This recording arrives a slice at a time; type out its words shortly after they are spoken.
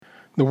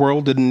The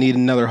world didn't need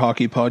another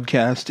hockey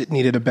podcast. It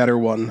needed a better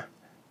one.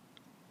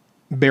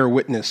 Bear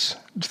witness.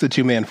 It's the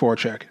two-man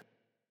forecheck.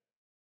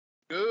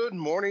 Good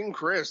morning,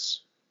 Chris.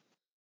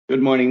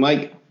 Good morning,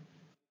 Mike.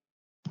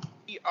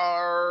 We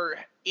are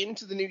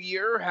into the new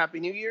year. Happy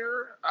New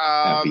Year.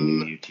 Happy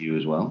New Year to you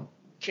as well.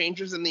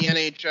 Changes in the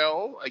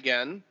NHL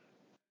again.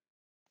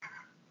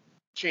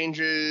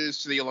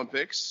 Changes to the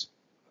Olympics.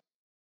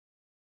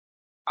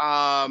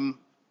 The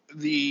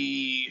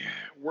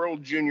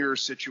World Junior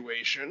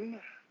situation.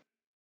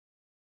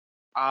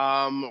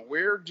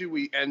 Where do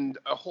we end?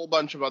 A whole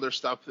bunch of other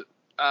stuff that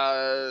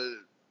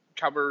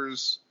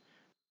covers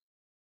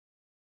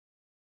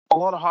a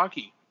lot of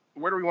hockey.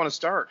 Where do we want to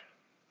start?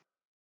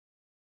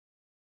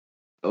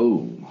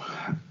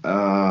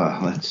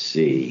 Let's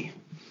see.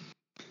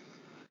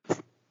 A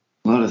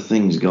lot of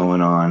things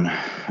going on.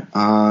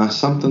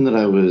 Something that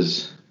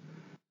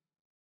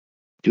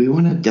do we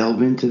want to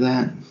delve into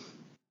that?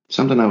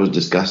 Something I was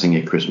discussing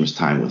at Christmas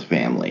time with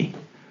family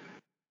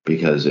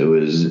because it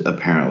was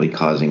apparently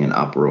causing an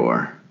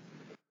uproar.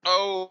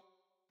 Oh,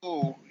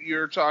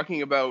 you're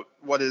talking about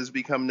what has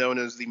become known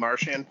as the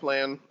Marchand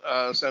Plan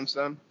since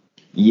then?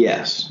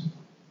 Yes.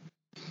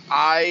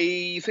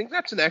 I think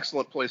that's an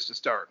excellent place to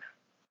start.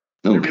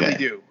 Okay. I really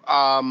do.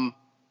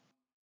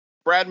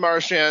 Brad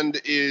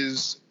Marchand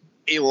is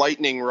a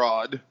lightning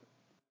rod.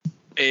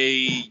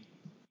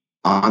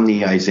 On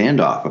the ice and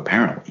off,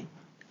 apparently.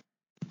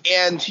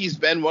 And he's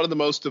been one of the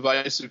most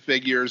divisive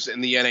figures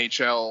in the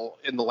NHL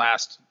in the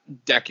last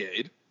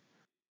decade.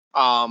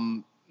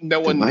 No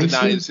one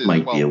denies his.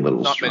 Might be a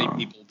little not strong.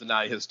 many people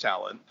deny his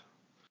talent.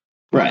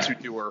 Right. Those who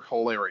do are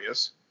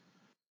hilarious.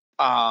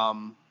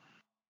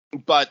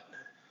 But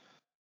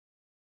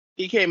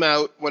he came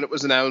out when it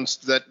was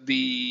announced that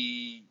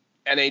the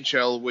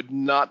NHL would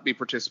not be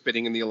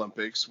participating in the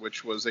Olympics,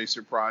 which was a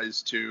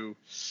surprise to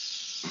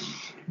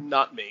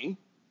not me.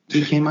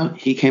 He came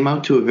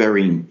out with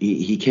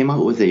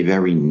a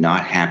very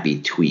not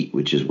happy tweet,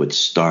 which is what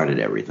started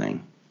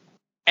everything.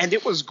 And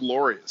it was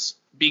glorious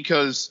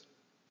because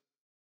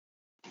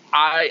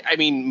I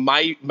mean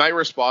my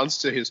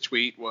response to his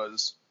tweet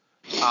was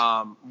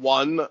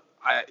one,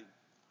 I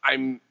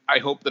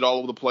hope that all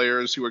of the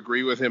players who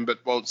agree with him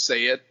but won't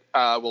say it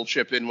will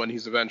chip in when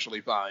he's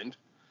eventually fined.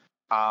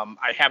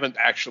 I haven't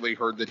actually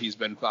heard that he's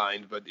been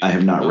fined, but I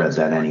have not read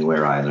that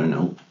anywhere either.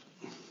 No.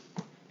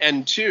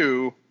 And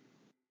two,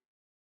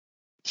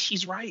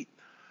 he's right.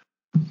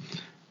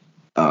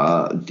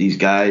 These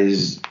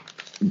guys,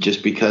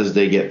 just because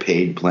they get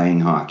paid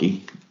playing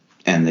hockey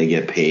and they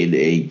get paid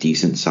a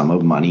decent sum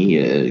of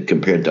money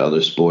compared to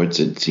other sports,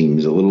 it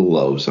seems a little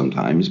low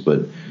sometimes,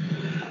 but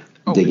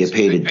they get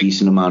paid a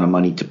decent amount of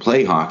money to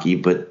play hockey,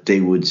 but they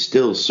would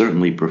still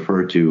certainly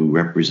prefer to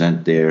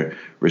represent their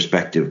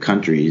respective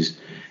countries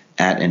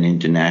at an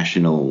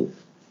international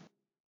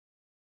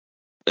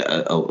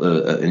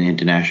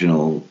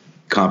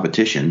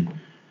competition.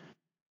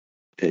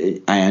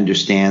 I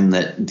understand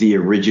that the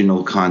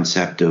original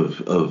concept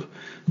of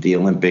the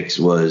Olympics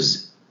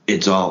was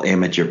it's all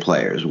amateur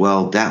players.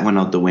 Well, that went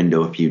out the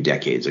window a few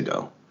decades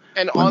ago.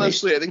 And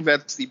honestly, I think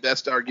that's the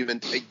best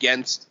argument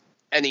against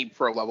any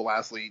pro-level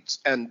athletes.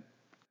 And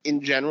in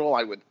general,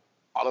 I would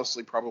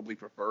honestly probably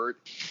prefer it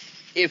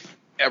if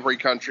every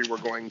country were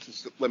going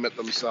to limit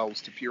themselves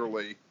to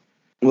purely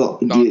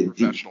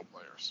non-professional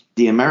players.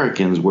 The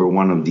Americans were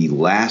one of the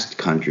last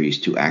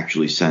countries to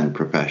actually send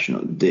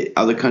professional. The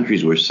other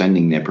countries were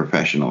sending their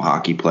professional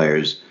hockey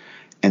players,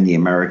 and the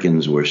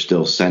Americans were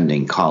still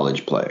sending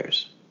college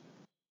players.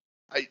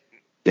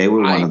 They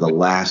were one of the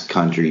last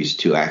countries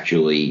to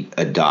actually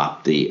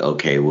adopt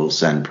we'll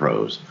send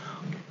pros.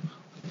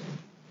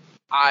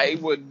 I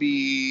would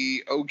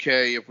be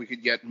okay if we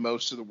could get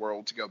most of the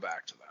world to go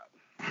back to that.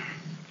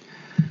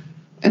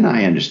 And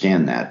I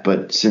understand that,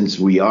 but since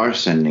we are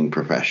sending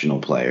professional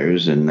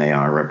players and they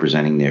are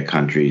representing their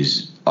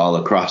countries all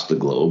across the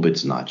globe,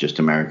 it's not just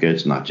America,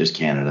 it's not just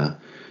Canada,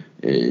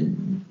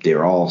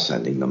 they're all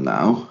sending them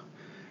now.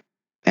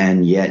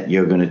 And yet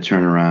you're going to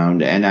turn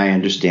around, and I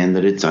understand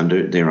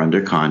that they're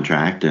under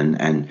contract,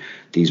 and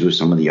these were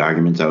some of the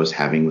arguments I was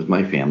having with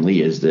my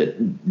family, is that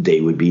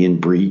they would be in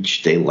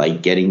breach, they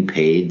like getting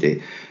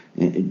paid,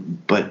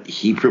 but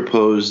he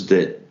proposed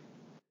that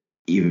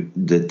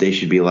they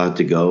should be allowed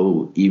to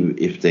go even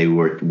if they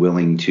were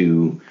willing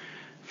to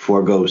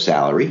forego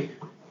salary.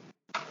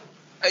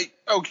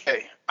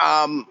 Okay.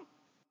 The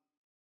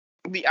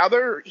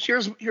other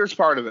here's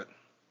part of it.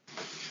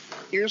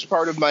 Here's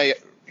part of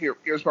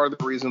the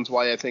reasons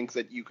why I think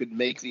that you could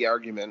make the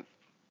argument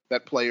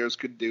that players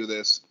could do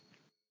this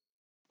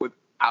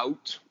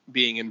without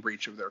being in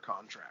breach of their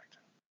contract.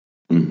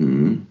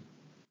 Mm-hmm.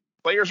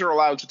 Players are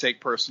allowed to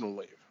take personal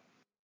leave.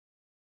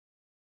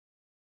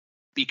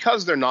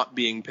 Because they're not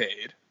being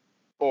paid,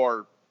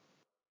 or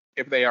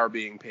if they are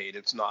being paid,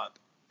 it's not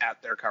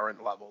at their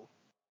current level.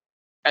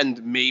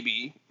 And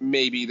maybe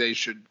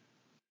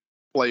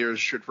players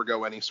should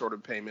forgo any sort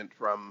of payment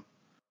from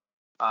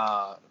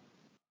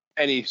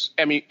any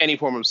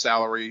form of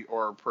salary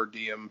or per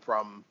diem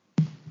from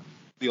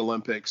the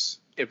Olympics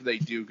if they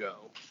do go,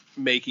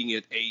 making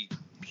it a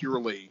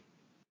purely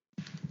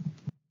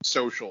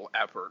social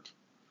effort.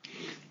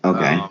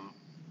 Okay.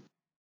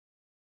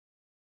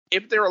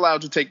 If they're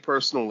allowed to take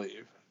personal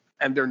leave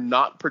and they're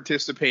not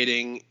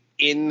participating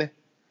in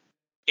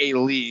a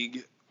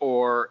league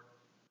or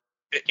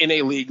in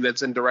a league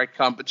that's in direct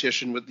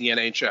competition with the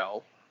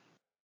NHL,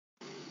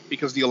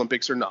 because the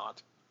Olympics are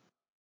not.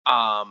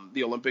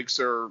 The Olympics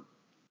are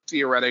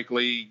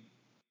theoretically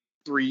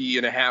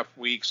 3.5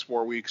 weeks,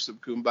 4 weeks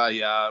of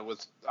kumbaya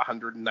with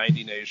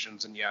 190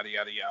 nations and yada,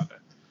 yada,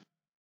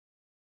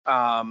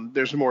 yada.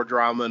 There's more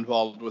drama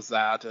involved with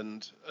that,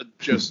 and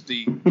just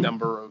the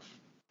number of...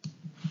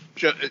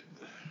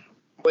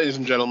 ladies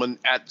and gentlemen,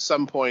 at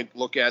some point,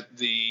 look at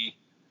the...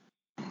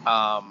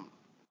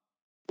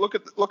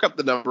 Look up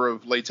the number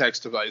of latex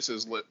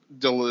devices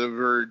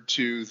delivered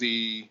to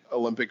the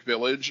Olympic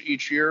Village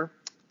each year.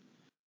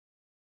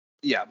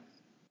 Yeah.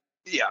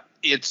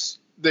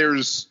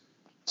 There's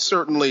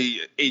certainly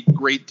a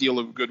great deal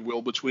of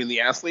goodwill between the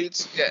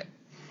athletes,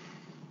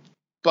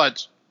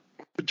 but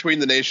between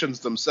the nations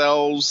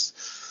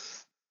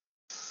themselves,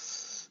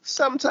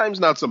 sometimes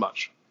not so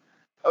much.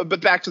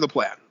 But back to the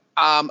plan.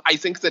 I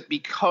think that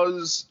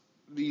because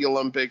the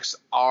Olympics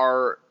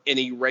are an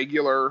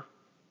irregular,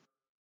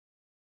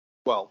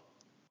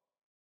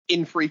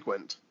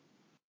 infrequent,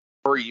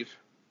 brief,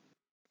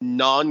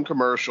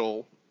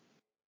 non-commercial,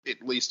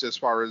 at least as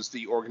far as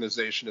the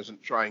organization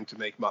isn't trying to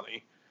make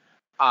money,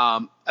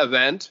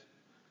 event,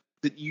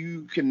 that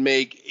you can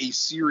make a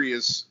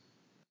serious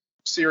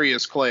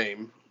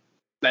claim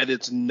that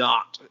it's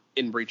not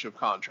in breach of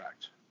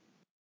contract.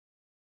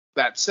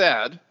 That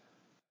said,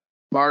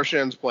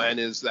 Marchand's plan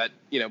is that,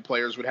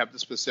 players would have to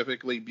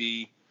specifically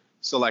be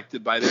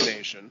selected by their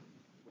nation,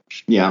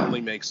 which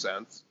certainly makes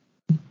sense.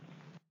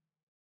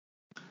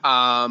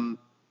 And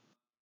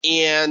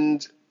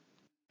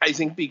I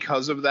think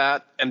because of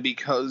that, and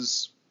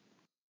because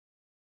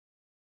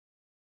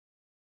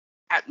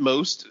at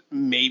most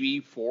maybe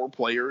 4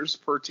 players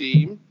per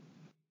team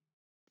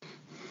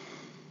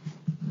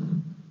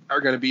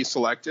are going to be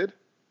selected,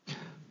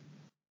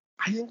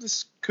 I think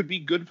this could be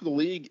good for the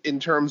league in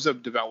terms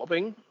of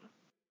developing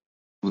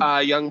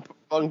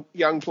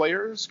young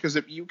players. Because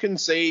if you can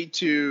say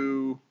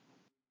to,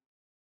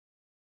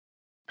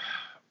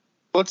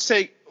 let's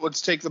take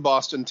the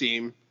Boston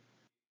team.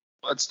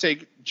 Let's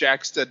take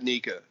Jack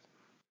Studnicka.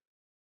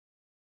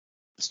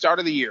 Start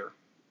of the year,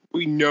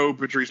 we know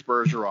Patrice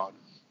Bergeron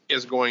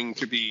is going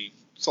to be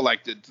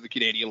selected to the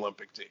Canadian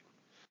Olympic team.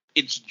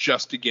 It's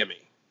just a gimme.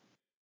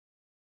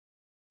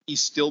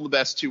 He's still the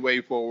best two-way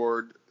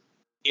forward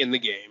in the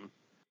game,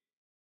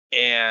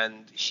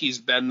 and he's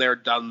been there,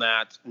 done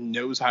that,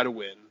 knows how to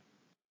win.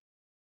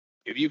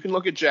 If you can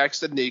look at Jack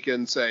Studnicka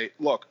and say,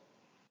 look,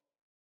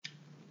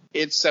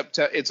 it's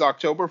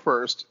October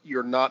 1st.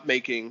 You're not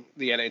making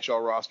the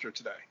NHL roster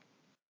today.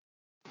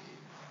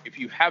 If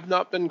you have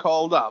not been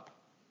called up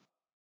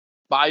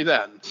by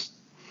then,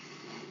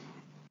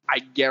 I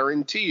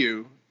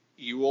guarantee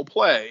you will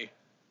play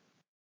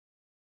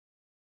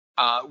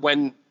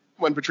when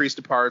Patrice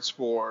departs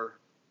for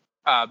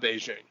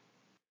Beijing.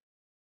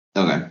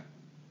 Okay.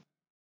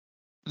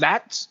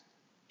 That's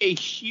a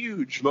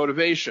huge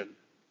motivation.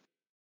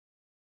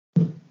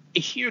 A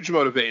huge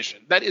motivation.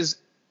 That is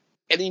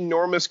an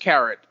enormous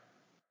carrot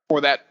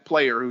for that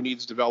player who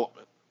needs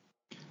development.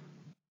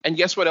 And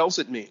guess what else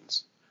it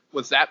means?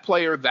 With that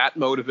player that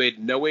motivated,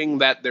 knowing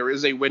that there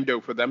is a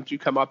window for them to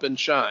come up and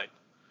shine,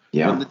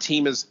 when the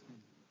team is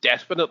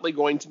definitely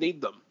going to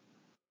need them,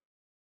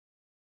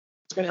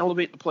 it's going to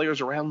elevate the players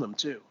around them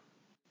too.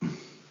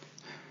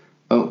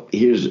 Oh,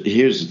 here's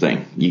the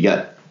thing. You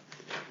got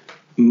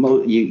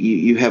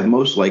you have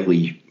most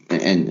likely,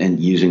 and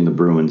using the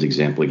Bruins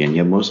example again, you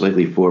have most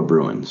likely 4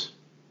 Bruins.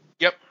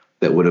 Yep.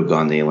 That would have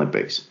gone to the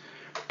Olympics.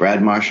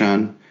 Brad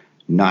Marchand,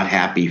 not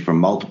happy for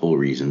multiple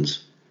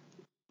reasons,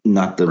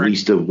 not the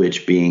least of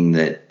which being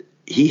that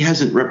he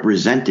hasn't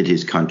represented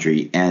his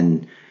country,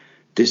 and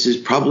this is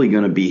probably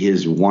going to be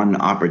his one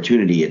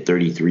opportunity at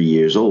 33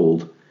 years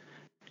old.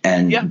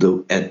 And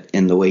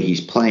in the way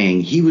he's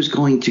playing, he was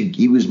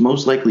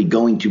most likely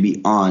going to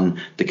be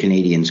on the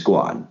Canadian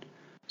squad.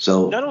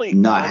 So not only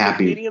not on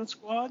happy the Canadian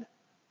squad,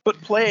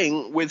 but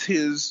playing with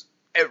his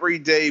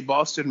everyday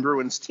Boston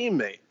Bruins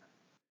teammate.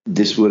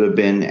 This would have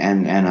been,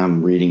 and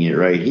I'm reading it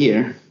right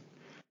here.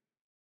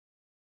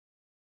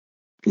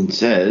 It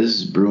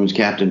says, Bruins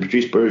captain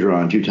Patrice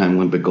Bergeron, 2-time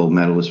Olympic gold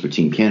medalist for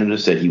Team Canada,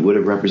 said he would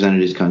have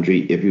represented his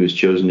country if he was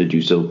chosen to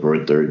do so for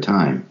a 3rd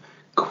time.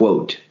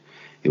 Quote,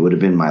 "It would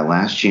have been my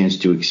last chance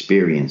to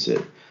experience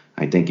it.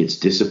 I think it's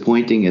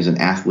disappointing as an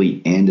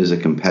athlete and as a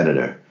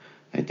competitor.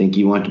 I think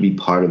you want to be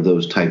part of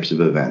those types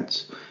of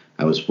events.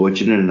 I was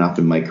fortunate enough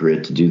in my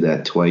career to do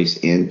that twice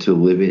and to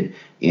live it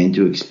and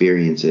to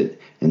experience it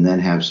and then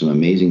have some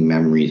amazing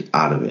memories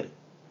out of it."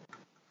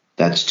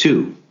 That's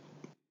 2.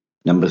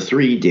 Number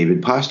 3,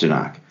 David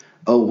Pastrnak.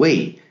 Oh,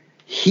 wait,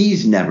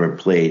 he's never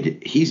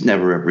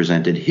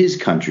represented his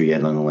country at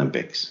an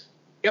Olympics.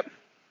 Yep.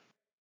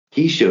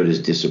 He showed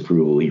his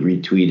disapproval. He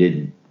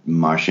retweeted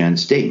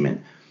Marchand's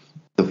statement.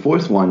 The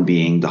fourth one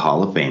being the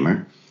Hall of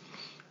Famer,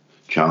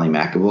 Charlie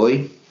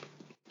McAvoy,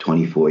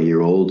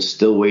 24-year-old,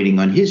 still waiting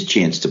on his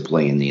chance to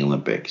play in the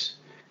Olympics.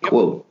 Yep.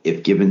 Quote,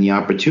 if given the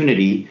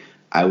opportunity,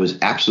 I was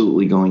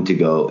absolutely going to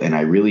go, and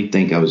I really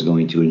think I was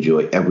going to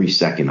enjoy every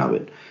second of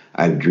it.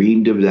 I've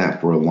dreamed of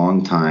that for a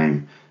long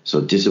time, so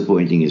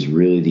disappointing is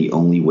really the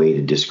only way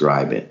to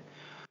describe it.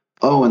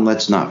 Oh, and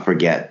let's not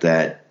forget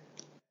that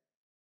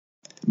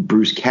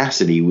Bruce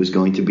Cassidy was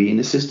going to be an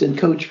assistant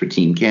coach for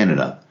Team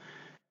Canada.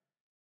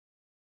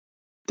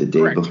 The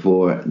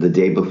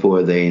day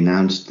before they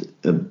announced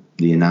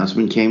the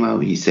announcement came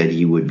out, he said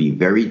he would be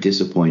very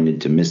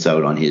disappointed to miss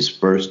out on his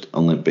first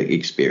Olympic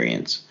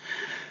experience.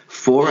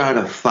 4 out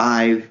of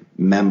 5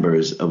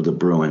 members of the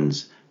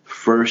Bruins'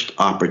 first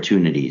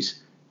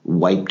opportunities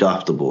wiped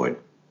off the board.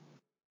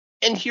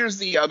 And here's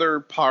the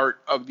other part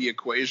of the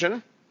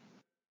equation.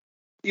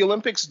 The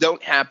Olympics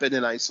don't happen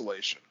in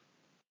isolation.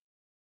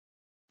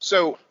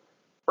 So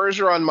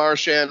Bergeron,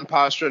 Marchand,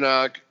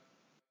 Pastrnak,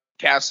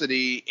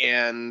 Cassidy,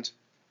 and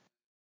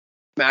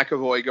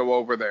McAvoy go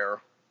over there.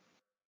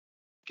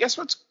 Guess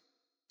what's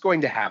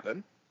going to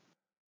happen?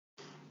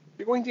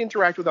 You're going to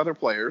interact with other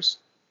players.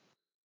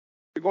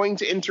 You're going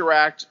to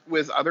interact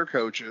with other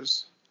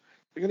coaches.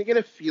 You're going to get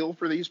a feel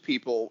for these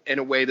people in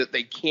a way that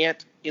they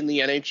can't in the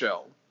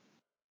NHL.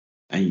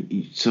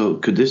 So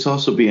could this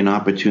also be an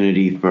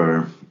opportunity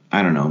for,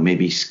 I don't know,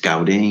 maybe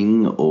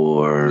scouting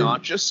or...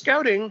 Not just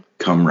scouting.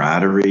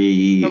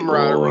 Camaraderie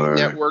or...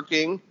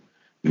 Networking.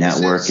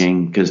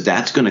 Because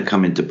that's going to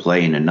come into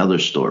play in another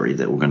story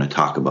that we're going to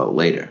talk about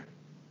later.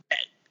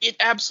 It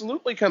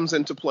absolutely comes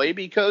into play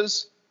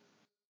because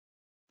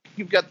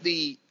you've got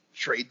the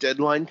trade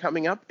deadline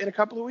coming up in a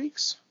couple of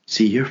weeks.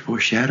 See, you're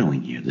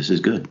foreshadowing here. This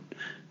is good.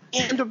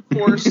 And, of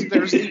course,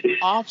 there's the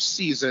off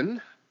season.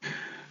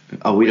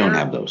 Oh, we don't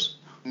have those.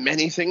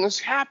 Many things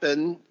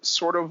happen,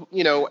 sort of,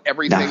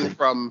 everything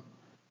from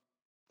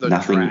the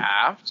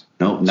draft.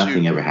 No,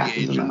 nothing ever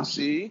happens in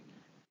agency.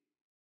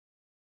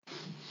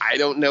 I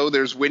don't know.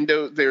 There's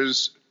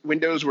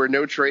windows where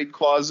no trade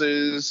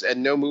clauses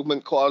and no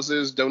movement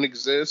clauses don't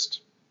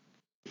exist.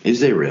 Is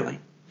there really?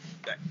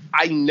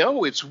 I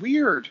know, it's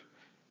weird.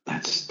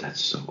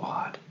 That's so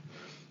odd.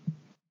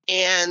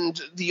 And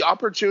the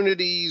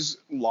opportunities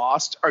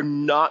lost are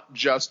not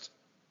just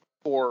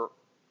for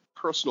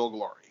personal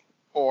glory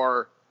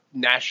or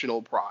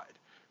national pride,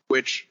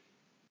 which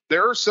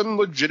there are some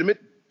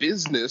legitimate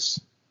business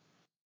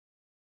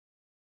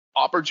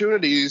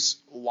opportunities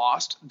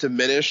lost,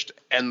 diminished,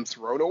 and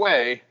thrown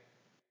away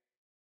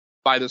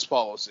by this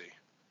policy.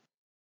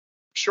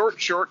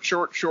 Short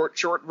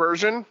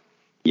version.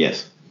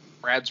 Yes.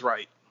 Brad's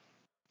right.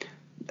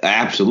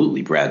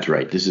 Absolutely, Brad's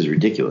right. This is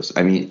ridiculous.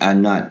 I mean,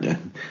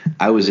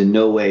 I was in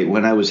no way,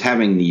 when I was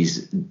having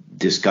these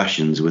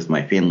discussions with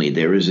my family,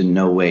 there is in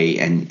no way,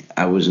 and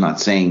I was not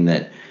saying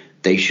that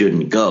they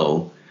shouldn't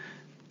go.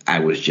 I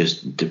was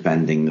just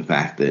defending the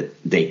fact that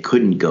they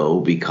couldn't go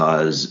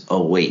because,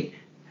 oh, wait,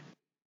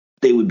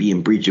 they would be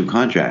in breach of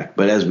contract.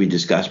 But as we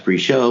discussed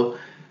pre-show,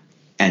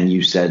 and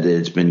you said that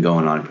it's been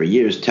going on for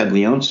years, Ted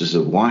Leonsis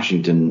of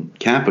Washington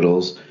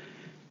Capitals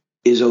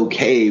is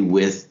okay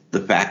with the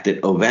fact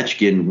that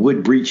Ovechkin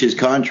would breach his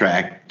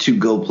contract to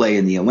go play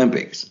in the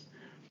Olympics.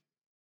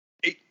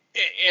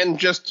 And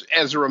just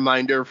as a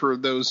reminder for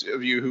those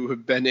of you who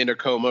have been in a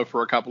coma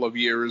for a couple of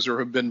years or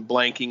have been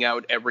blanking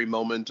out every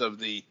moment of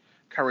the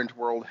current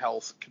world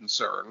health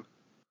concern,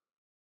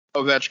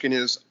 Ovechkin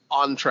is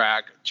on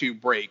track to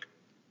break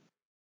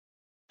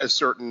a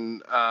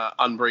certain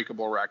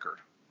unbreakable record.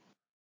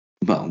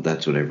 Well,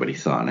 that's what everybody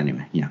thought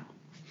anyway, yeah.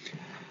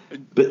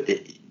 But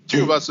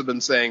two of us have been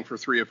saying for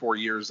 3 or 4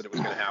 years that it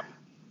was going to happen.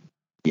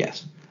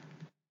 Yes.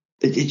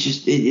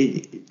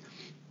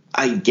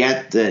 I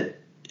get that,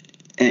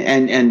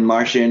 and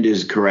Marchand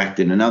is correct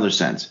in another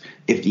sense.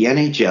 If the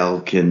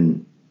NHL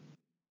can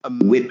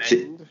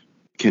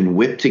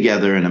whip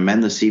together and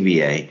amend the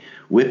CBA,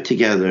 whip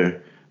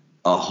together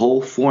a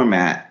whole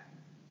format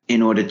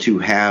in order to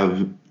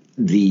have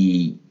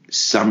the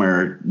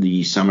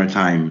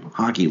summertime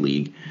hockey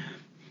league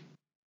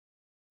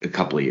a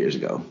couple of years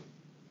ago.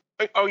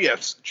 Oh,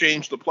 yes.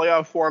 Changed the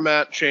playoff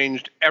format,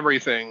 changed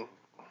everything.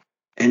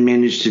 And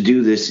managed to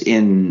do this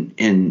in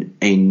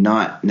a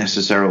not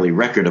necessarily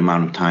record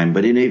amount of time,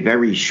 but in a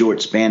very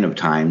short span of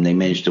time. They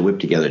managed to whip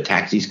together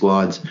taxi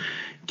squads,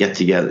 get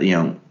together,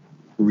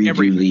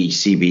 redo the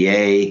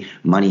CBA,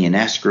 money in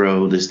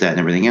escrow, this, that, and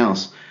everything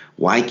else.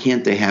 Why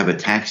can't they have a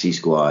taxi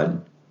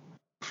squad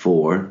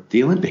for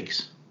the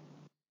Olympics?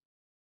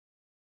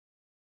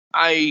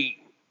 I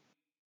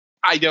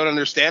don't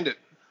understand it.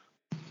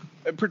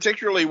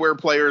 Particularly where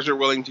players are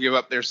willing to give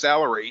up their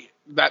salary.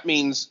 That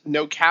means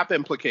no cap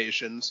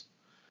implications.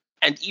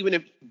 And even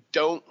if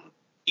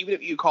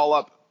you call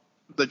up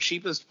the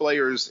cheapest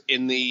players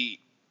in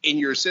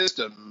your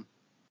system,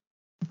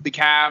 the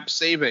cap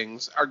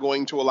savings are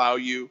going to allow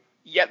you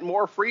yet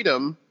more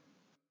freedom.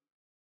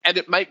 And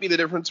it might be the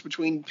difference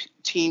between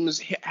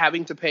teams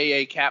having to pay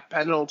a cap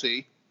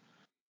penalty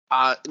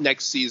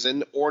next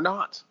season or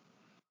not.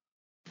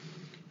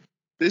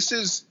 This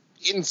is,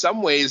 in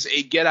some ways,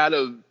 a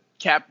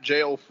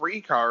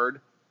get-out-of-cap-jail-free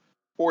card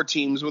for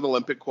teams with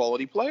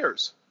Olympic-quality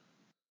players.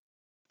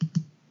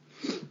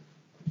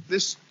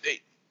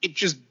 It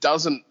just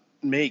doesn't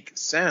make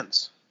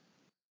sense.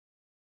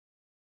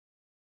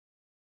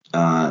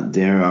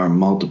 There are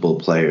multiple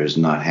players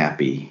not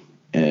happy.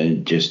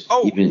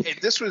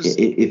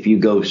 If you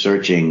go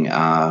searching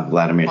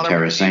Vladimir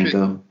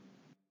Tarasenko,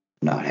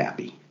 not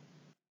happy.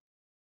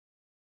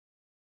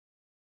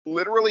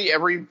 Literally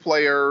every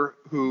player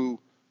who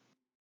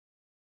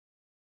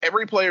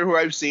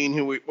I've seen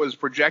who was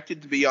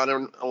projected to be on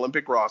an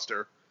Olympic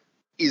roster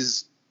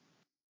is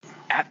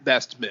at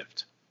best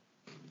miffed.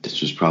 This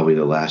was probably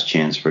the last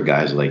chance for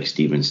guys like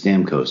Steven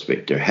Stamkos,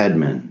 Victor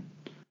Hedman,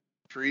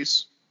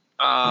 Patrice,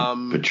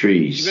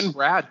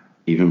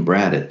 even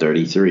Brad at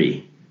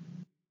 33.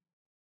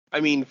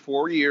 I mean,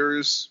 4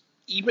 years.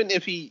 Even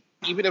if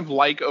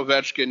like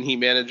Ovechkin, he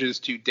manages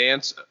to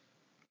dance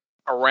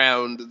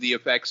around the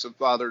effects of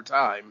Father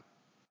Time.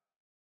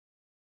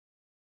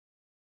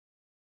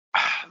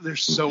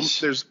 There's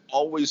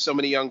always so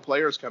many young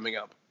players coming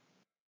up.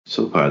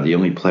 So far, the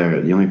only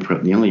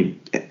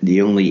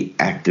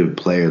active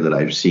player that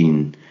I've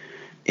seen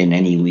in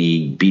any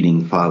league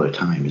beating Father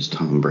Time is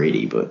Tom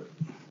Brady, but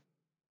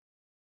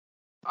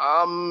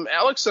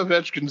Alex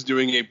Ovechkin's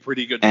doing a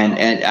pretty good job.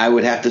 And I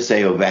would have to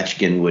say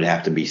Ovechkin would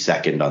have to be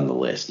second on the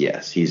list.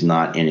 Yes, he's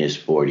not in his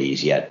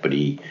 40s yet, but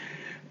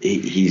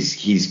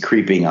he's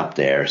creeping up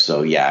there.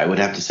 So yeah, I would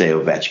have to say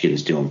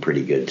Ovechkin's doing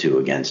pretty good too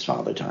against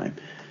Father Time.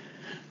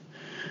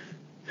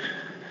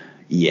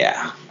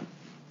 Yeah,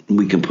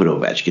 we can put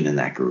Ovechkin in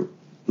that group.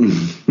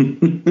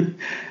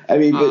 I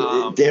mean,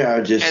 but there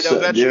are just... And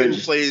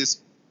Ovechkin plays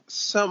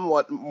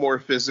somewhat more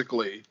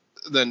physically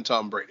than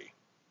Tom Brady.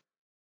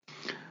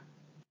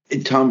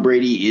 Tom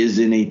Brady is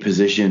in a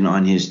position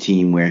on his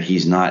team where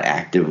he's not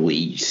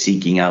actively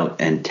seeking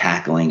out and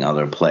tackling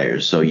other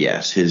players. So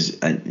yes,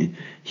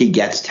 he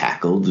gets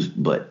tackled,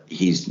 but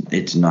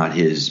it's not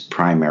his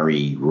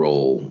primary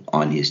role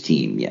on his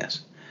team.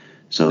 Yes.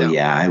 So no.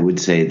 Yeah, I would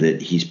say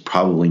that he's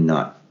probably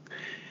not.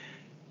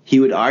 He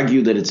would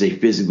argue that it's a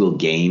physical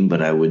game,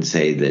 but I would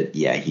say that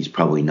yeah, he's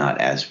probably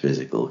not as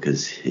physical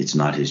because it's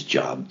not his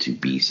job to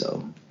be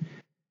so.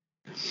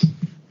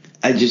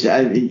 I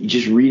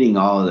just reading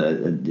all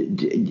of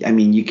the. I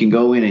mean, you can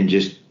go in and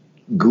just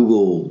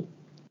Google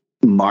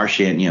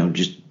Marchand.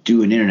 Just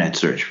do an internet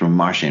search for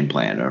Marchand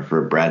plan or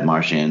for Brad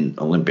Marchand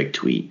Olympic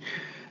tweet.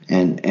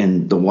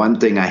 And the one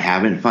thing I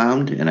haven't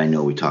found, and I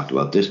know we talked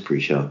about this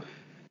pre-show,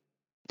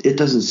 it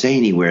doesn't say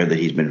anywhere that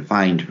he's been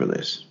fined for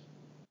this.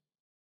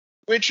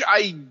 Which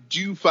I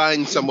do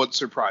find somewhat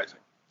surprising.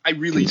 I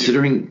really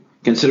do.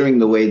 Considering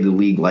the way the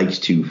league likes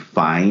to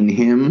fine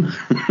him.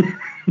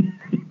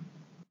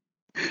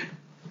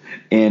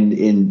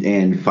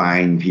 And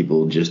fine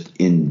people just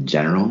in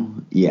general,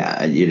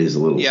 yeah, it is a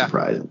little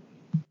surprising.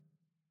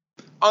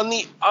 On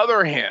the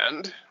other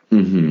hand,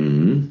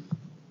 the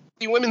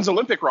women's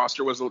Olympic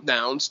roster was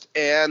announced,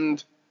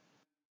 and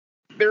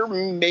there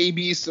may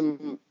be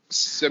some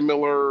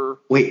similar...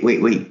 Wait.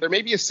 There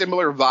may be a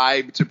similar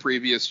vibe to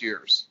previous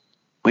years.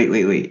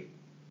 Wait.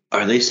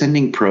 Are they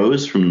sending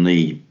pros from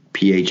the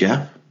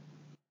PHF?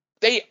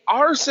 They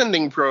are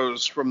sending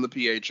pros from the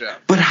PHF.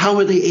 But how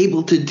are they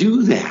able to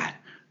do that?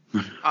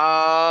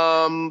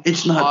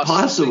 It's not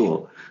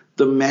possible.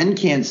 The men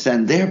can't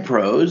send their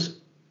pros.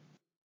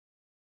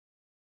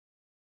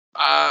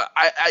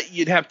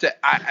 I'd have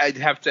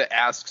to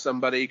ask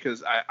somebody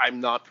because I'm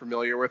not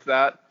familiar with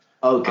that.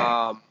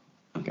 Okay.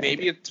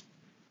 Maybe it's,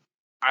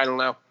 I don't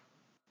know.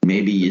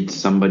 Maybe it's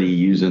somebody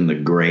using the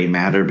gray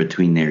matter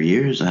between their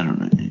ears. I don't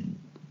know.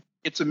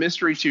 It's a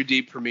mystery too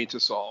deep for me to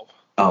solve.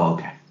 Oh,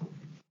 okay.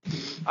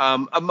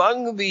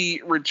 Among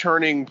the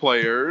returning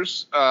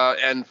players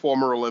and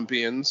former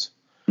Olympians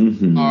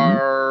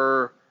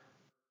are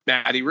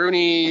Maddie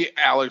Rooney,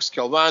 Alex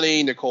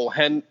Calvani, Nicole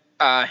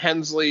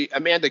Hensley,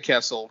 Amanda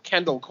Kessel,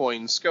 Kendall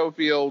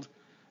Coyne-Schofield,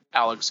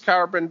 Alex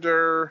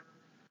Carpenter,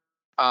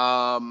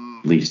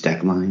 Lee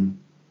Steckline,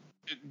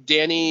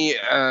 Danny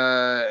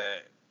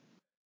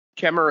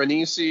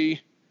Cameronisi,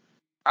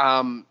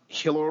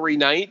 Hillary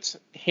Knight,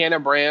 Hannah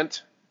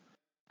Brandt.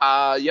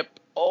 Yep,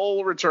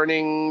 all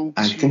returning.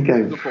 I think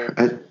I've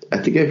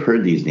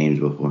heard these names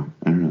before.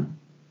 I don't know.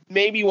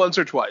 Maybe once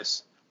or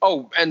twice.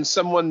 Oh, and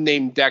someone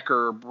named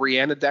Decker,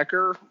 Brianna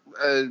Decker.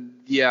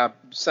 Yeah,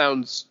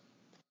 sounds.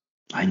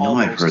 I know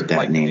I've heard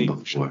that name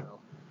before.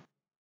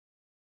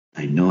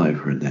 I know I've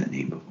heard that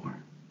name before.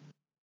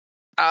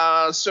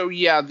 So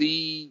yeah,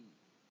 the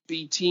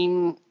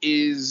team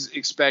is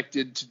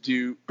expected to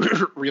do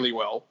really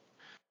well,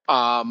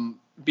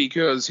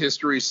 because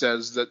history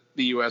says that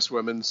the U.S.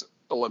 women's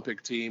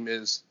Olympic team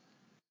is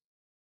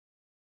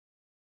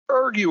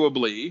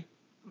arguably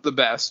the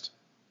best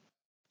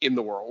in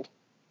the world,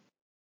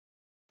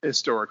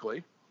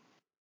 historically,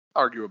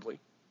 arguably,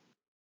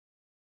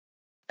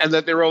 and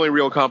that their only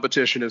real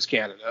competition is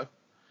Canada.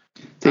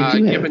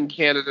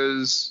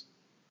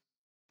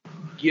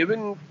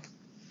 Given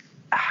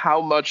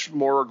how much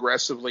more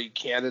aggressively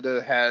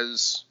Canada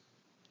has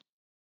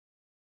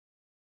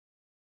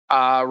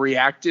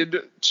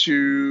reacted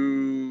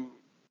to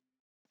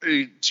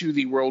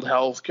the World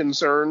Health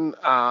concern,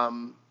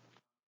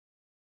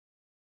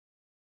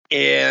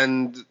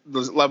 and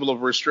the level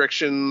of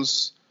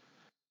restrictions.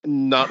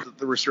 Not that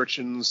the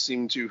restrictions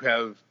seem to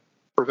have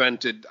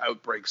prevented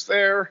outbreaks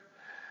there,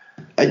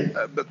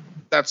 but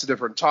that's a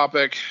different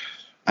topic.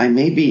 I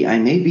may be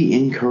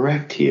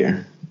incorrect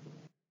here,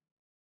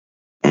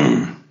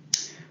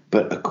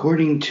 but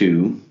according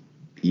to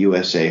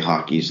USA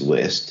Hockey's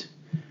list,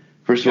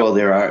 first of all,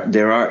 there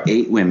are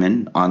 8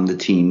 women on the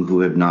team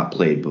who have not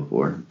played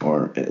before,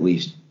 or at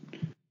least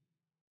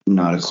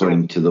not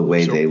according to the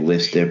way they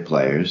list their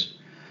players.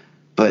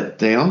 But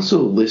they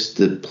also list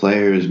the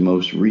players'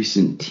 most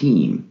recent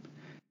team,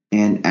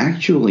 and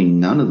actually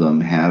none of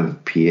them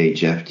have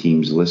PHF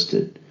teams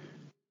listed.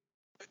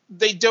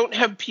 They don't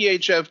have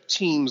PHF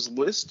teams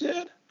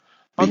listed.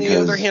 On the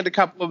other hand, a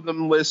couple of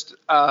them list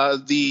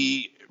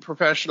the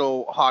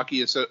professional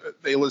hockey.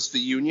 They list the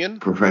union,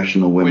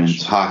 Professional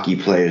Women's Hockey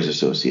Players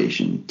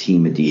Association,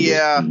 Team Adidas,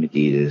 yeah.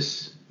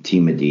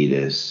 Team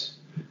Adidas.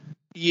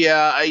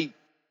 Yeah,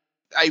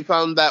 I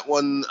found that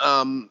one.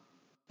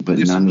 But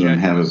none of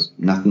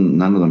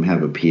them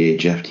have a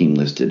PHF team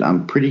listed.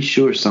 I'm pretty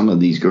sure some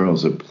of these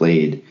girls have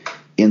played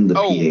in the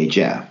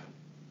PHF.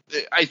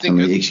 I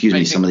think.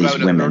 Some of these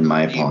women.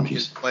 My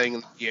apologies. Playing in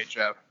the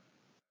PHF.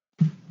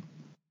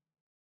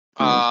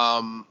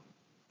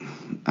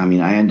 I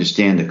mean, I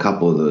understand a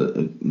couple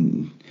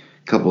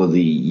of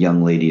the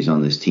young ladies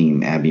on this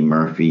team, Abby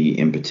Murphy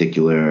in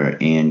particular,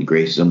 and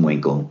Grace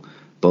Zumwinkle.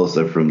 Both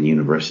are from the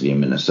University of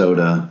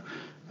Minnesota.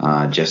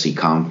 Jessie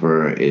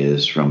Comfer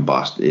is from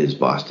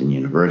Boston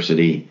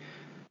University.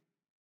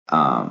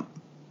 But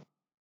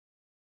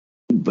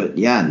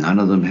yeah, none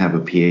of them have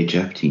a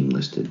PHF team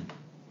listed.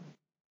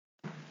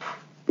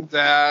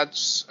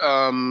 That's,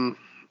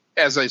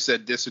 as I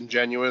said,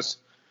 disingenuous.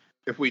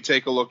 If we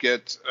take a look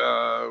at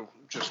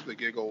just the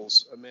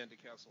giggles, Amanda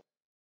Kessel.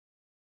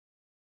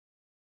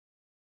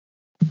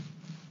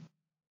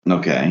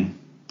 Okay.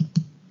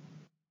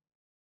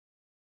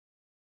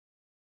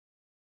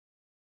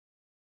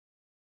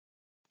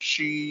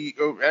 She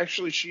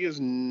is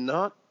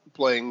not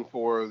playing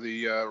for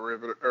the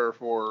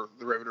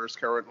Riveters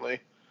currently.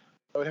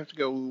 I would have to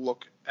go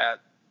look at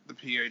the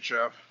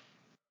PHF.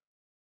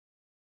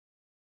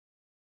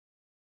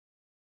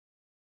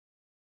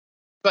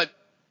 But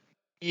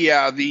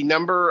yeah, the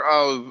number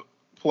of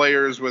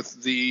players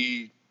with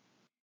the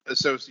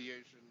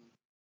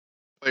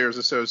Players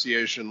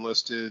Association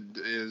listed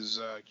is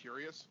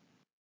curious.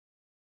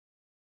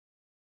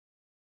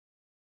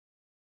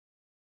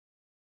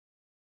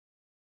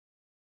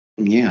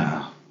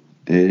 Yeah,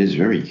 it is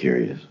very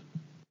curious.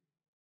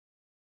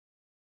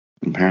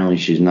 Apparently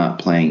she's not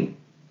playing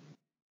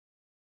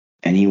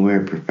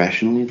anywhere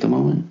professionally at the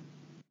moment.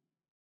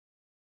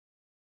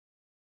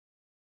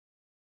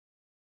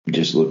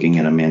 Just looking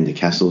at Amanda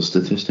Kessel's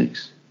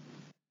statistics.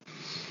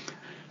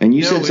 And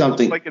you said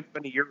something. It looks like it's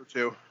been a year or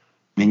two.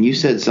 And you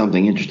said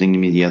something interesting to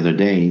me the other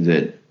day,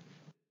 that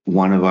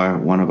one of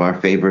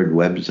our favorite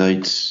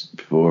websites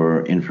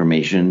for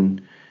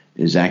information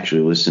is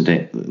actually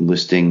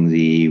listing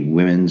the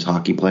women's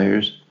hockey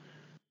players.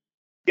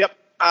 Yep.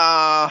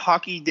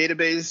 Hockey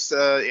database,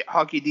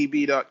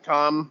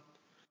 hockeydb.com,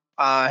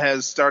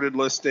 has started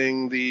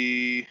listing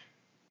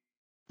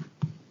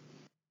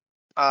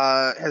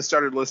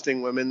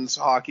women's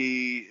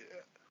hockey,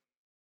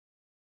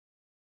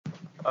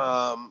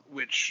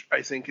 which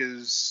I think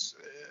is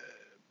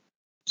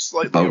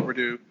slightly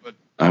overdue. But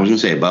I was going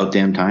to say about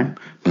damn time.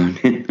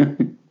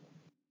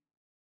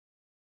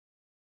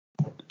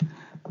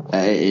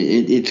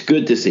 It's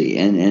good to see,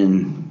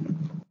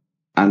 and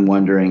I'm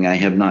wondering. I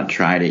have not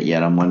tried it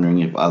yet. I'm wondering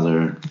if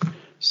other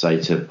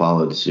sites have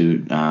followed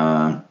suit.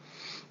 I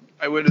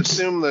would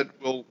assume that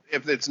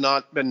if it's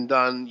not been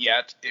done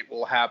yet, it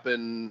will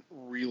happen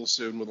real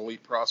soon with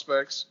Elite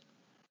Prospects.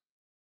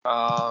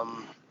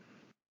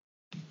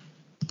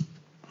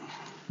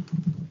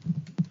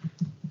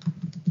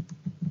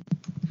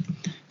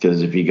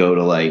 Because if you go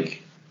to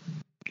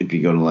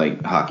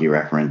Hockey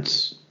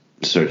Reference,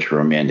 search for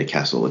Amanda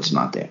Kessel, it's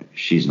not there.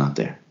 She's not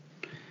there.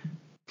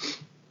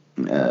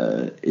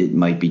 It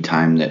might be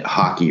time that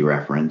Hockey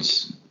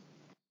Reference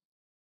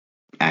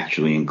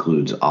actually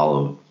includes all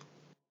of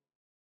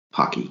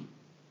hockey.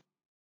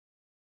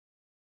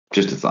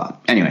 Just a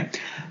thought. Anyway,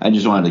 I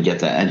just wanted to get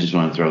that. I just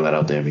wanted to throw that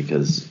out there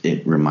because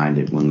it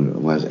reminded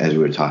as we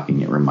were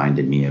talking, it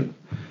reminded me of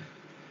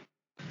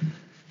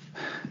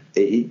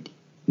it.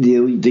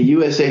 The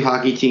USA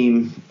hockey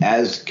team,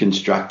 as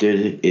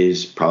constructed,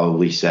 is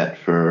probably set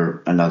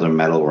for another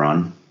medal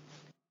run.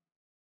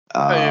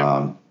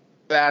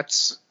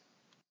 That's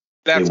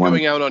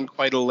going out on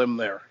quite a limb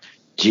there.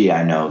 Gee,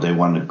 I know. They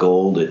won the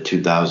gold at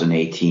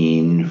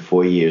 2018.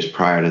 4 years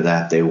prior to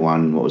that, they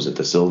won, what was it,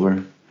 the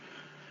silver?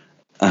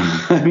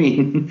 I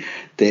mean,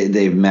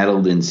 they've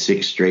medaled in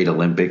 6 straight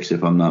Olympics,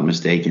 if I'm not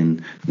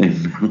mistaken.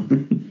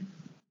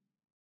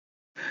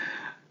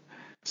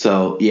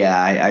 So, yeah,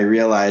 I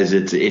realize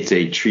it's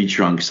a tree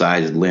trunk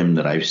sized limb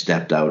that I've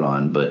stepped out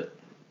on, but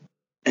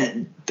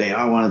And they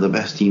are one of the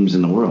best teams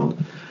in the world.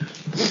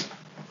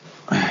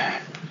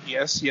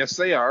 Yes,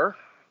 they are.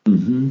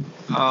 Mm-hmm.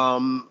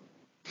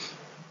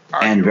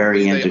 And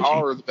very They entertaining.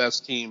 are the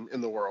best team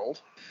in the world.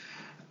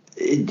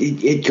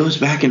 It goes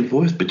back and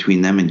forth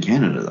between them and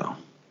Canada, though.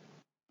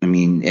 I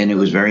mean, and it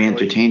was very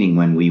entertaining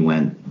when we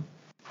went.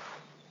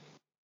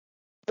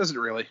 Does it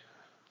really?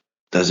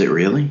 Does it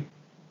really?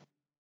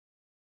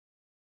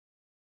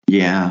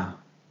 Yeah,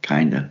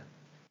 kind of.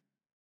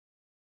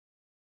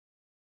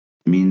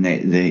 I mean,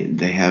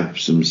 they have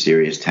some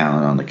serious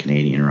talent on the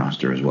Canadian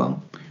roster as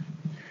well.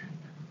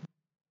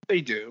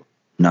 They do.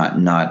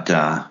 Not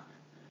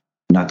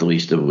the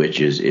least of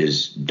which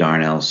is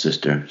Darnell's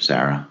sister,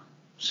 Sarah.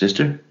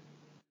 Sister?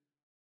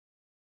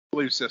 I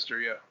believe sister,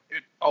 yeah.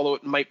 Although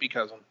it might be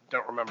cousin.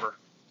 Don't remember.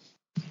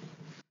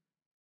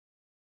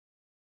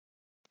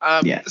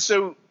 Yeah.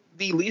 So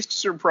the least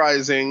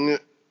surprising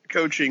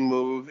coaching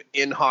move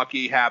in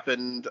hockey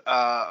happened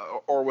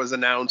or was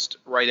announced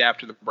right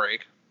after the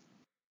break.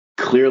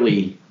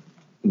 Clearly,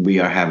 we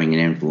are having an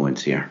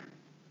influence here.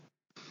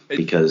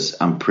 Because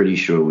I'm pretty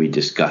sure we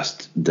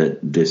discussed that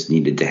this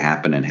needed to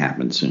happen and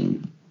happen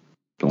soon.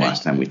 The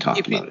last time we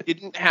talked about it. If it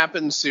didn't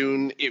happen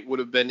soon, it would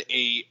have been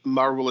a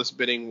marvelous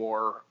bidding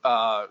war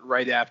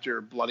right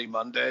after Bloody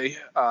Monday.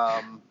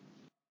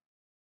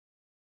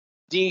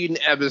 Dean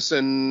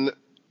Evason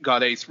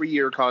got a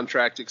 3-year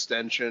contract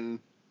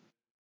extension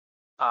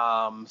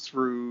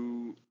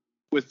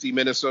with the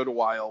Minnesota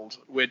Wild,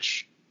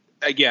 which,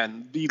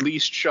 again, the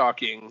least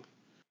shocking,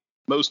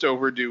 most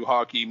overdue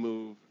hockey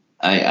move.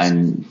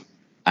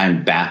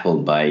 I'm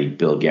baffled by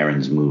Bill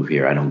Guerin's move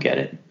here. I don't get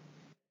it.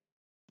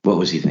 What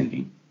was he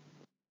thinking?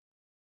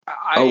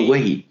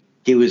 Wait.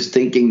 He was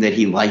thinking that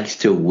he likes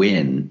to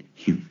win.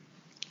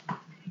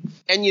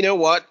 And you know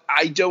what?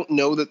 I don't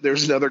know that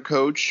there's another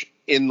coach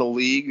in the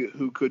league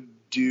who could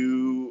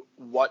do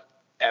what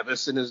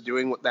Evason is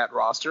doing with that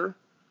roster.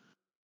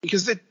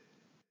 Because that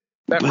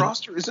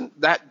roster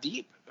isn't that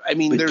deep. I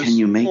mean, can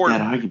you make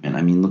that argument?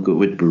 I mean, look at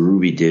what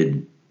Berube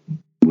did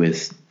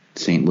with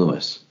St.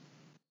 Louis.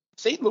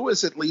 St.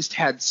 Louis at least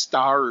had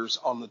stars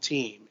on the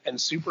team and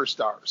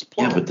superstars.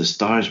 Plural. Yeah, but the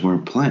stars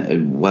weren't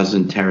playing.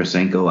 Wasn't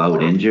Tarasenko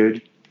out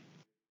injured?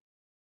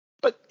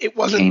 But it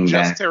wasn't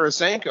just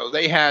Tarasenko.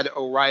 They had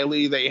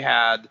O'Reilly. They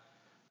had,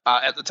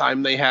 at the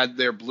time, they had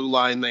their blue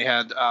line. They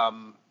had... they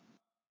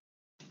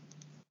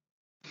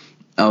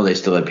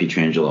still had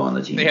Pietrangelo on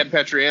the team. They had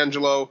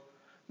Pietrangelo.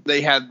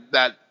 They had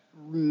that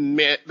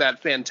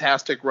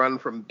fantastic run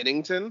from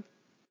Binnington.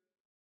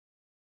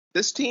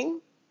 This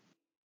team...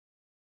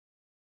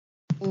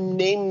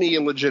 Name me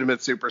a legitimate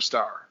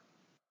superstar.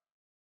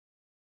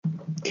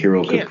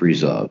 Kirill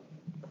Kaprizov.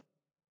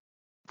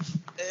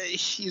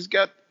 He's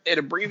got an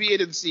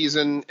abbreviated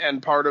season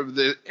and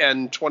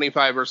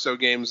 25 or so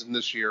games in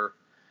this year.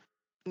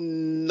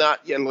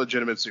 Not yet a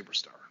legitimate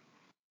superstar.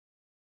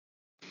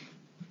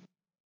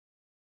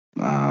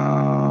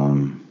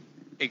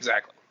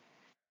 Exactly.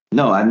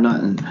 No, I'm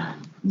not.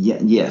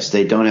 Yes,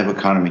 they don't have a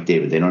Connor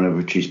McDavid. They don't have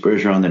a Patrice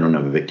Bergeron. They don't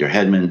have a Victor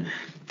Hedman.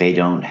 They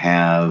don't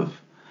have.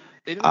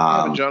 They didn't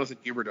have a Jonathan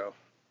Huberdeau.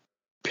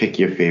 Pick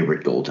your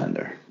favorite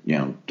goaltender. You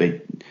know,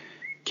 they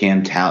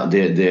can tell.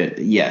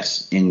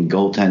 Yes, in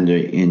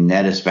goaltender, in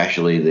net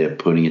especially, they're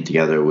putting it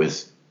together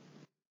with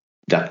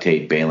duct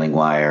tape, baling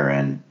wire,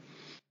 and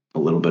a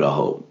little bit of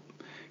hope.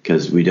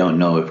 Because we don't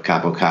know if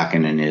Kaapo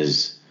Kähkönen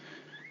is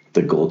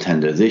the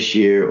goaltender this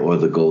year or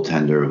the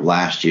goaltender of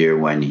last year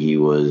when he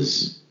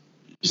was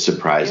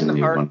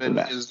surprisingly one of the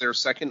best. Is their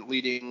second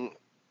leading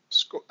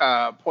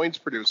points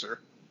producer.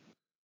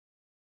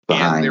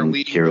 Behind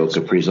Kirill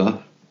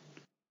Kaprizov?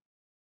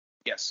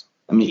 Yes.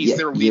 I mean, he's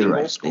their leading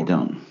goal They scorer.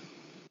 don't.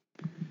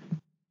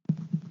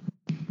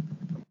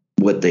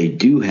 What they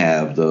do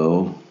have,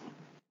 though,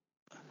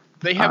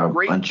 they have are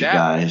great a bunch depth. of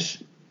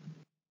guys.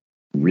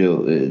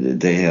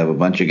 They have a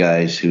bunch of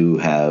guys who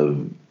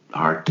have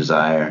heart,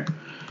 desire,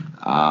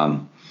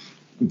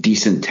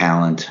 decent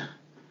talent.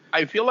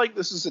 I feel like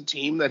this is a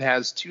team that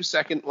has 2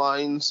 second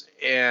lines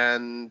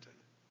and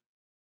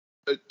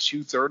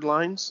 2 third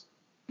lines.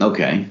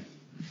 Okay.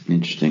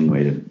 Interesting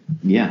way to.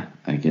 Yeah,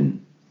 I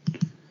can.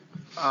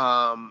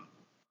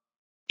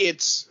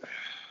 It's.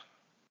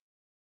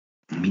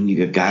 I mean,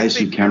 you got guys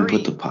who can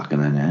put the puck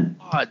in the net.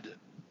 Odd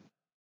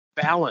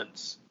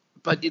balance,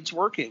 but it's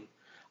working.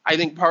 I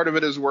think part of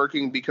it is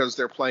working because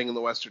they're playing in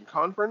the Western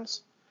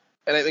Conference,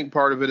 and I think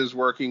part of it is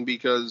working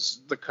because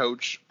the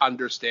coach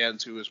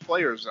understands who his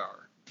players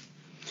are.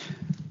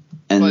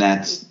 And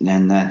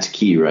that's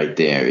key right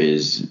there.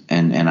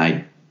 And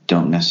I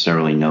don't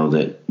necessarily know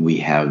that we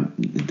have.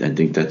 I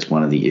think that's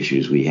one of the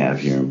issues we have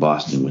here in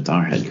Boston with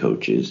our head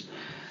coaches.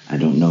 I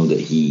don't know that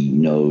he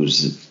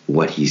knows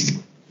what he's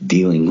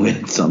dealing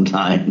with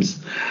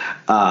sometimes.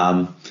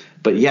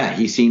 But yeah,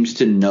 he seems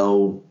to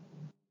know.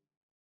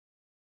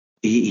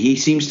 He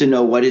seems to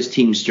know what his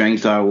team's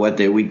strengths are, what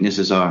their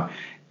weaknesses are,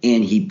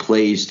 and he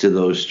plays to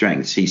those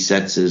strengths.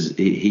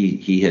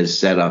 He has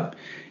set up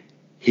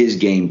his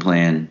game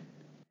plan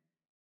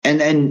And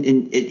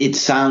it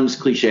sounds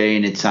cliche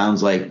and it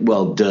sounds like,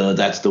 well, duh,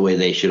 that's the way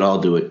they should all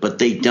do it. But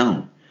they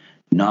don't.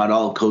 Not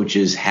all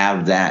coaches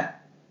have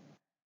that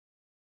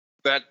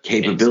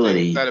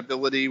capability. Instinct, that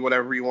ability,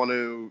 whatever you want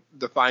to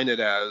define it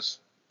as.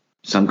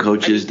 Some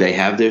coaches, they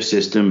have their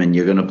system and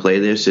you're going to play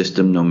their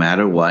system no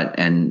matter what.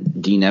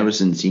 And Dean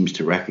Evason seems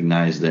to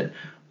recognize that,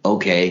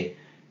 okay,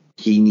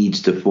 he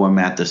needs to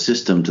format the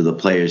system to the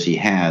players he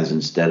has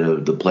instead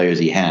of the players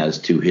he has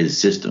to his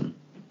system.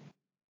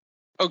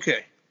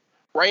 Okay.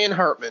 Ryan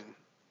Hartman.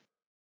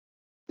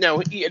 Now,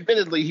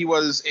 admittedly, he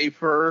was a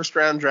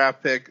first-round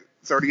draft pick,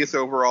 30th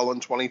overall in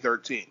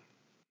 2013.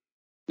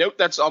 Note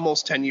that's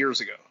almost 10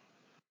 years ago.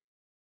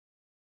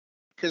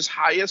 His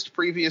highest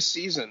previous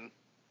season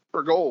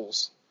for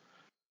goals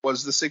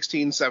was the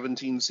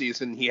 16-17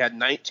 season. He had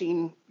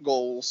 19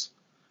 goals,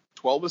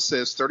 12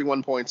 assists,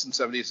 31 points in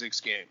 76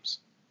 games.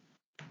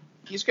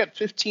 He's got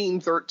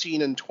 15,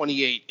 13, and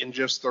 28 in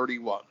just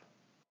 31.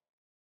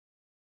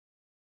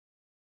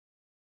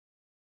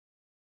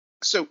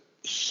 So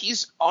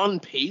he's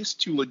on pace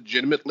to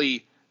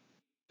legitimately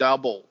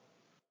double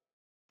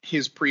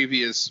his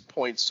previous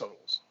points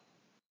totals.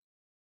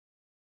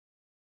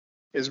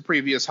 His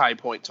previous high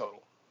point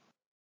total.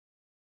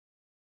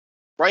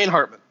 Ryan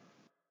Hartman,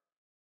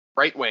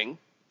 right wing.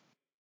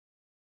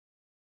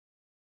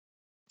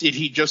 Did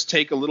he just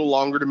take a little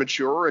longer to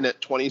mature, and at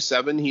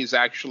 27 he's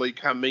actually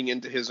coming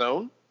into his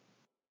own?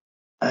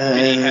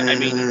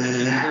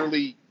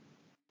 Clearly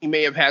he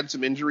may have had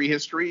some injury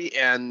history,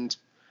 and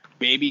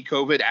maybe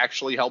COVID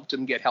actually helped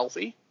him get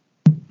healthy.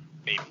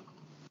 Maybe.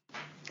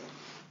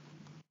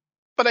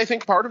 But I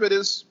think part of it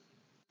is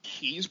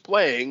he's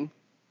playing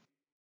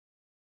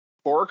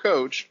for a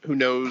coach who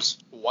knows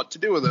what to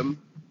do with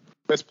him,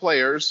 with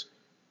players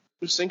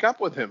who sync up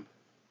with him.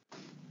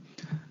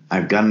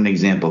 I've got an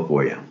example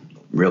for you,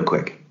 real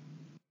quick.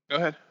 Go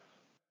ahead.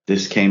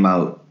 This came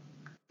out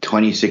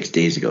 26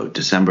 days ago,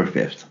 December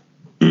 5th.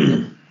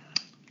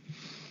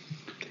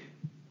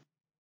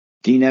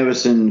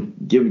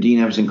 Give Dean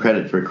Evason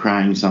credit for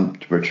trying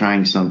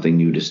something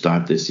new to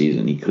start this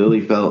season. He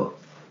clearly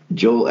felt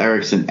Joel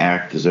Eriksson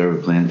Ek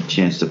deserved a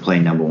chance to play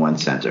number one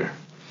center.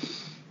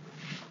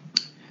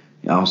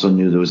 He also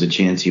knew there was a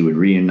chance he would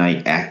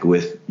reunite Ek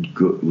with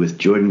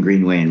Jordan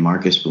Greenway and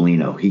Marcus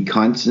Foligno. He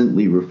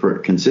consistently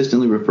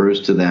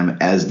refers to them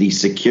as the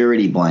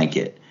security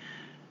blanket.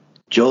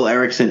 Joel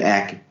Eriksson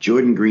Ek,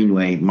 Jordan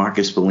Greenway,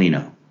 Marcus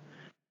Foligno.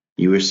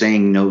 You were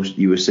saying no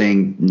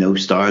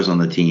stars on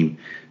the team.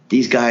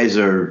 These guys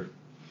are.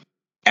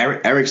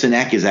 Eriksson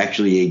Ek is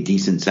actually a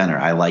decent center.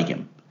 I like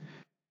him.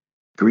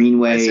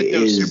 Greenway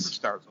is.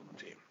 Superstars on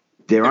the team.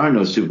 There are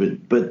no super,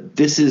 but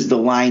this is the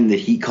line that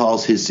he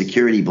calls his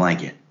security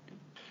blanket.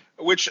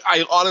 Which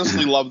I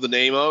honestly love the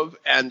name of,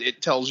 and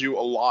it tells you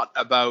a lot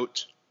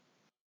about.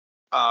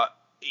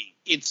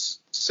 It's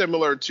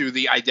similar to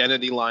the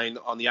identity line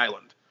on the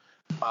island.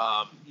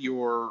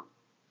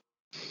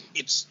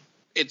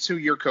 It's who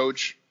your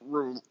coach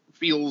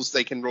feels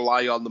they can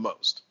rely on the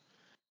most.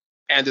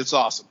 And it's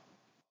awesome.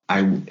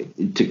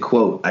 To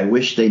quote, I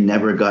wish they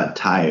never got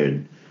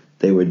tired.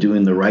 They were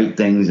doing the right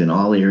things in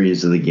all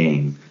areas of the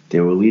game.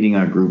 They were leading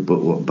our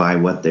group by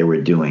what they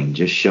were doing,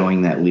 just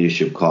showing that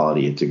leadership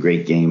quality. It's a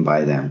great game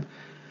by them.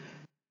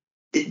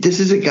 This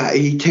is a guy,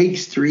 he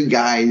takes three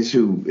guys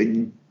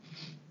who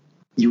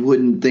you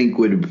wouldn't think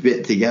would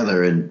fit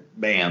together, and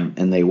bam,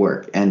 and they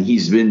work. And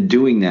he's been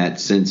doing that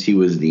since he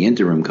was the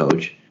interim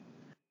coach.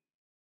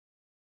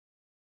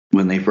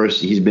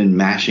 He's been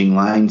mashing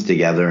lines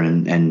together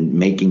and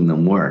making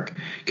them work.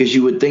 Because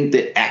you would think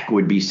that Ek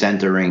would be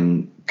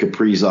centering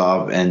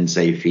Kaprizov and,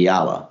 say,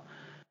 Fiala.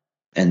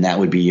 And that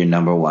would be your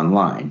number one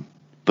line.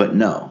 But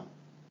no.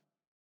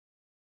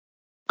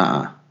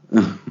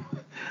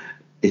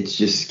 It's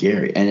just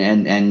scary.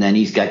 And then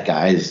he's got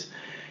guys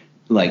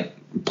like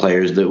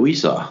players that we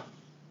saw.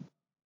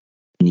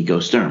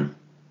 Nico Sturm.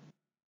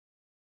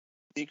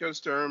 Nico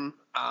Sturm,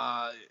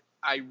 I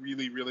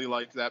really, really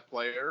liked that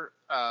player.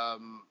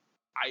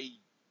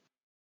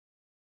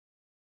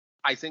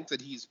 I think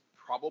that he's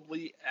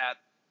probably at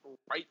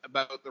right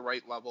about the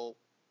right level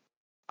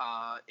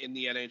in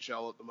the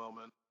NHL at the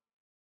moment.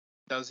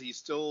 Does he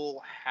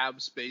still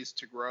have space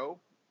to grow?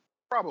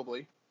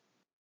 Probably.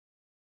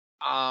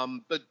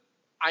 But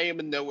I am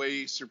in no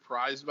way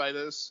surprised by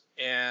this,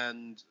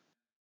 and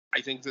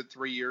I think that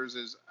 3 years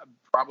is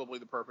probably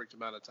the perfect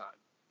amount of time.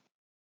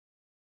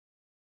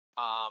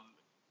 I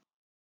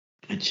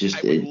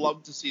would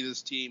love to see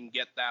this team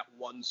get that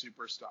one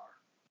superstar.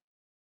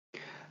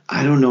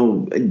 I don't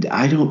know.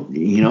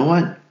 You know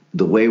what?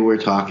 The way we're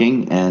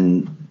talking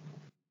and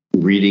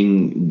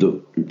reading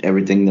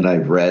everything that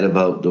I've read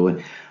about the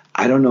way,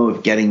 I don't know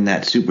if getting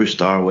that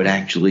superstar would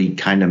actually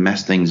kind of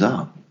mess things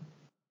up.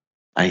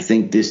 I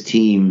think this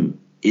team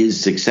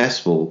is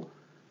successful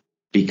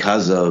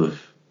because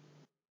of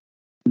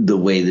the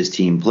way this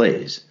team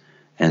plays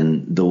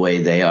and the way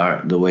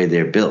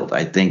they're built.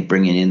 I think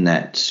bringing in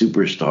that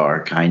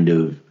superstar kind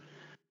of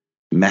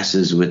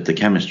messes with the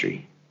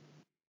chemistry.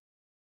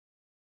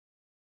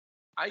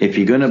 If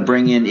you're gonna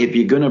bring in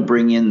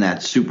that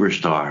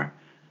superstar,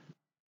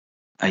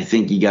 I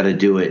think you got to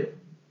do it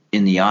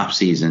in the off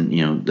season.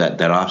 You know,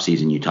 that off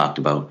season you talked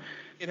about.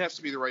 It has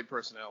to be the right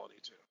personality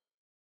too.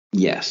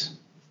 Yes.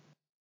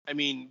 I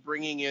mean,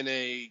 bringing in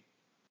a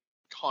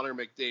Connor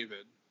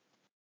McDavid,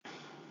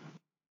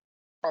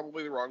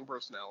 probably the wrong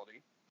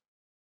personality.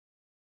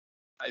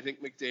 I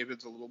think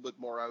McDavid's a little bit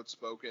more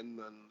outspoken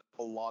than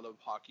a lot of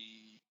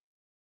hockey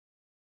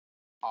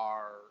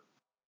are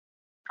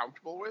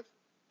comfortable with.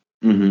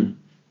 Mm-hmm.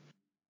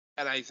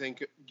 And I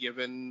think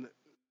given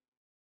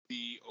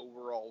the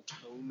overall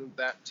tone of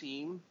that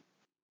team,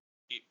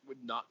 it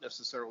would not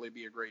necessarily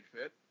be a great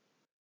fit.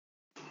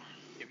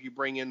 If you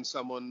bring in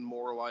someone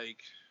more like,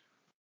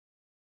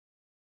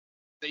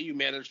 say you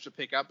manage to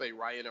pick up a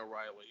Ryan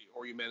O'Reilly,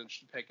 or you manage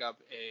to pick up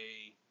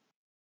a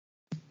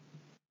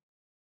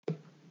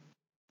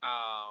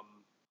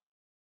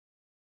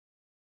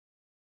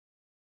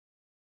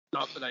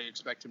not that I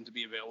expect him to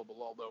be available,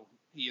 although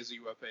he is a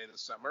UFA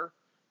this summer,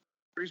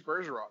 Patrice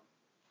Bergeron,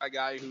 a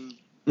guy who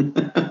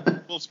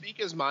will speak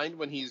his mind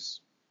when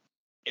he's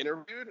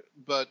interviewed,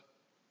 but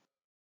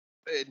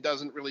it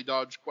doesn't really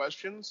dodge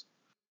questions,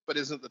 but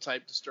isn't the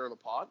type to stir the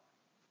pot.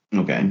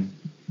 Okay.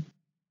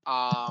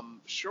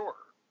 Sure.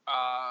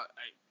 I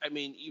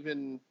mean,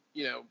 even,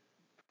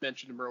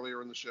 mentioned him earlier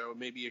in the show,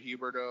 maybe a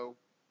Huberdeau,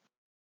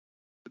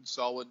 good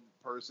solid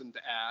person to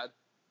add.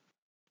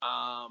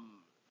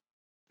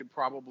 Could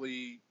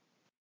probably,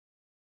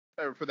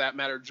 or for that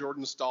matter,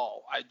 Jordan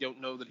Staal. I don't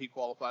know that he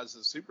qualifies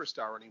as a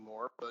superstar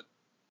anymore, but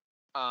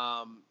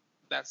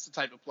that's the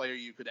type of player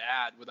you could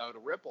add without a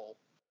ripple,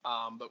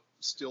 but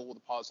still with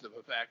a positive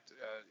effect,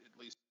 at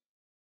least.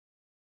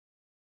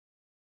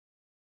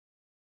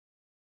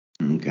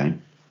 Okay.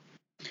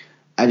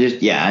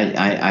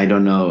 I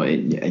don't know.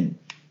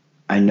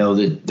 I know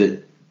that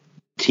the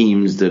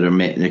teams that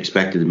are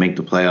expected to make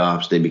the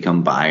playoffs, they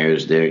become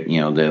buyers. They're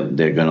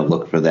going to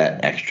look for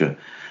that extra.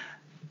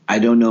 I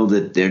don't know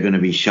that they're going to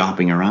be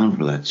shopping around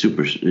for that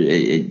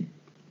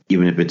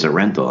even if it's a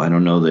rental. I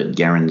don't know that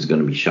Guerin's going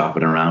to be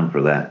shopping around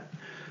for that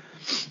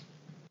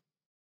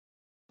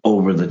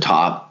over the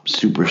top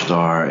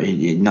superstar.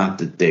 Not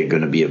that they're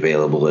going to be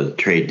available at a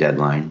trade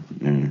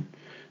deadline.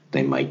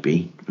 They might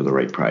be for the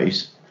right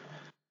price.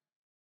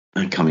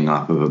 Coming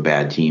off of a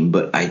bad team,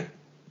 but I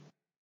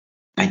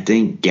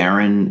think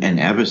Guerin and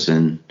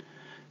Everson,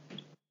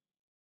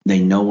 they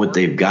know what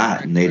they've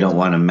got, and they don't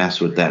want to mess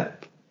with that.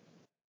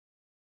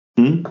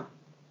 Ray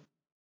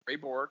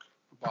Bork,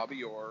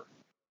 Bobby Orr,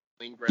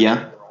 Lane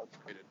Gretzky were all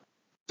traded.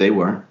 They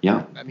were,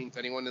 yeah. That means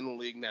anyone in the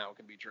league now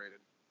can be traded.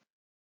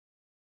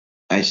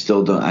 I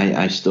still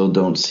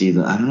don't see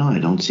them. I don't know. I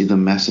don't see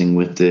them messing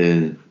with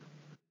the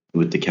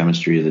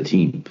chemistry of the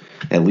team.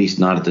 At least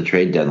not at the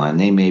trade deadline.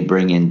 They may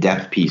bring in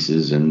depth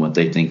pieces and what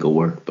they think will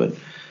work, but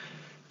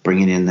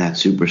bringing in that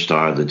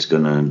superstar that's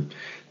gonna,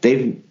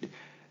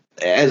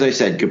 as I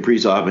said,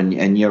 Kaprizov,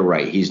 and you're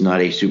right, he's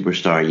not a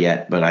superstar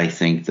yet, but I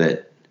think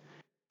that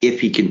if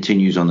he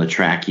continues on the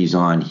track he's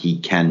on, he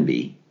can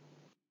be.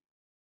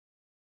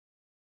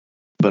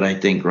 But I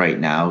think right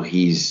now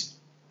he's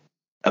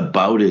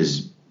about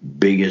as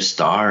big a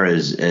star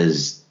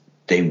as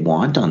they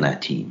want on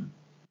that team.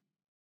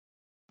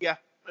 Yeah,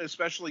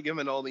 especially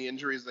given all the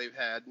injuries they've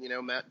had.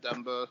 Matt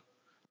Dumba,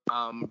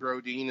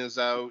 Brodin is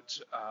out.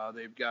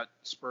 They've got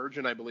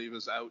Spurgeon, I believe,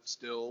 is out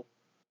still.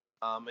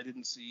 I did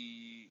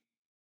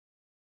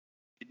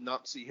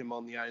not see him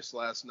on the ice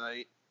last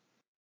night.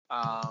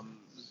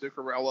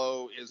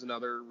 Zuccarello is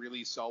another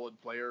really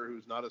solid player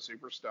who's not a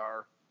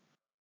superstar.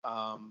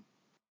 I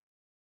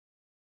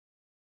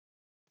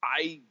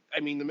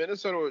mean, the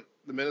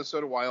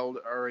Minnesota Wild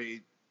are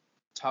a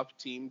tough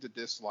team to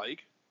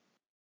dislike.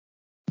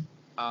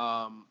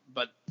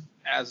 But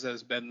as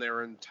has been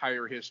their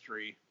entire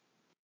history,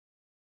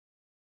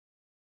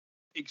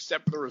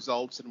 except for the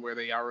results and where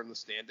they are in the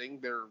standing,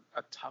 they're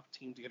a tough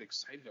team to get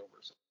excited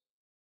over.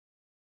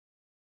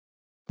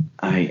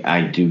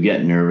 I do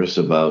get nervous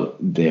about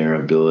their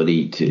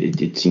ability to.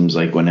 It seems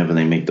like whenever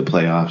they make the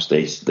playoffs,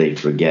 they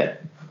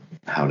forget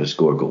how to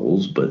score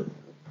goals. But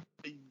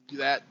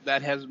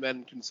that has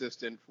been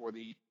consistent for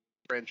the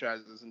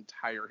franchise's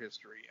entire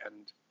history,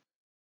 and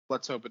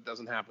let's hope it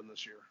doesn't happen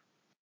this year.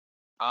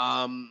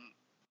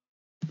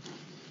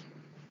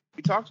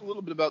 We talked a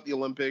little bit about the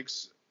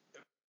Olympics.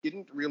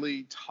 Didn't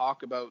really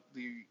talk about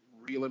the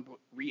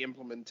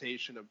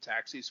re-implementation of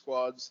taxi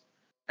squads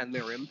and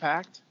their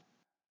impact.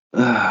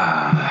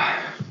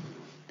 I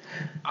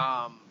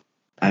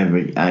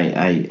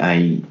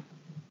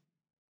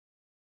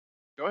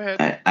Go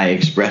ahead. I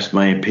expressed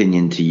my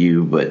opinion to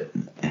you, but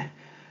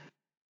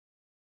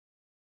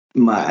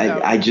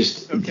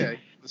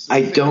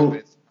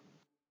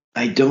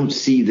I don't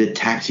see that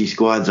taxi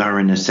squads are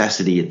a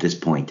necessity at this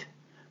point,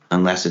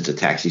 unless it's a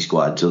taxi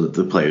squad so that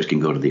the players can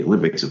go to the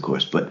Olympics, of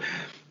course. But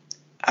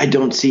I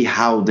don't see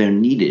how they're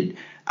needed.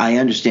 I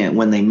understand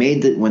when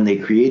they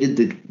created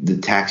the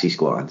taxi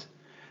squads,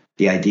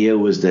 the idea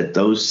was that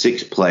those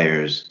 6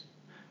 players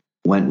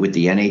went with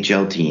the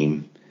NHL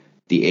team.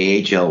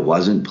 The AHL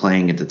wasn't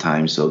playing at the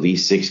time, so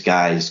these 6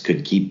 guys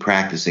could keep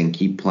practicing,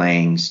 keep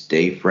playing,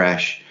 stay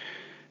fresh,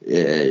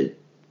 and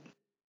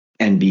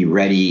be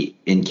ready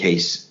in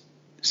case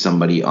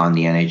somebody on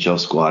the NHL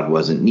squad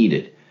wasn't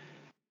needed.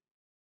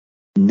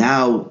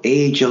 Now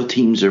AHL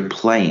teams are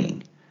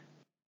playing.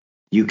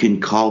 You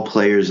can call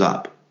players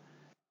up.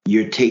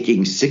 You're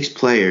taking 6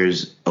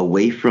 players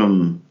away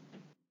from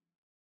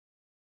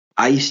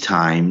ice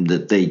time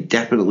that they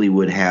definitely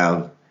would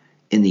have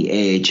in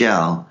the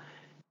AHL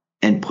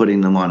and putting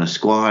them on a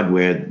squad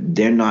where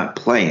they're not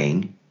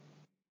playing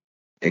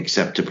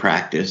except to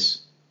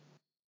practice.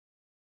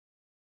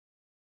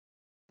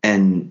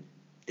 And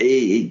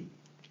I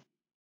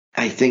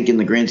think in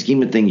the grand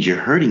scheme of things, you're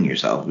hurting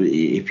yourself.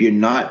 If you're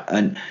not,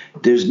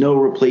 there's no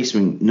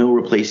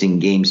replacing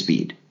game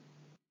speed.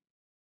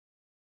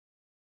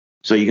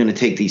 So you're going to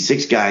take these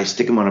 6 guys,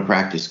 stick them on a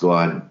practice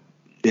squad,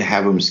 to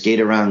have them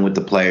skate around with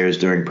the players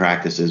during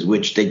practices,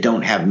 which they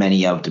don't have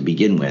many of to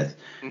begin with,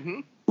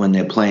 when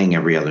they're playing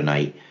every other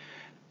night,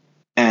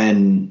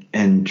 and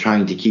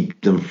trying to keep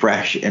them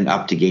fresh and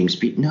up to game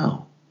speed.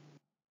 No.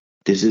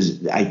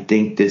 I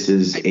think this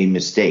is a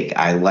mistake.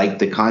 I like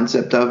the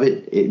concept of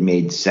it. It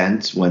made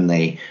sense when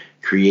they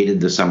created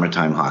the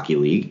Summertime Hockey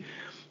League,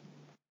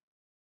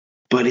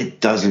 but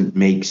it doesn't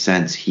make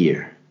sense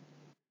here.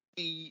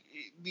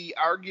 The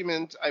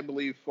argument, I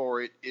believe,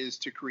 for it is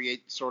to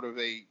create sort of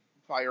a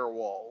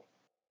firewall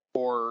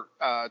for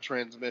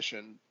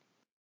transmission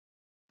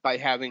by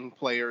having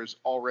players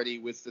already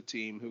with the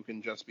team who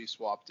can just be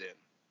swapped in.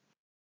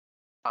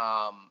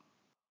 I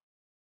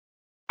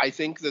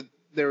think that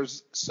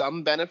there's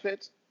some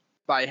benefit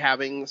by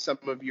having some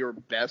of your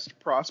best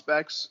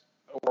prospects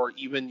or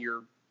even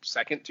your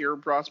second-tier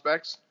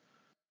prospects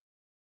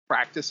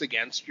practice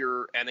against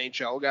your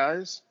NHL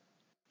guys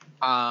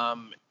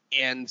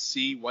and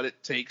see what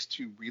it takes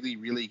to really,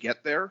 really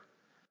get there.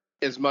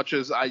 As much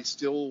as I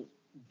still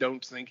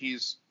don't think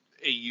he's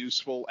a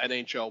useful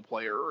NHL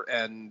player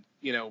and,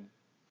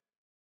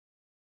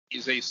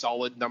 is a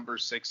solid number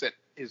 6 at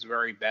his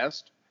very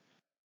best,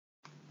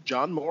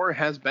 John Moore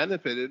has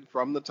benefited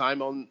from the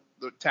time on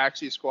the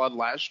taxi squad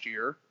last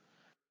year,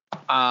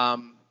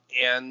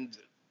 and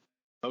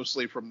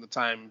mostly from the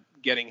time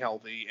getting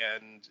healthy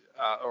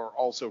or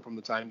also from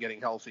the time getting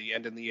healthy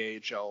and in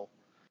the AHL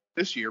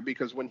this year,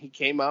 because when he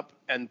came up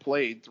and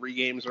played 3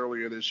 games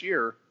earlier this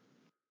year,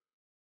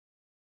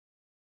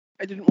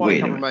 I didn't want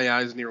to cover my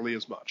eyes nearly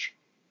as much.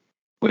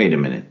 Wait a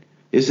minute.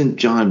 Isn't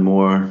John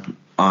Moore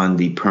on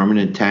the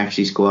permanent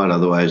taxi squad,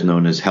 otherwise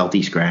known as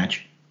Healthy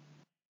Scratch?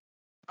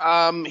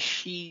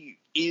 He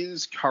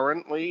is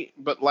currently,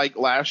 but like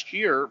last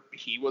year,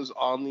 he was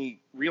on the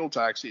real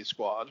taxi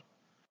squad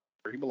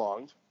where he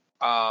belonged.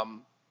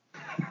 And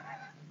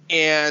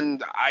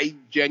I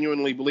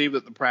genuinely believe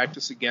that the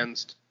practice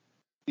against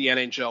the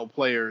NHL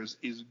players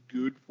is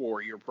good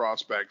for your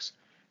prospects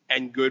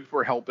and good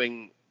for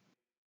helping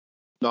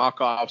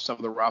knock off some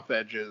of the rough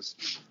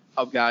edges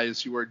of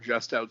guys who are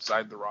just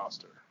outside the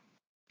roster.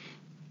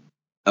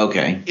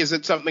 Okay. Is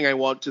it something I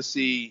want to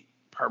see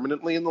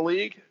permanently in the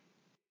league?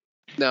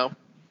 No,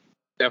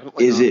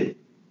 definitely not.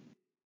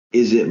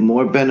 Is it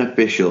more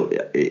beneficial?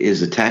 Is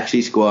the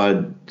taxi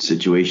squad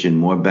situation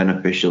more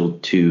beneficial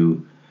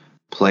to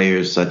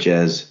players such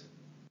as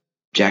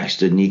Jack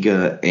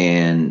Studnicka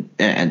and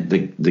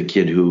the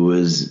kid who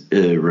was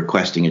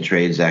requesting a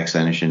trade, Zach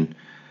Senyshyn?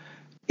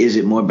 Is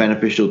it more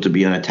beneficial to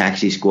be on a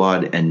taxi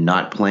squad and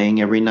not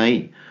playing every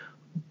night?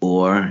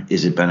 Or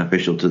is it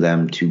beneficial to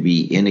them to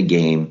be in a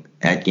game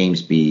at game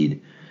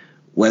speed,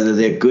 whether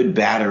they're good,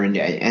 bad, or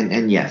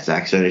and yes,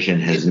 Zach Senyshyn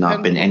has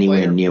not been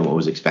anywhere near what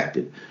was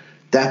expected.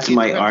 That's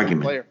my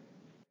argument.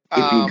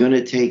 If you're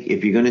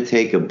gonna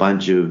take a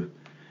bunch of,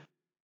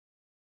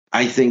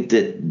 I think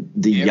that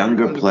the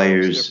younger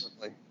players,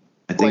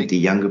 the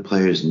younger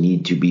players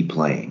need to be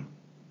playing.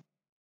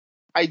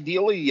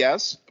 Ideally,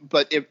 yes,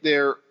 but if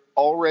they're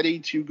already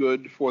too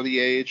good for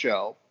the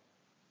AHL,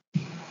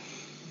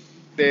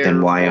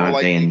 then why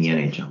aren't they in the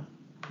NHL?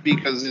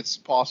 Because it's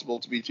possible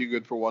to be too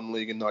good for one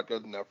league and not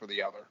good enough for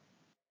the other.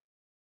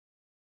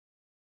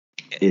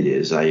 It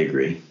is, I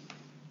agree.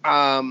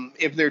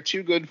 If they're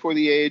too good for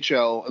the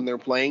AHL and they're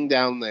playing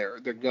down there,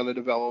 they're going to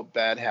develop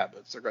bad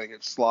habits. They're going to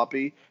get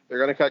sloppy. They're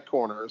going to cut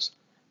corners.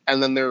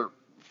 And then they're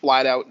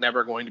flat out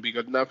never going to be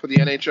good enough for the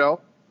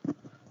NHL.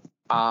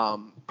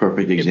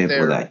 Perfect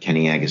example of that,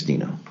 Kenny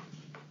Agostino.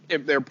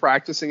 If they're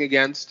practicing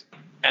against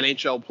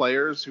NHL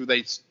players who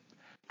they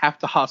have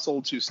to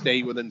hustle to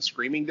stay within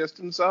screaming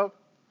distance of,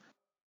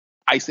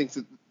 I think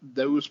that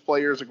those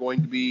players are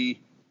going to be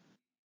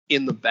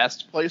in the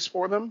best place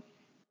for them.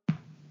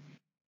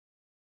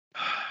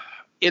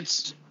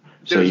 There's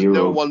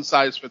no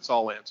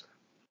one-size-fits-all answer.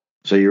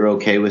 So you're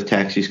okay with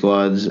taxi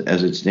squads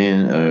as it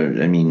stands?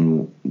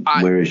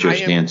 Where is your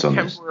stance on this?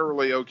 I am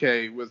temporarily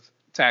okay with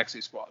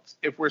taxi squads.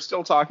 If we're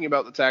still talking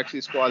about the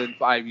taxi squad in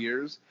 5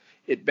 years,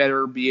 it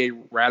better be a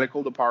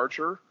radical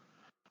departure.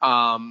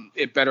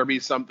 It better be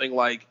something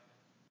like,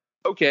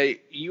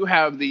 okay, you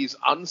have these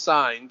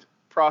unsigned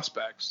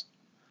prospects,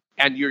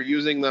 and you're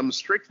using them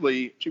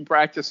strictly to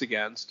practice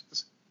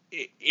against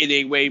in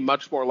a way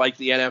much more like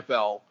the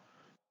NFL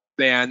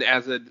than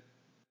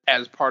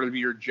as part of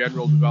your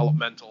general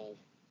developmental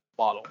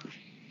model.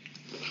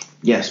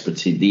 Yes, but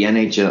see, the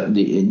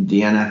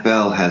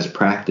NFL has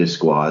practice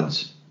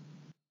squads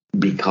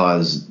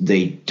because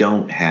they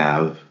don't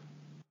have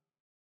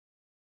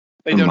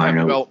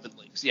development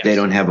leagues. Yes. They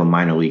don't have a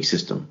minor league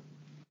system.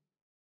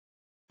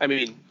 I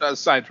mean,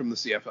 aside from the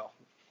CFL.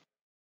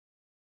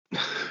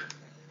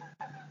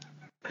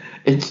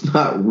 It's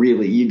not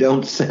really. You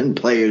don't send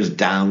players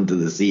down to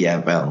the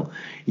CFL.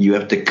 You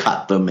have to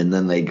cut them, and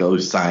then they go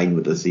sign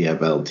with the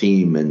CFL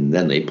team, and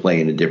then they play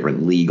in a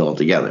different league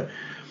altogether.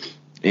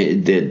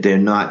 They're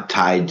not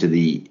tied to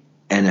the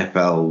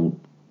NFL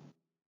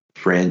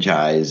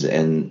franchise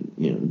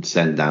and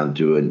sent down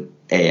to an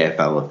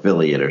AFL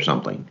affiliate or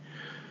something.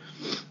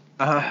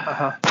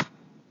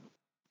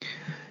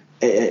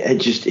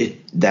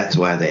 That's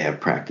why they have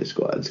practice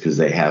squads, because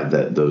they have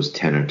those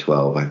 10 or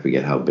 12. I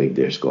forget how big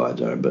their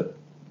squads are, but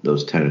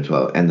those 10 or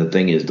 12. And the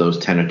thing is, those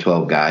 10 or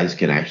 12 guys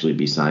can actually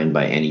be signed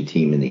by any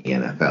team in the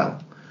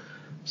NFL.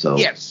 So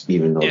yes,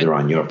 even though they're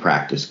on your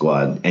practice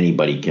squad,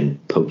 anybody can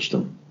poach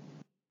them.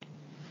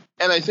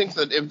 And I think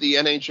that if the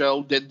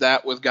NHL did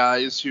that with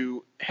guys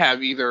who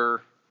have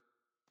if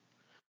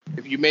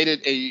you made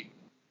it a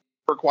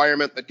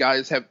requirement that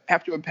guys have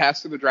to have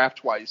passed through the draft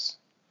twice,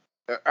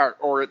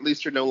 or at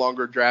least are no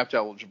longer draft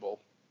eligible.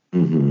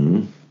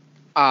 Mm-hmm.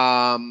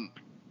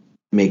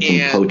 Make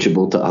them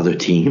poachable to other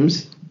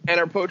teams. And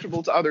are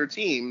poachable to other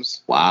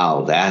teams.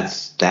 Wow,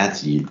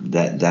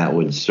 that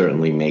would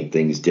certainly make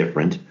things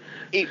different.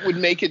 It would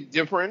make it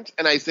different,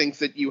 and I think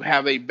that you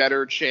have a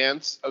better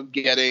chance of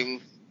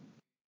getting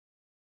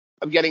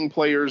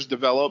players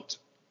developed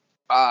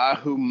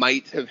who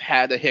might have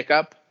had a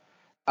hiccup.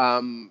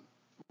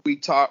 We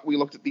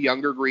looked at the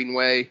younger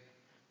Greenway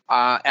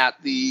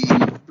at the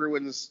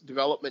Bruins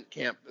development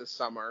camp this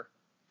summer,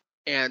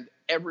 and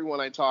everyone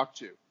I talked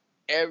to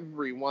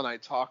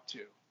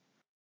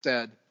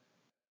said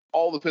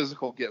all the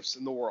physical gifts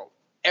in the world,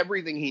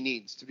 everything he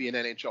needs to be an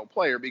NHL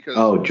player. Because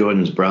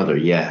Jordan's brother,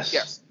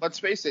 yes, let's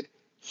face it,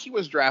 he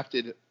was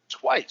drafted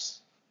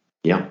twice.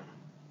 Yeah.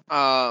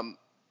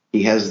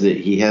 He has the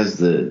he has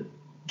the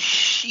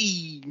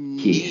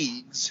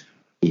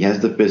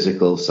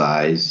physical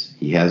size.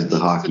 He has the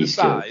hockey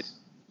skills.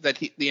 That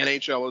the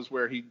NHL is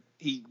where he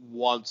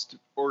wants to,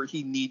 or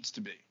he needs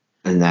to be.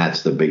 And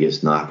that's the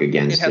biggest knock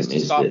against him. It has to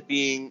stop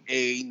being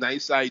a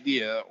nice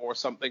idea or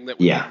something that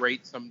would be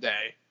great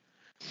someday,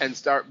 and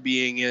start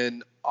being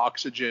an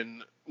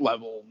oxygen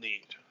level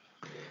need.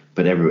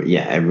 But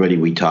everybody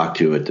we talked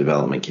to at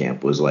development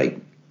camp was like,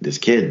 this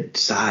kid,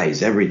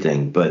 size,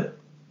 everything, but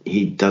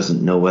he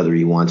doesn't know whether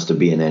he wants to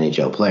be an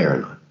NHL player or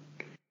not.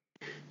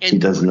 And he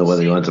doesn't know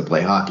whether he wants to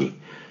play hockey.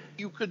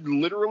 You could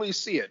literally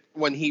see it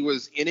when he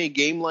was in a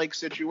game-like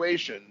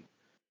situation.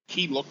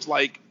 He looked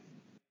like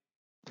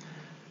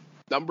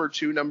number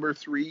 2, number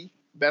 3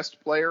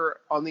 best player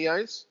on the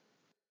ice.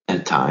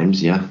 At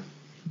times, yeah.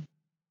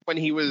 When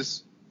he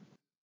was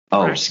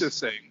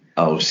practicing.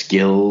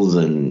 Skills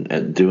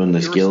and doing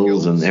the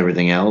skills and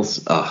everything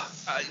else.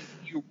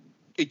 You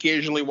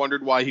occasionally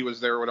wondered why he was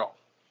there at all.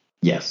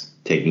 Yes,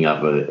 taking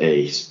up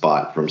a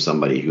spot from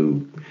somebody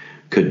who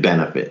could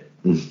benefit.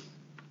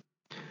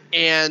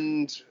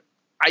 And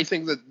I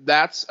think that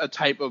that's a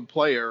type of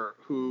player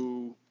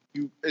who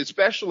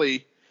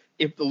especially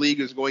if the league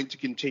is going to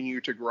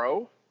continue to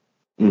grow,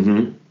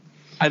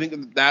 I think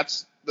that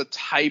that's the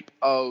type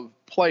of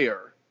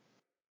player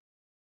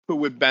who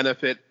would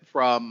benefit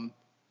from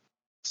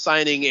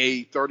signing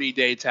a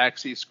 30-day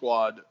taxi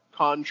squad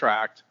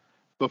contract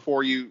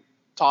before you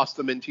toss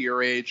them into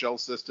your AHL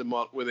system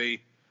with a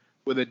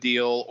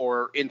deal,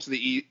 or into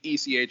the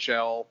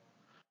ECHL.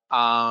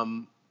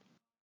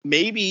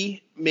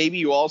 Maybe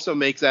you also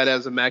make that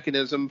as a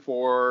mechanism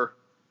for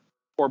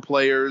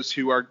players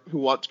who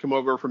want to come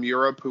over from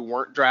Europe who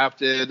weren't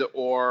drafted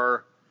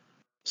or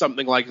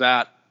something like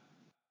that.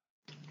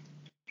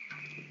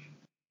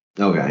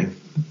 Okay.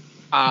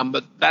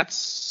 But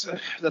that's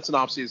an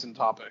off-season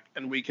topic,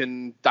 and we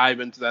can dive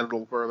into that a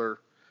little further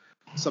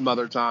some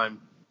other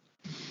time.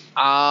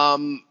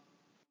 Do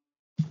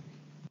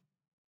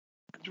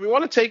we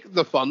want to take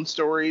the fun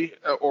story,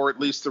 or at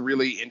least the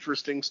really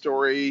interesting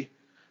story,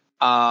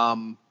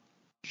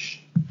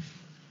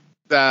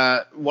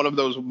 that one of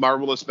those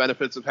marvelous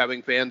benefits of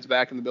having fans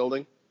back in the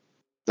building?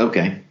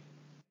 Okay.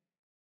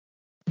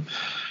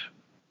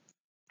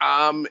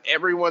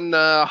 Everyone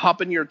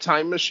hop in your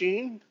time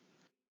machine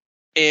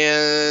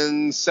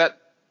and set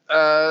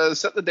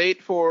the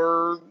date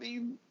for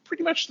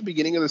pretty much the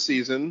beginning of the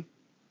season.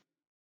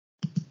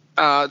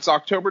 It's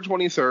October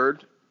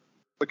 23rd.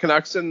 The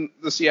Canucks and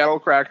the Seattle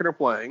Kraken are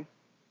playing.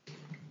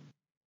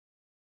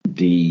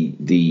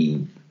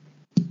 The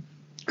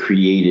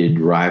created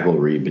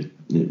rivalry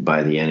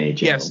by the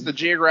NHL. Yes, the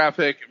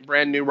geographic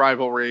brand new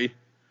rivalry.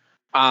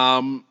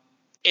 And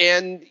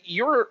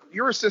your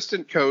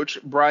assistant coach,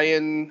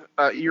 Brian,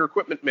 your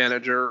equipment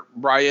manager,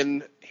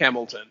 Brian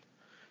Hamilton,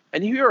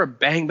 and you hear a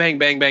bang, bang,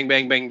 bang, bang,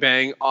 bang, bang,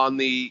 bang on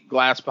the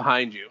glass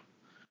behind you.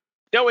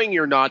 Knowing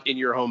you're not in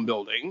your home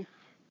building,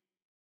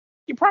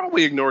 you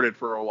probably ignored it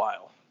for a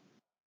while.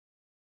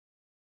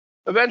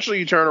 Eventually,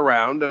 you turn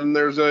around, and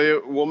there's a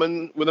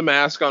woman with a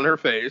mask on her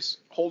face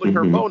holding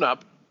her phone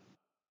up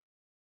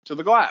to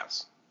the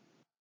glass.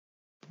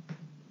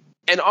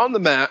 And on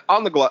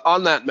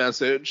that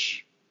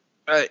message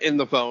in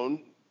the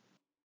phone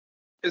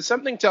is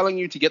something telling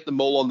you to get the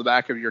mole on the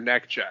back of your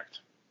neck checked.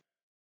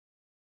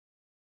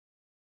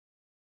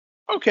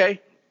 Okay.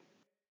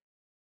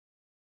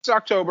 It's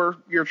October,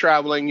 you're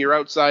traveling, you're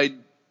outside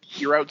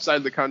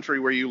the country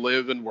where you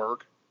live and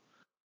work.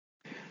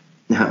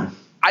 No.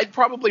 I'd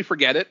probably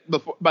forget it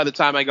by the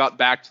time I got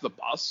back to the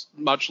bus,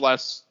 much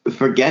less.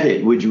 Forget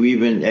it. Would you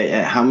even?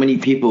 How many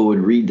people would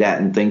read that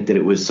and think that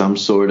it was some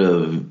sort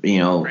of,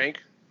 Rank?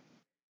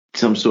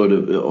 some sort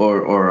of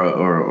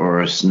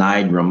or a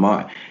snide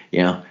remark?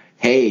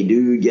 Hey,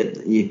 dude,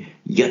 you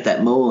got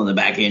that mole on the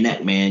back of your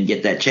neck, man.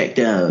 Get that checked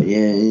out.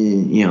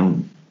 Yeah.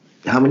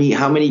 How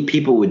many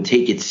people would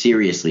take it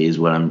seriously? Is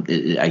what I'm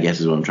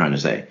trying to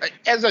say.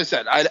 As I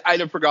said, I'd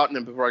have forgotten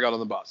it before I got on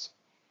the bus.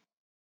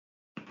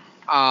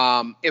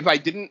 If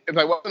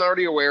I wasn't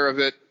already aware of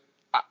it,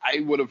 I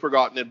would have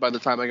forgotten it by the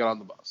time I got on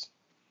the bus.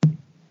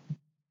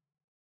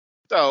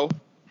 So,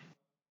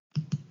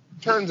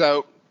 turns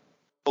out,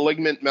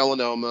 malignant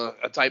melanoma,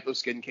 a type of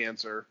skin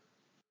cancer.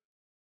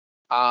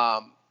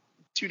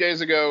 2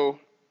 days ago,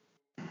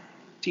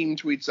 team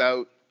tweets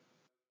out,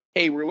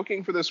 "Hey, we're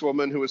looking for this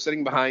woman who was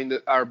sitting behind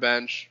our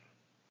bench."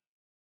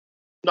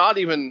 Not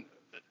even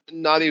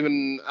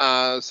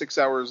 6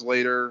 hours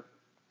later,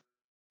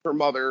 her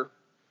mother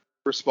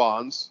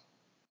responds,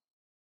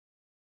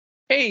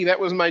 "Hey, that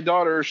was my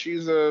daughter.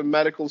 She's a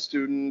medical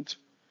student.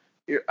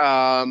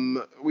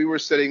 We were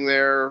sitting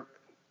there."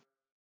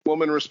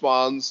 Woman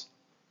responds.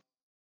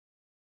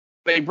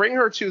 They bring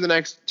her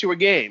to a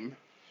game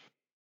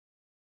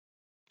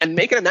and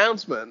make an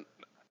announcement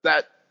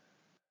that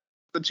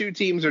the two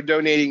teams are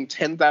donating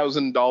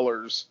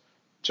 $10,000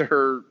 to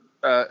her,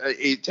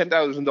 a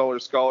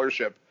 $10,000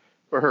 scholarship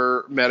for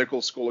her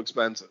medical school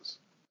expenses.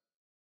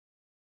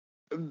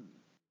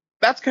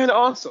 That's kind of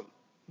awesome.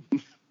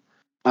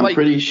 I'm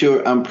pretty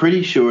sure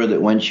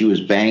that when she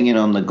was banging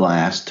on the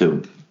glass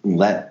to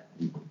let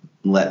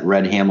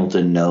Red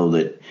Hamilton know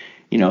that,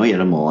 he had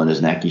a mole on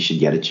his neck, he should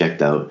get it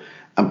checked out.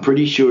 I'm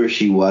pretty sure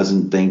she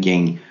wasn't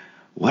thinking,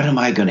 what am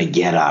I going to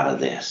get out of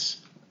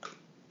this?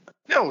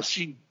 No,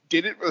 she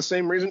did it for the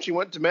same reason she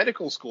went to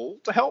medical school,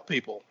 to help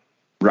people.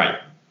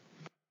 Right.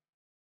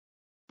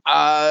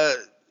 And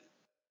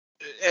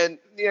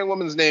the young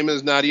woman's name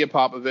is Nadia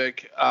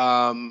Popovic.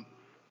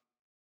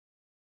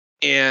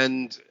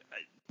 And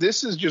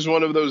this is just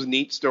one of those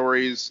neat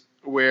stories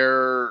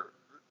where,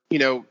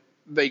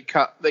 they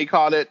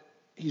caught it.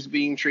 He's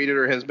being treated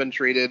or has been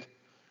treated.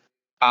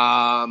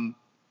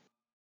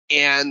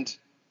 And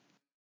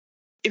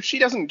if she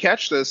doesn't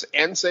catch this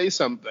and say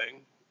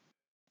something,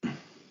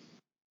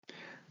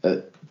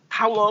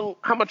 how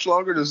much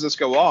longer does this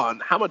go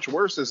on? How much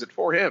worse is it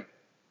for him?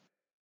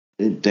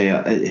 They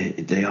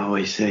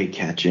always say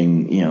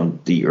catching,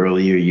 the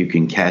earlier you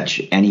can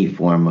catch any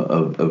form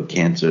of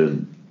cancer,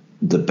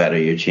 the better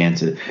your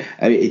chances.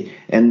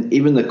 And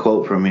even the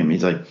quote from him,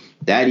 he's like,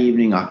 "That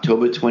evening,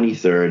 October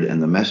 23rd,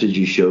 and the message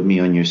you showed me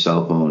on your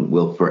cell phone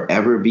will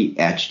forever be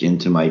etched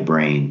into my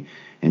brain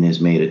and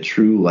has made a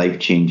true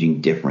life-changing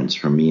difference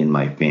for me and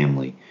my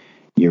family.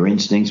 Your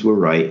instincts were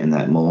right, and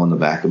that mole on the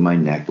back of my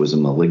neck was a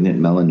malignant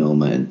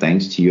melanoma, and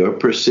thanks to your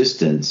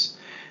persistence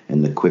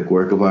and the quick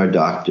work of our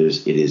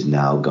doctors, it is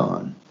now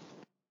gone."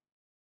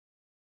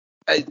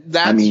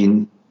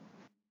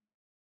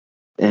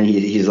 And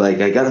he's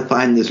like, "I got to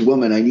find this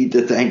woman. I need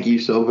to thank you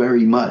so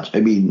very much."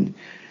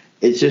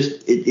 It's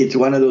just, it's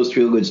one of those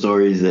feel-good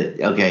stories that,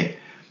 okay,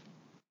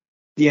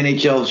 the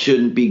NHL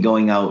shouldn't be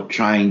going out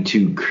trying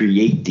to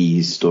create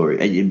these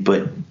stories,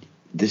 but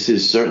this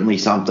is certainly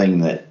something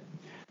that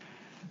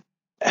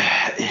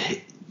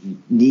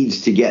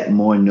needs to get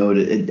more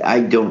notice.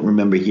 I don't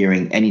remember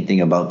hearing anything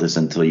about this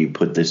until you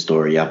put this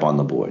story up on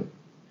the board.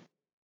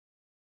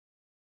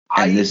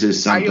 And this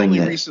is something I only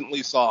that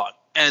recently saw it.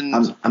 And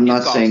I'm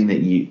not saying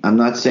that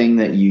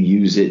you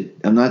use it.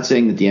 I'm not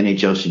saying that the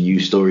NHL should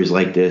use stories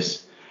like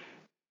this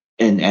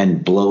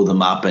and blow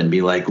them up and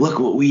be like, look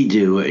what we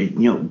do,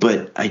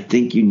 but I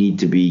think you need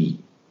to be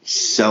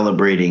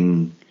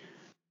celebrating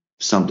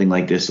something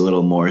like this a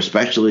little more,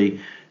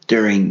 especially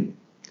during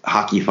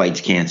Hockey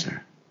Fights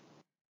Cancer.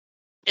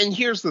 And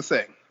here's the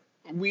thing.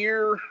 We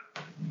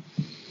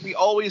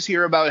always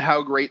hear about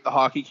how great the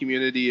hockey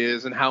community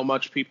is and how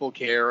much people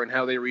care and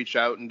how they reach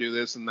out and do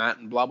this and that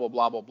and blah, blah,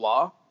 blah, blah,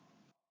 blah.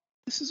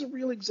 This is a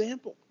real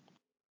example.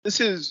 This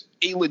is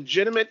a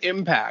legitimate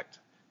impact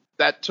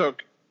that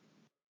took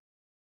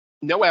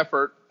no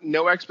effort,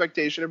 no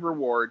expectation of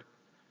reward,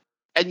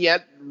 and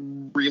yet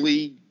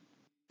really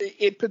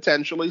it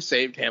potentially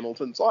saved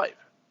Hamilton's life.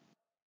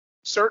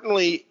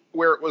 Certainly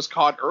where it was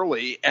caught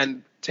early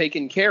and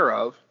taken care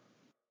of,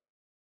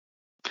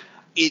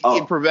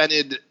 it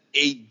prevented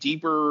a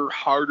deeper,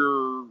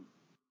 harder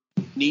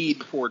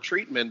need for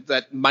treatment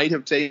that might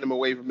have taken him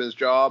away from his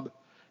job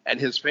and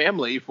his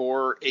family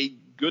for a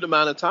good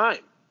amount of time.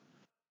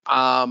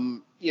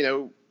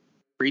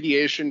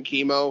 Radiation,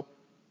 chemo,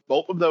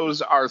 both of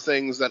those are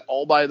things that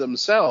all by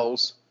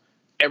themselves,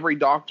 every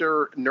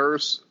doctor,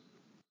 nurse,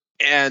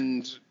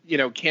 and,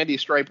 Candy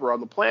Striper on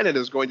the planet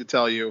is going to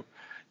tell you,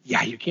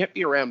 yeah, you can't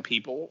be around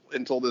people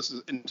until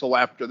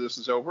after this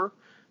is over,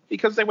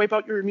 because they wipe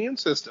out your immune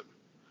system.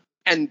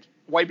 And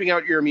wiping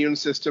out your immune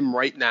system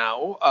right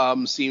now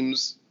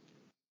seems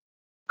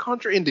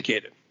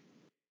contraindicated.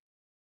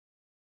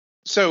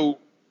 So,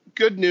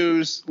 good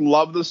news.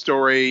 Love the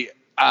story.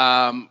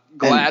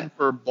 Glad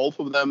for both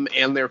of them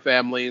and their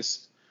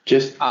families.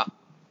 Just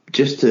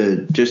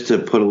to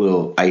put a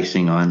little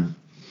icing on,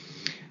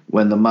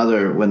 when the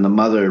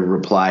mother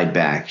replied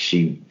back,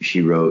 she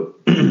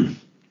wrote,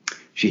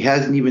 she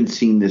hasn't even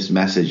seen this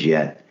message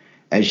yet,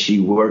 as she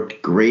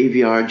worked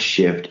graveyard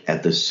shift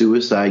at the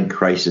Suicide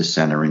Crisis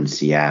Center in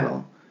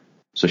Seattle,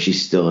 so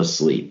she's still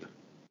asleep.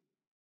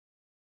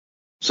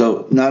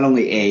 So not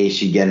only is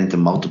she get into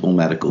multiple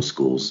medical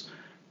schools,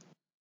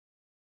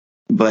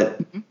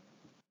 but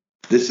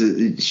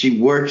she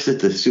works at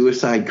the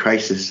Suicide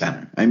Crisis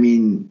Center. I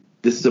mean,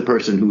 this is a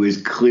person who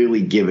is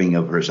clearly giving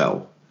of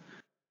herself.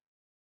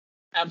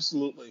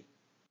 Absolutely.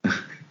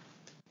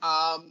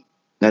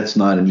 That's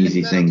not an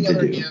easy thing to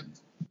do.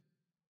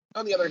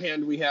 On the other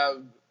hand, we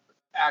have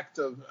act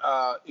of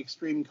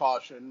extreme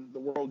caution. The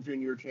World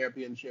Junior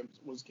Championships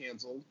was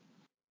canceled,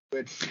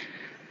 which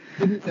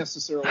didn't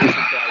necessarily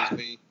surprise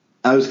me.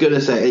 I was going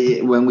to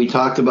say, when we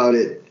talked about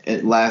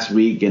it last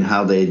week and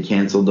how they had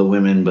canceled the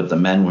women, but the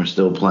men were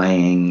still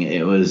playing, it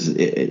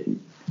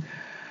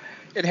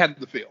had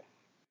the feel.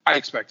 I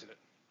expected it.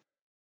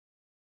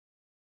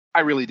 I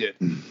really did.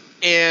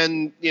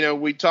 And,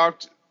 we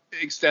talked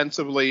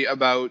extensively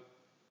about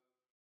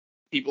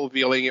people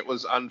feeling it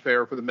was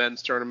unfair for the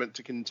men's tournament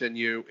to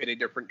continue in a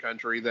different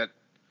country than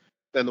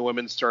the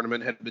women's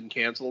tournament had been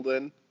canceled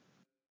in.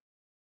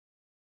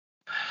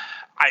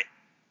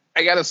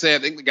 I gotta say, I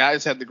think the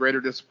guys had the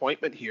greater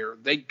disappointment here.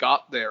 They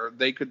got there.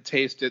 They could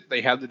taste it.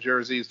 They had the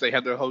jerseys. They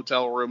had their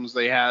hotel rooms.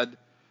 They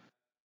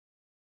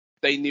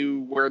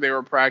knew where they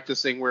were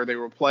practicing, where they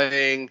were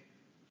playing.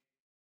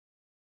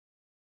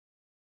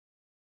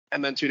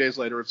 And then 2 days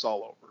later, it's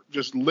all over.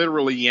 Just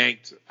literally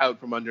yanked out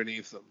from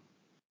underneath them.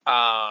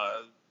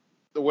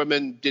 The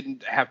women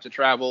didn't have to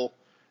travel.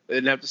 They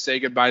didn't have to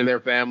say goodbye to their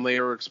family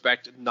or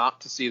expect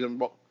not to see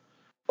them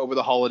over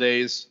the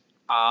holidays.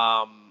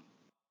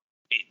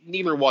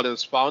 Neither one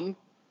is fun,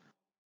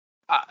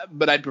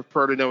 but I'd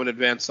prefer to know in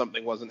advance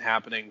something wasn't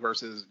happening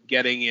versus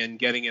getting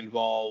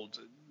involved,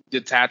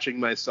 detaching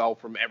myself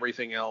from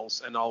everything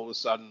else, and all of a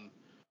sudden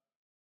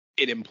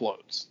it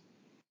implodes.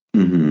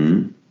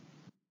 Mm-hmm.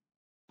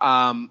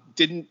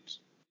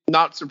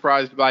 Not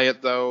surprised by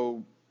it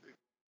though.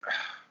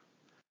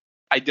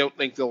 I don't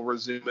think they'll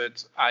resume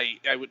it. I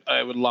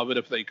would love it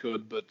if they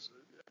could, but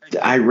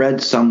I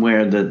read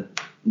somewhere that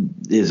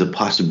there's a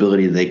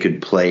possibility they could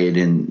play it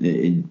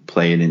in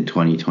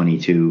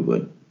 2022,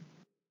 but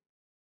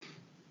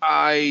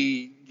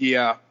I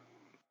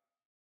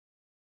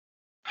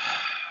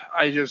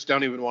just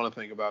don't even want to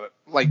think about it.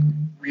 Like,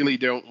 really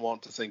don't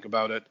want to think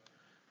about it.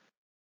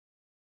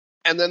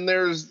 And then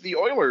there's the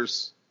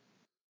Oilers.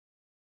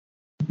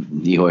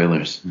 The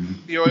Oilers,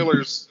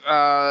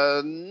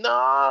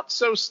 not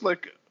so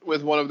slick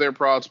with one of their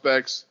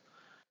prospects.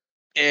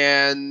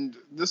 And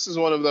this is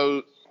one of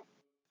those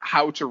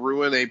how to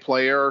ruin a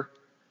player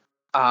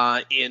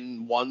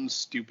in one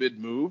stupid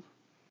move.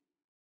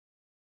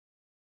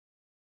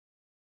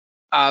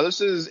 This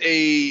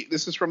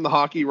is from the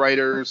Hockey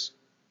Writers,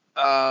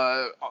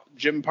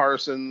 Jim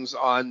Parsons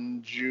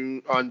on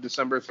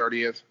December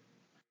 30th.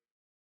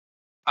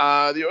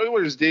 The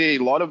Oilers did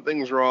a lot of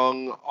things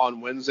wrong on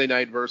Wednesday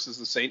night versus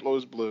the St.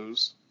 Louis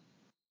Blues.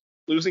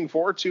 Losing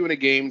 4-2 in a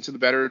game to the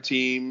better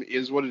team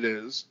is what it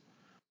is.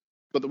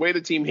 But the way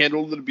the team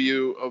handled the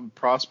debut of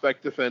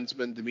prospect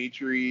defenseman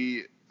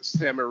Dmitry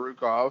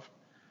Samorukov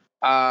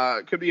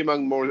could be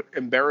among more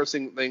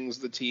embarrassing things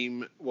the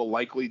team will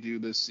likely do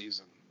this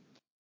season.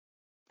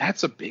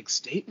 That's a big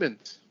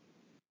statement.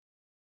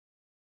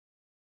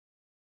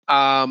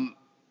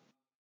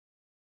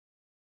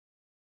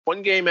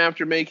 One game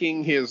after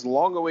making his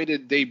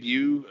long-awaited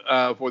debut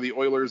for the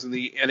Oilers in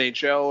the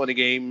NHL in a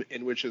game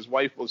in which his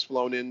wife was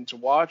flown in to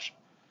watch,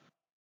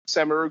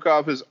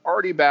 Samorukov is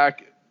already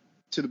back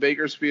to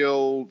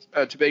Bakersfield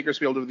of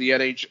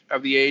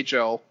the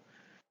AHL,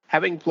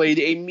 having played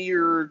a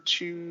mere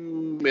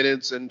 2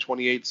 minutes and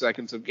 28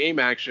 seconds of game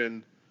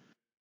action,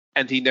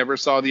 and he never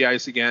saw the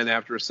ice again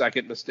after a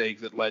second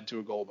mistake that led to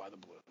a goal by the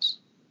Blues.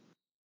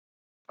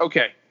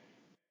 Okay,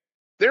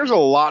 there's a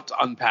lot to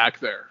unpack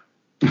there.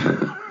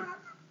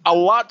 A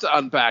lot to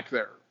unpack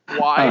there.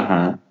 Why?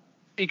 Uh-huh.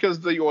 Because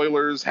the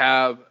Oilers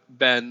have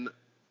been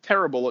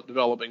terrible at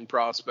developing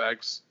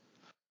prospects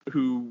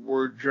who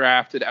were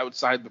drafted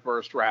outside the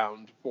first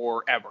round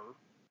forever.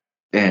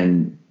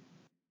 And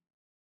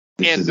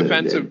and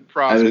defensive I was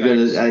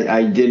prospects.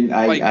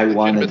 I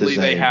wanted to legitimately,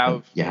 say they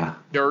have yeah.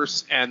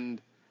 Nurse,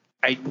 and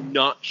I'm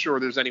not sure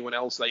there's anyone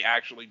else they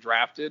actually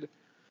drafted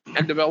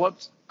and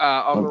developed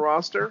on the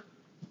roster.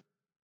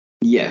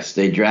 Yes,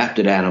 they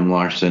drafted Adam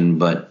Larson,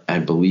 but I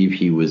believe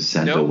he was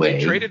sent away. No,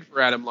 they traded for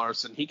Adam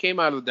Larson. He came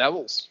out of the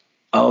Devils.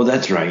 Oh,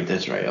 that's right.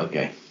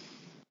 Okay.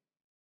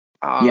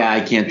 Yeah,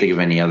 I can't think of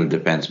any other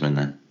defensemen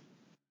then.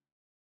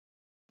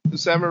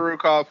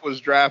 Samorukov was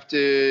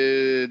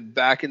drafted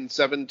back in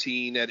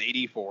 17 at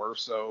 84,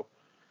 so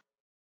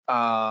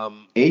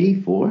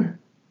 84?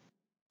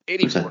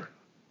 84.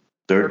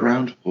 Third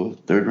round?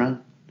 Third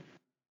round?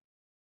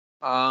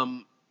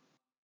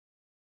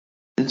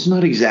 It's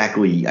not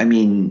exactly. I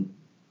mean,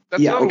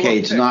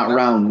 it's not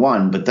round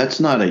one, but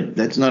that's not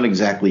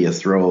exactly a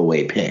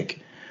throwaway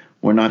pick.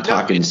 We're not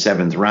talking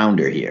seventh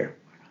rounder here.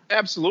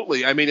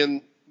 Absolutely. I mean,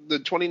 in the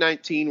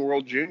 2019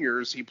 World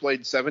Juniors, he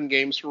played 7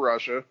 games for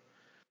Russia,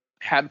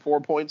 had 4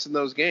 points in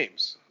those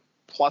games,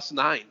 plus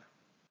 9.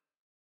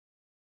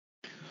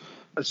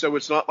 So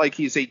it's not like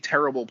he's a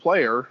terrible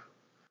player.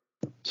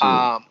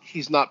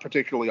 He's not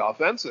particularly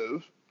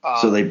offensive.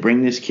 So they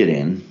bring this kid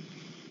in.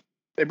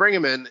 They bring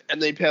him in,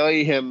 and they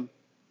pay him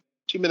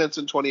 2 minutes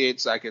and 28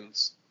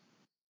 seconds.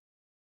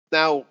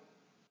 Now,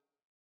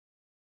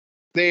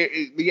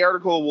 the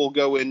article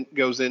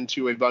goes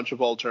into a bunch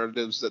of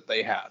alternatives that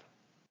they had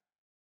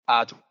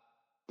to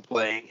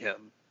playing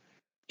him.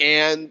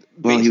 And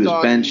he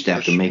was benched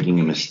after making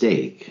a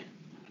mistake.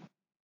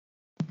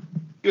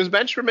 He was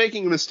benched for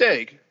making a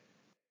mistake,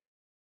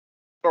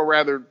 or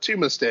rather 2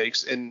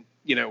 mistakes in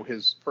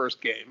his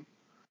first game.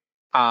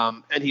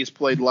 And he's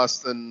played less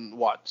than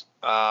what?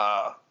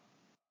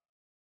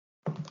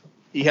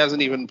 He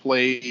hasn't even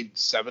played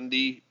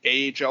 70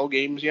 AHL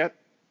games yet.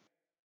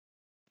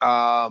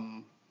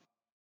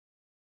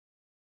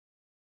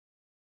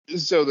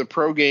 So the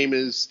pro game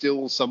is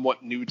still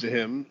somewhat new to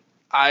him.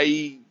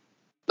 I'm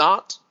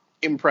not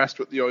impressed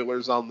with the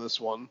Oilers on this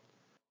one.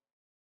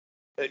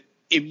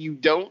 If you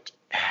don't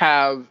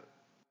have...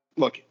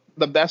 Look,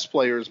 the best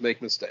players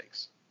make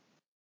mistakes.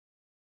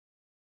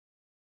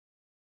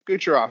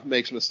 Kucherov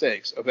makes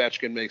mistakes.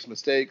 Ovechkin makes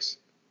mistakes.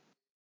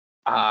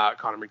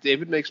 Connor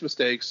McDavid makes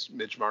mistakes.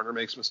 Mitch Marner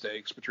makes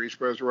mistakes. Patrice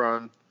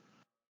Bergeron.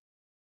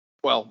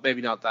 Well,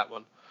 maybe not that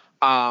one.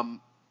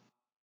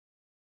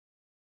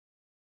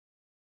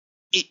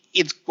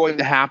 It's going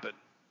to happen.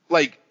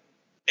 Like,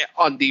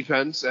 on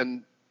defense,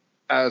 and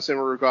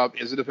Samorukov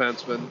is a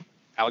defenseman.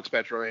 Alex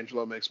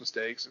Pietrangelo makes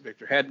mistakes.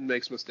 Victor Hedman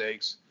makes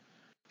mistakes.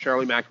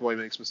 Charlie McAvoy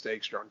makes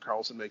mistakes. John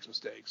Carlson makes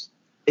mistakes.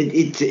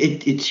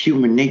 It's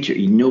human nature.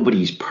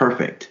 Nobody's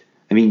perfect.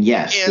 I mean,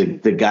 yes,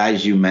 the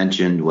guys you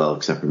mentioned, well,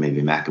 except for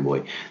maybe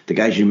McAvoy, the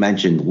guys you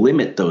mentioned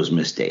limit those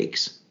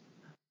mistakes.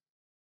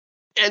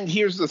 And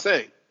here's the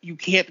thing. You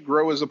can't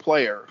grow as a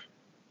player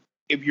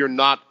if you're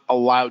not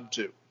allowed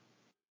to.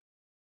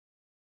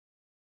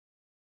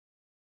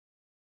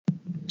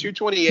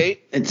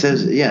 228. It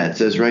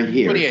says right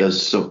here.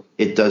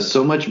 It does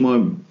so much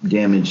more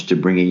damage to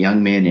bring a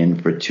young man in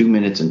for 2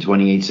 minutes and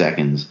 28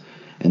 seconds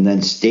and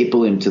then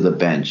staple him to the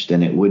bench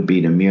than it would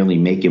be to merely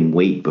make him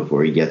wait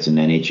before he gets an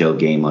NHL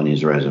game on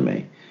his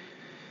resume.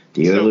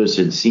 The Oilers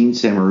had seen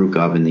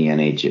Samorukov in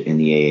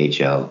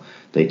the AHL.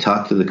 They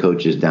talked to the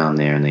coaches down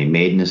there, and they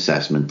made an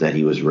assessment that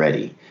he was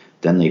ready.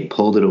 Then they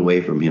pulled it away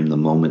from him the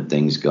moment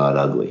things got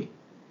ugly.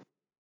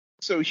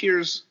 So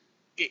here's,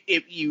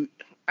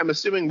 I'm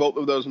assuming both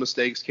of those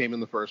mistakes came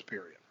in the first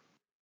period.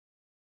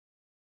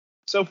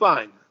 So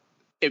fine.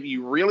 If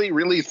you really,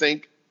 really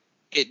think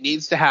it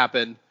needs to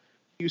happen,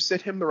 you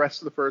sit him the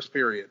rest of the first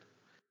period.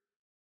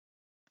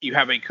 You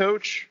have a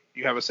coach,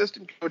 you have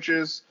assistant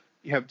coaches,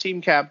 you have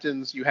team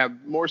captains, you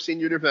have more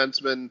senior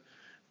defensemen.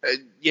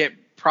 You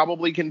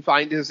probably can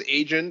find his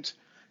agent,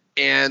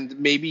 and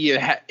maybe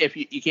if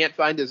you can't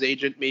find his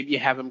agent, maybe you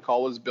have him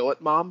call his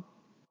billet mom.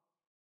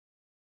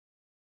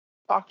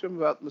 Talk to him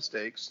about the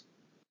mistakes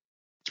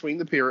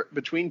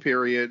between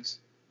periods.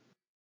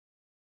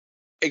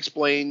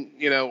 Explain,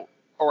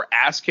 or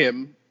ask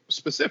him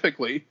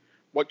specifically,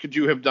 what could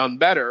you have done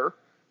better?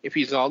 If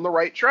he's on the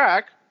right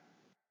track,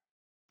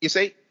 you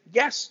say,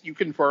 yes, you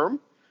confirm.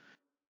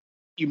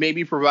 You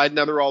maybe provide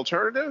another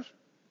alternative,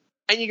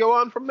 and you go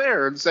on from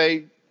there and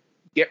say,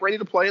 get ready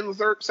to play in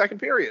the second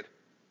period.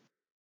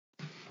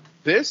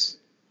 This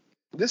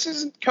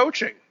isn't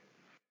coaching.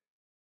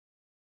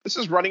 This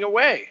is running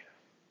away.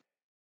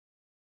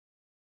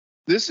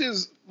 This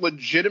is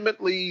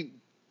legitimately...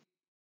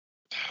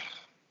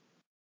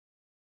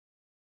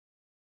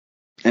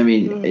 I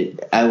mean,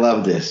 I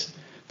love this.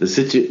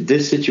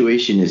 This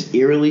situation is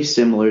eerily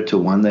similar to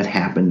one that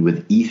happened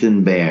with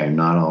Ethan Bear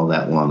not all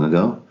that long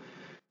ago.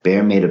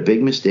 Bear made a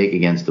big mistake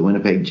against the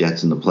Winnipeg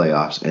Jets in the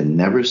playoffs and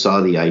never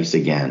saw the ice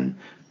again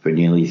for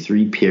nearly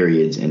 3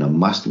 periods in a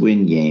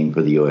must-win game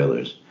for the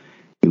Oilers.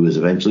 He was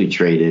eventually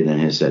traded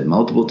and has said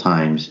multiple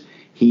times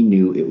he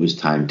knew it was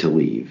time to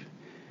leave.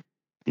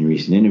 In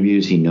recent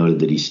interviews, he noted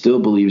that he still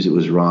believes it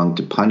was wrong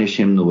to punish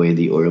him the way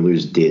the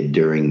Oilers did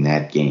during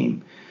that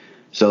game.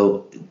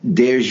 So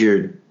there's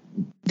your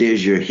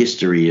there's your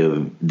history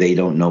of they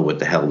don't know what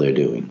the hell they're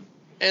doing.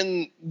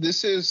 And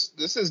this is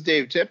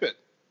Dave Tippett.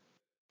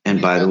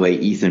 And by the way,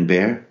 Ethan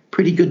Bear,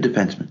 pretty good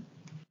defenseman.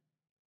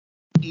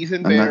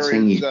 Ethan I'm Bear not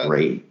saying is, he's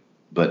great,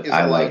 but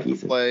I like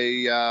Ethan. Play,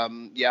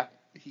 yeah,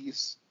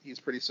 he's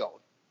pretty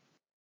solid.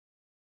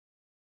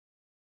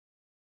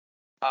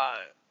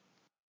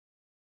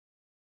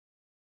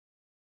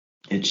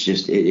 It's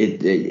just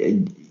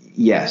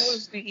yes. What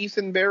was the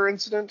Ethan Bear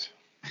incident?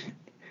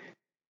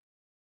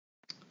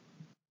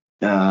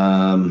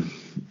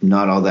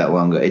 Not all that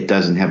long ago. It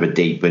doesn't have a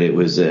date, but it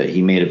was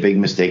he made a big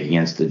mistake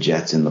against the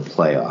Jets in the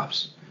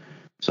playoffs,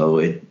 so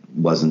it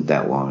wasn't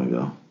that long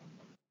ago.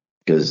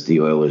 Because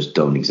the Oilers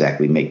don't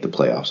exactly make the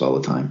playoffs all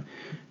the time.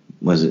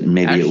 Was it?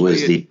 Maybe actually, it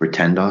was the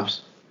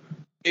pretend-offs?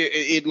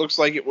 It looks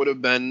like it would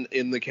have been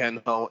in the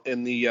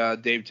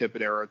Dave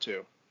Tippett era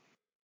too.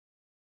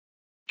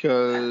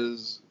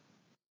 Because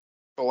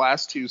the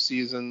last two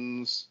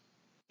seasons,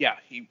 yeah,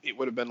 it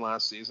would have been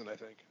last season, I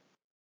think.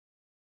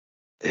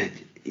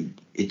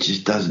 It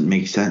just doesn't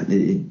make sense.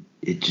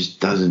 It just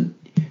doesn't.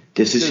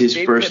 This is his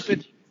first.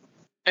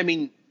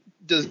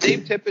 Does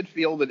Dave Tippett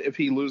feel that if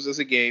he loses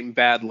a game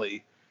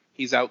badly,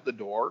 he's out the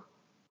door?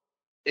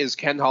 Is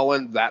Ken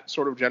Holland that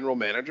sort of general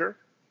manager?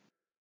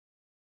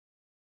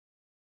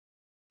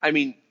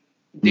 Dave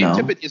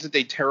Tippett isn't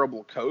a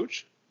terrible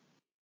coach.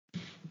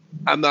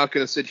 I'm not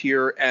going to sit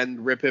here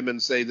and rip him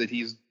and say that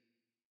he's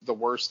the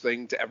worst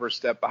thing to ever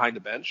step behind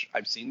a bench.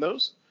 I've seen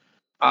those.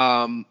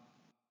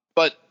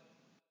 But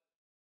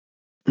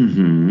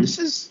this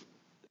is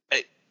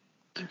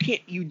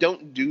you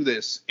don't do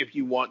this if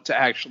you want to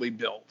actually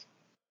build.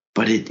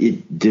 But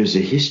there's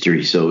a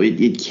history, so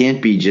it can't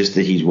be just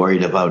that he's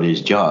worried about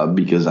his job,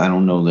 because I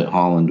don't know that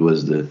Holland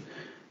was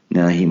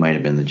he might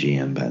have been the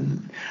GM, but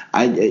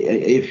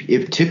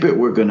if Tippett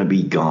were going to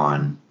be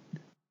gone,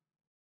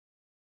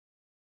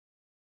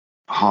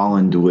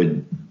 Holland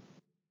would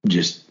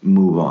just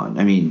move on.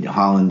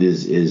 Holland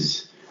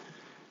is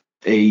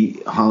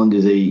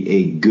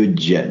a good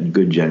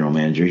general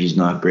manager. He's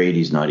not great.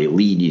 He's not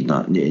elite. He's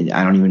not.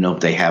 I don't even know if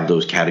they have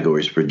those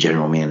categories for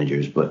general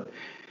managers, but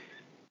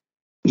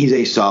he's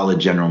a solid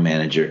general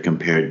manager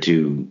compared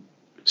to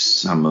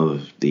some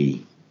of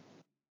the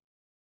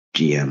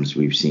GMs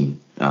we've seen,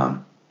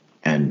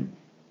 and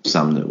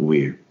some that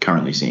we're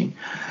currently seeing.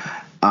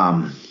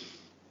 I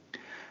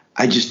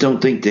just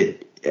don't think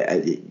that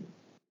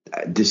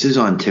this is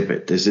on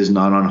Tippett. This is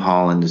not on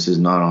Holland. This is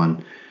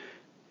on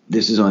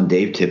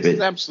Dave Tippett. This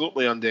is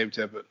absolutely on Dave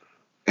Tippett.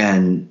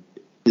 And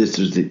this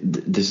is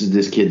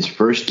this kid's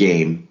first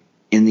game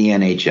in the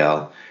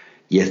NHL.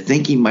 You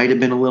think he might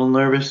have been a little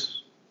nervous?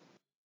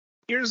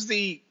 There's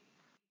a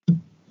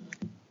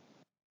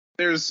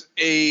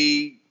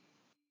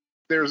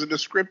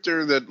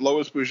descriptor that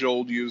Lois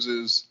Bujold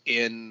uses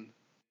in,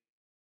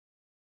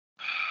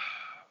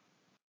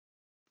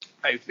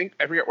 I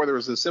forget whether it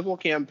was the Civil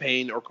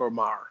Campaign or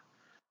Comar.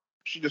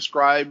 She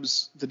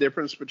describes the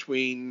difference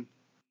between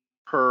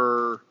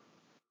her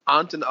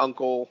aunt and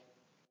uncle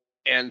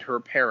and her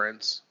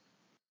parents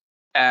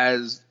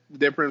as the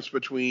difference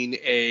between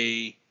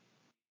a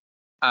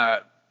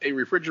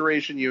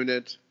refrigeration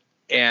unit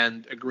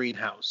and a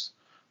greenhouse.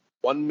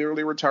 One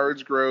merely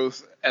retards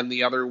growth, and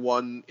the other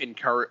one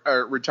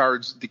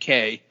retards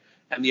decay,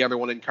 and the other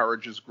one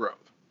encourages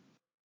growth.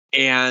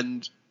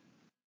 And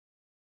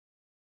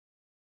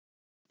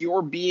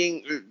you're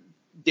being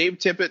Dave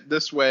Tippett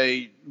this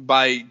way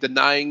by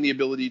denying the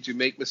ability to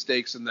make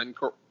mistakes and then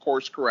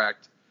course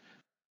correct.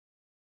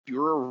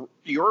 You're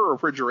a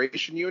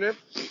refrigeration unit,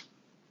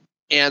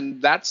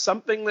 and that's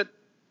something that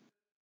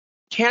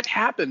can't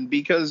happen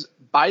because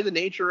by the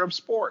nature of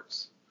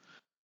sports,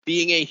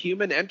 being a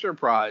human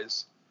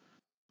enterprise,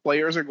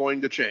 players are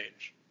going to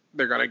change.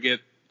 They're going to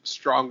get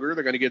stronger.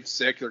 They're going to get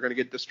sick. They're going to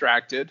get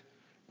distracted.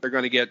 They're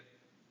going to get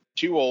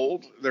too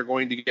old. They're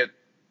going to get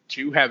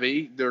too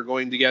heavy. They're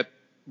going to get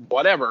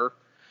whatever.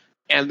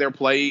 And their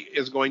play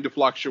is going to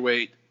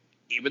fluctuate.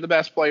 Even the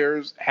best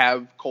players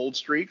have cold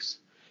streaks.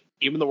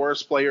 Even the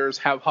worst players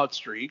have hot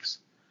streaks.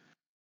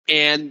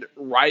 And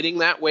riding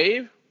that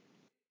wave,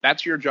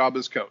 that's your job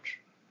as coach.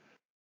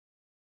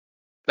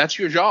 That's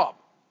your job.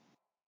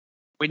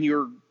 When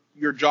your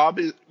job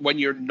is when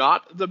you're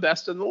not the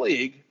best in the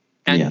league,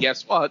 and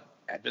guess what?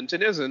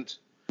 Edmonton isn't.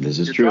 This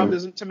is your true. Your job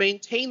isn't to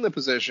maintain the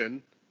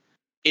position;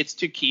 it's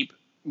to keep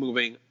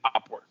moving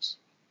upwards.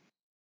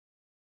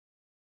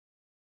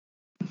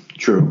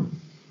 True.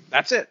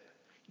 That's it.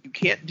 You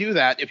can't do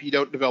that if you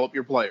don't develop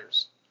your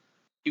players.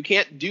 You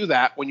can't do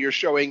that when you're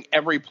showing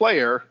every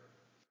player.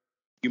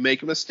 You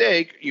make a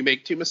mistake, you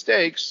make two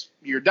mistakes,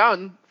 you're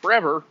done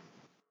forever.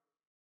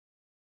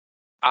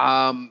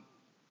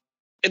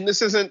 And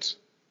this isn't.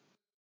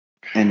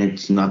 And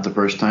it's not the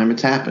first time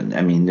it's happened.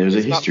 There's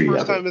a history of it.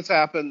 It's not the first time it's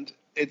happened.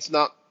 It's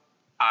not.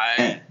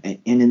 And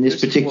in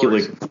this particular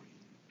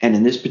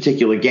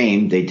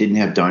game, they didn't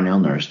have Darnell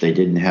Nurse, they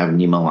didn't have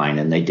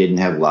Niemelainen, they didn't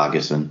have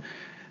Lagesson.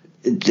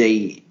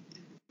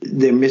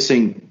 They're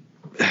missing.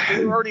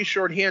 They're already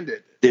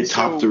shorthanded. They're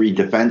top three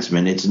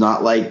defensemen. It's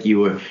not like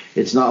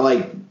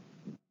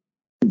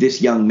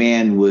this young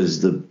man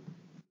was the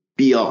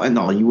be all and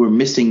all. You were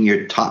missing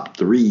your top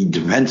 3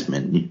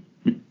 defensemen.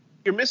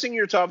 You're missing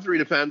your top 3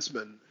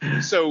 defensemen.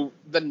 So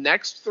the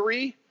next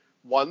 3,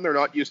 1, they're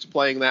not used to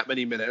playing that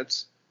many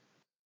minutes.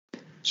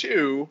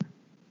 2,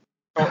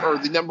 or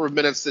the number of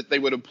minutes that they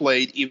would have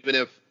played even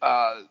if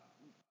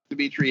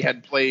Dimitri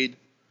had played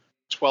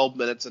 12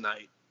 minutes a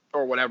night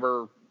or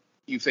whatever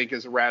you think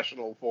is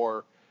rational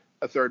for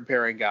a third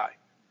pairing guy.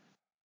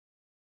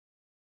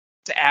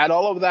 To add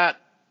all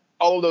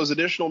of those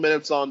additional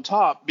minutes on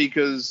top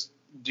because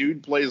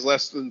dude plays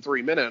less than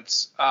 3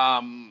 minutes,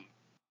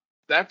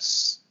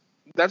 that's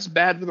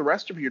bad for the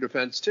rest of your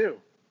defense too.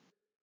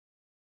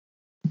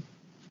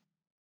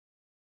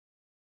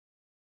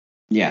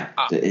 Yeah.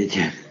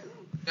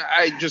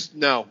 I just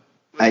no.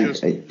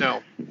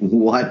 No.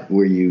 What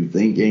were you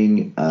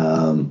thinking?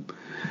 I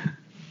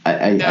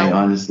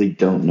honestly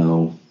don't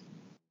know.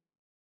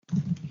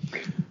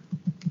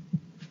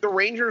 The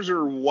Rangers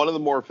are one of the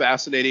more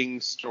fascinating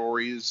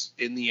stories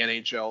in the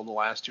NHL in the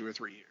last 2 or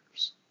 3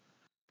 years.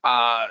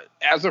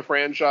 As a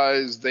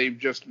franchise, they've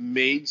just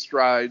made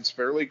strides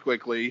fairly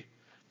quickly,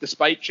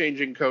 despite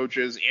changing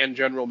coaches and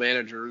general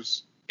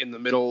managers in the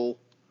middle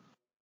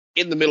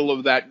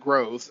of that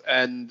growth.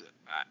 And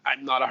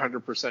I'm not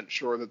 100%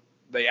 sure that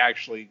they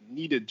actually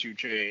needed to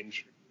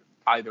change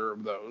either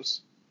of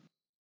those.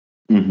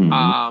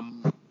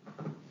 Mm-hmm.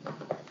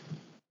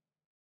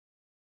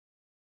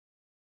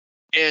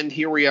 And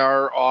here we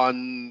are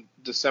on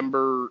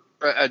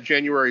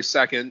January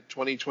 2nd,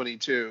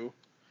 2022,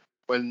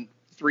 when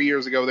 3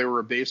 years ago they were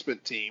a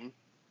basement team.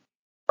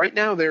 Right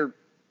now they're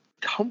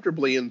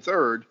comfortably in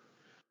third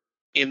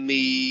in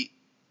the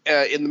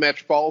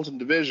Metropolitan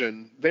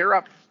Division. They're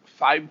up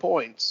 5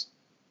 points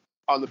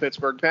on the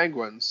Pittsburgh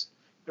Penguins.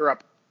 They're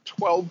up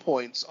 12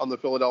 points on the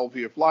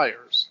Philadelphia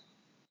Flyers.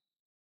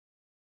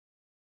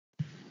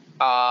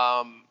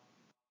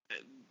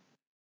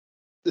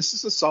 This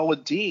is a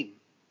solid team.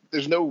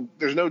 There's no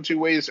 2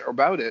 ways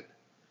about it.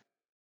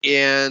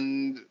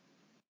 And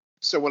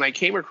so when I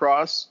came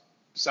across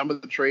some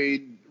of the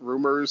trade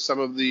rumors, some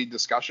of the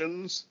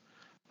discussions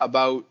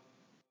about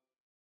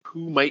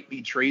who might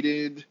be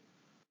traded,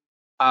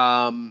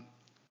 and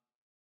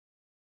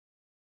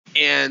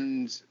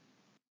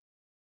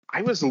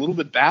I was a little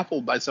bit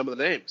baffled by some of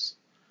the names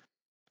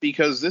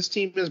because this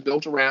team is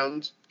built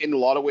around, in a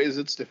lot of ways,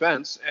 its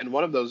defense, and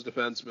one of those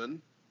defensemen,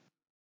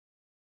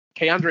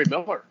 K'Andre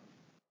Miller.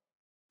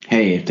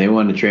 Hey, if they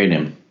want to trade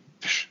him.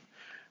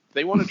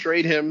 They want to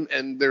trade him,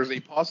 and there's a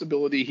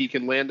possibility he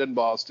can land in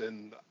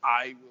Boston.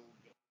 I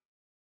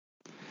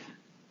will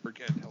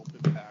forget help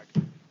him back.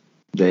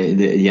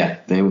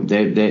 If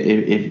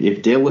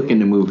they're looking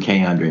to move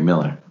K'Andre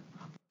Miller,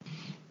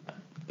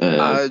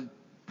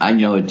 I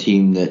know a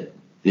team that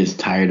is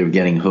tired of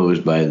getting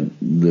hosed by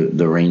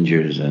the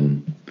Rangers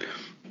and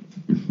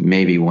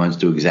maybe wants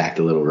to exact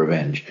a little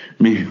revenge.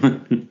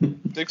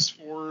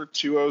 6'4",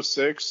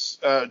 206,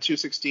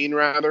 216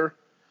 rather.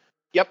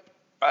 Yep,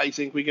 I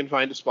think we can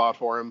find a spot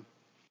for him.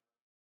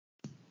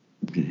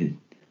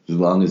 As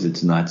long as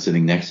it's not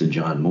sitting next to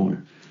John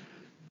Moore.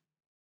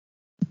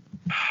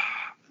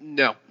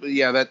 No,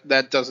 yeah,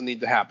 that doesn't need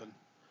to happen.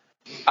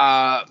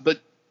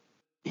 But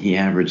he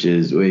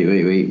averages.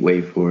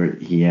 Wait for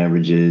it. He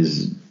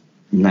averages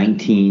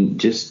 19,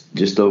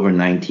 just over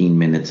 19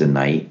 minutes a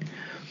night.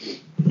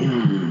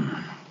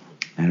 I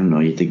don't know.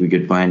 You think we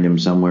could find him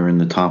somewhere in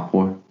the top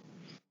 4?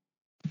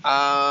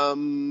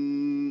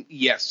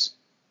 Yes.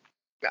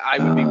 I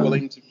would be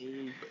willing to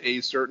move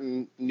a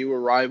certain new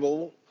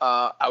arrival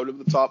out of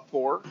the top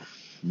 4,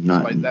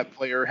 despite that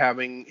player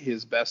having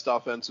his best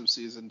offensive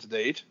season to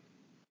date.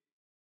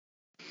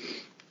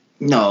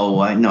 No,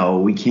 I know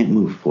we can't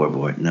move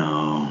forward.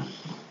 No.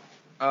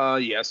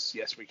 Yes,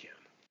 we can.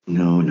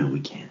 No, we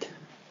can't.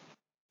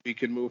 We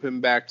can move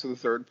him back to the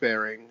third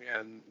pairing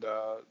and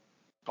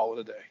call it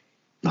a day.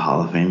 The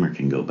Hall of Famer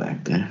can go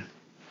back there.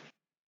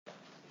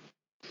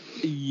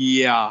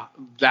 Yeah,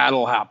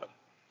 that'll happen.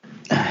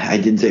 I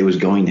didn't say it was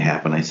going to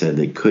happen. I said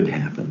it could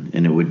happen,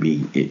 and it would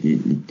be.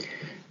 You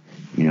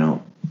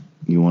know,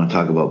 you want to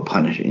talk about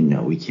punishing?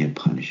 No, we can't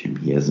punish him.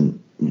 He hasn't.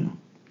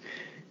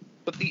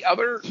 But he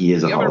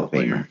is a Hall of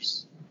Famer.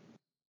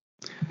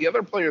 The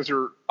other players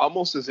are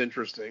almost as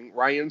interesting.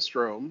 Ryan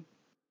Strome.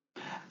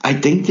 I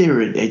think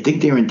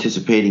they're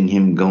anticipating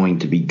him going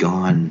to be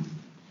gone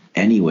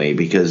anyway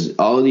because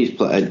aren't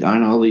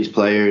all these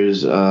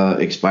players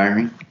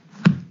expiring?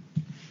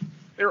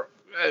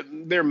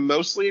 They're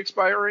mostly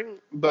expiring,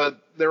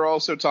 but they're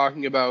also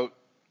talking about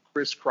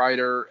Chris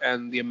Kreider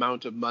and the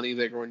amount of money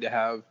they're going to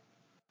have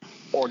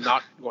or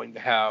not going to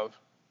have.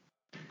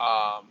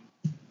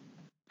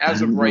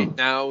 As of right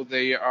now,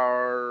 they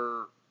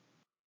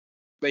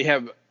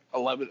have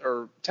 11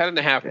 or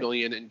 10.5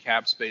 million in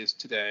cap space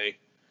today,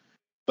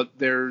 but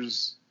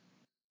there's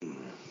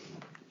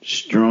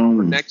strong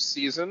for next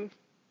season.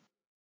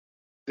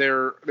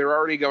 They're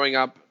already going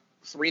up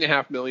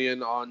 3.5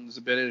 million on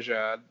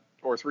Zibanejad,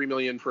 or 3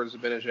 million for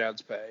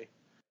Zibanejad's pay.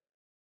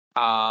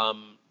 They're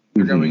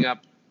going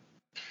up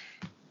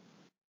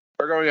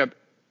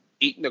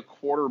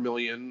 $8.25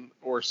 million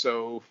or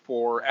so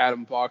for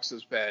Adam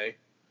Fox's pay.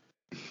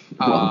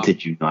 Well,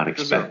 did you not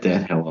expect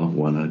that? Hello,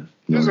 won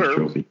a Norris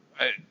Trophy.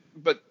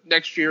 But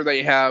next year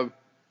they have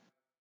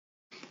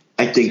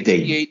I think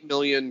 $68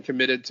 million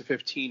committed to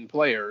 15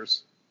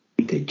 players.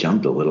 They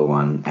jumped a little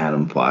on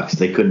Adam Fox.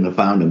 They couldn't have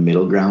found a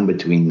middle ground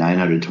between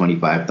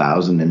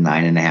 $925,000 and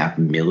 $9.5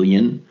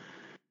 million.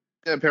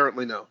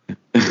 Apparently, no.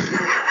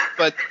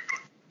 But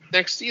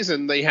next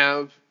season they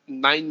have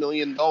 $9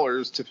 million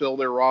to fill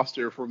their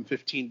roster from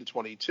 15 to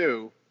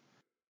 22.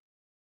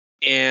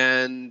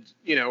 And,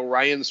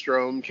 Ryan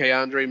Strome,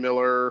 Keandre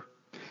Miller.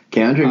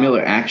 Keandre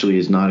Miller actually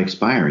is not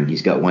expiring.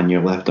 He's got 1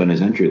 year left on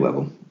his entry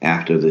level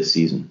after this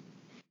season.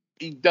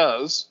 He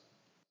does,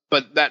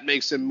 but that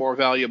makes him more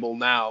valuable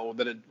now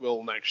than it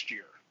will next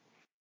year.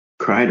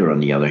 Kreider, on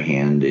the other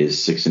hand, is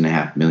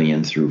 $6.5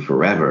 million through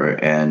forever,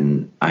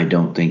 and I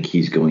don't think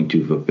he's going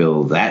to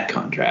fulfill that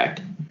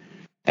contract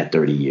at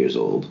 30 years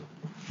old.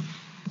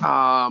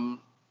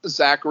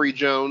 Zachary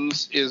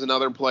Jones is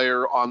another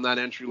player on that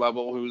entry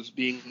level who's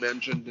being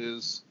mentioned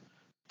is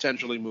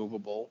potentially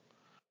movable.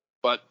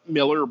 But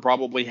Miller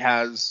probably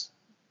has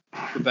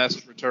the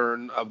best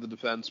return of the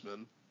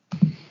defensemen.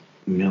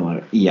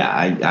 Miller,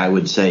 yeah, I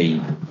would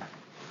say,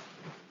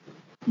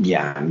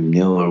 yeah,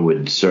 Miller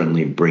would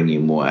certainly bring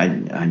you more. I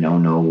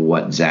don't know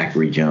what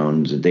Zachary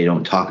Jones, they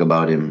don't talk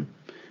about him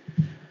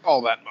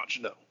all that much,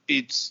 no.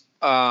 It's,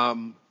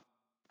 and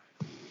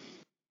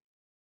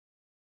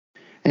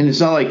it's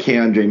not like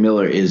Keandre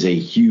Miller is a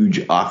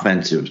huge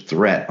offensive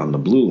threat on the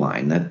blue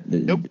line.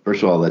 Nope.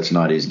 First of all, that's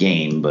not his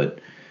game, but,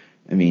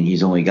 I mean,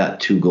 he's only got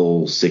 2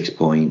 goals, 6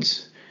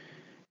 points.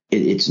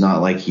 It's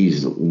not like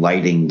he's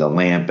lighting the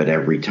lamp at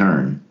every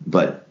turn,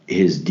 but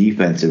his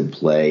defensive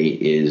play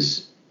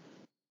is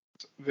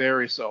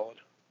very solid.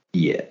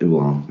 Yeah,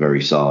 well,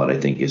 very solid, I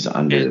think, is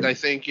under. And I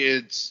think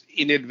it's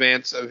in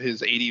advance of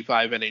his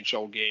 85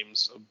 NHL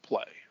games of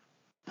play.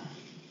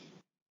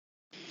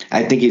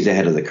 I think he's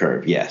ahead of the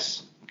curve,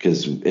 yes.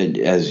 Because,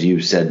 as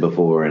you said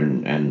before,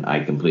 and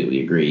I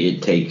completely agree,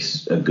 it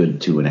takes a good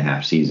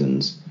 2.5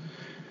 seasons.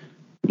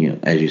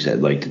 As you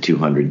said, like the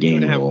 200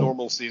 game have rule.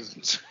 Normal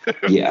seasons.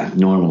 Yeah,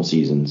 normal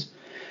seasons.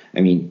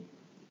 I mean,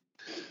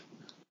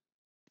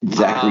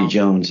 Zachary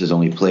Jones has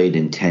only played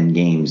in 10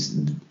 games.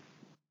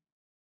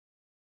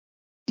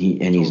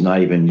 He's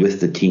not even with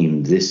the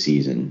team this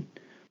season.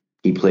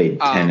 He played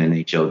 10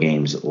 NHL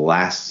games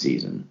last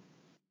season.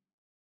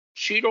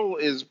 Cheadle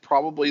is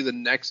probably the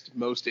next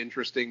most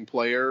interesting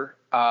player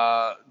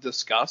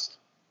discussed.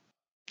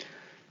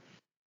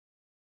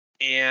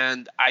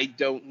 And I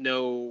don't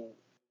know.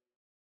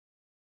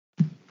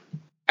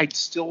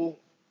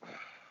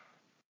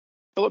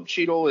 Philip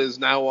Cheadle is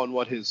now on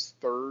his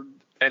 3rd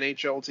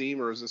NHL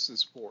team, or is this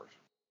his 4th?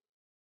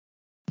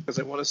 Because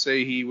I want to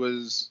say he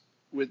was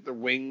with the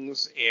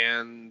Wings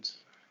and...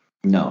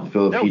 No,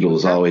 Philip Cheadle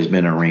has always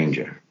been a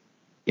Ranger.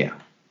 Yeah.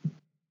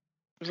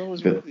 He's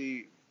always with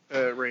the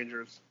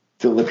Rangers.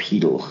 Philip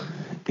Cheadle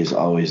has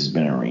always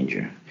been a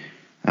Ranger.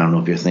 I don't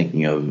know if you're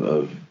thinking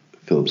of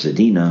Philip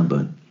Zadina,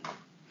 but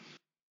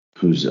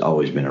who's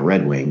always been a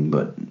Red Wing,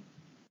 but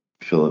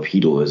Philip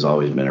Cheadle has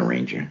always been a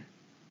Ranger.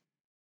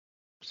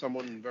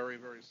 Someone very,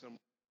 very similar.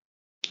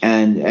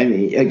 And I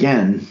mean,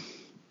 again,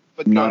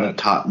 but not a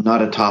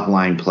top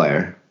line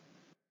player.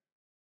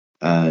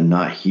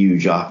 Not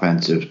huge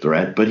offensive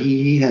threat, but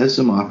he has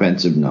some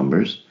offensive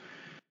numbers.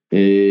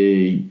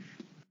 I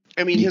mean,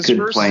 his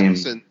first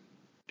season,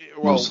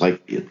 most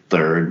likely a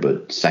 3rd,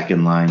 but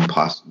second line,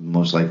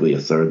 most likely a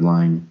 3rd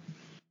line.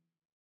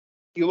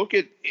 You look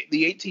at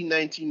the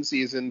 18-19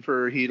 season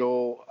for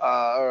Cheadle.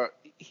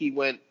 He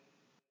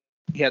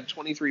had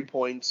 23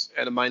 points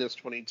and a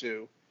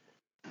 -22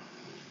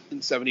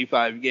 in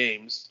 75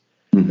 games.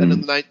 Mm-hmm. Then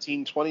in the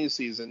 19-20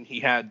 season, he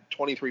had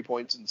 23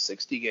 points in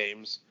 60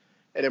 games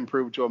and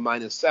improved to a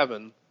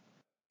 -7.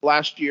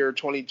 Last year,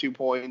 22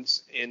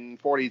 points in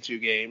 42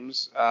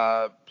 games,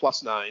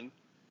 +9.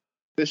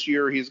 This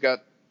year, he's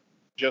got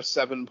just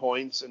 7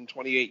 points in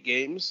 28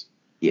 games.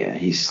 Yeah,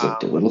 he's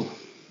slipped a little.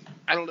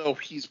 I don't know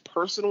if he's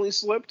personally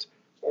slipped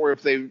or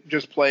if they're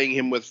just playing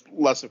him with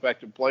less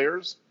effective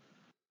players.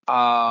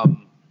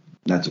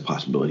 That's a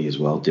possibility as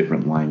well.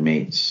 Different line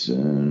mates.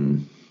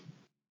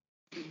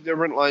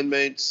 Different line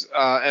mates.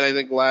 And I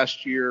think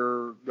last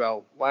year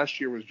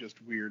was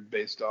just weird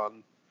based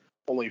on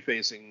only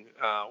facing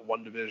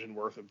one division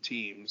worth of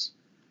teams.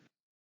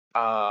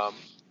 Got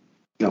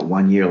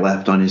 1 year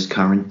left on his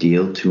current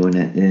deal,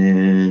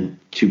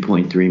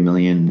 $2.3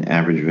 million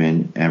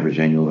average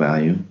annual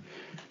value,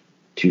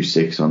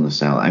 2.6 on the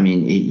salary. I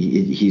mean,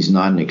 he's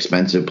not an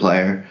expensive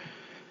player.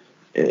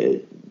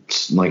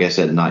 Like I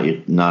said,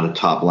 not a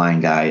top line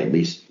guy, at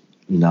least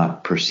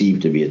not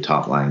perceived to be a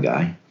top line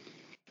guy.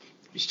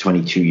 He's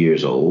 22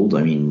 years old.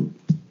 I mean,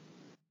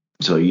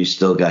 so you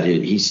still got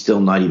it. He's still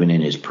not even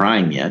in his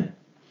prime yet.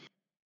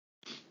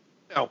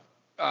 No.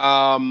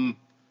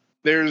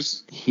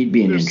 He'd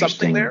be an there's interesting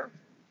something there.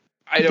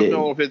 I don't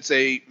know if it's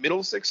a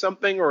middle 6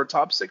 something or a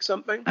top 6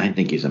 something. I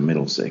think he's a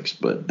middle 6,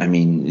 but I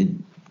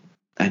mean,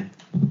 I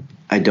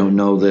don't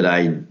know that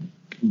I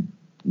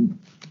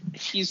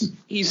He's not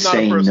a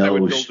say person I no.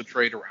 would build a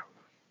trade around.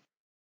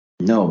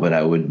 No, but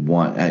I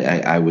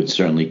would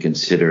certainly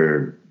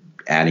consider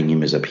adding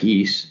him as a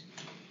piece.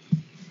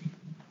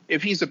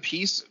 If he's a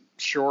piece,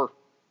 sure,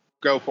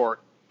 go for it.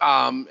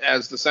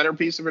 As the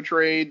centerpiece of a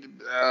trade,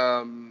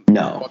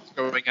 no, what's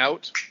going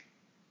out?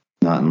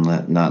 Not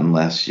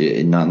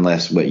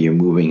unless what you're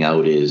moving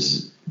out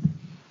is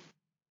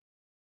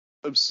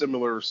of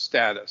similar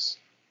status.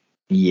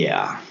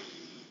 Yeah.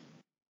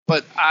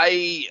 But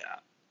I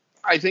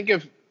think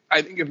if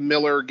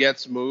Miller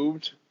gets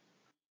moved,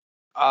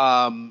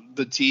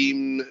 the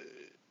team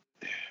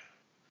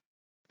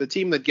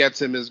that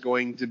gets him is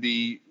going to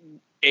be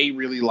A,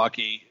 really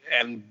lucky,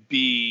 and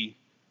B,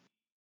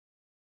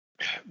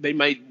 they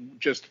might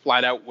just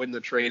flat out win the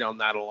trade on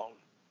that alone.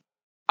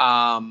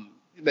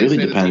 Really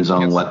depends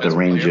on what the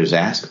Rangers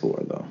ask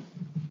for, though.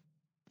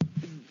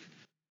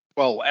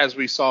 Well, as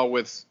we saw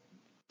with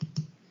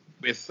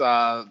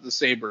the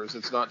Sabres,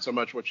 it's not so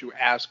much what you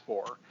ask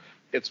for;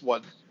 it's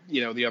what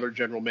the other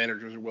general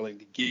managers are willing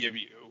to give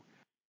you,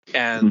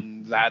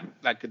 and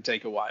that could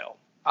take a while.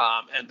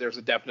 And there's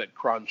a definite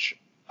crunch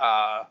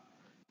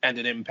and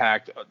an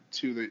impact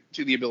to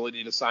the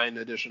ability to sign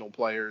additional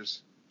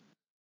players.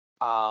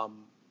 The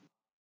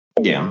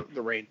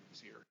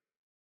Rangers here.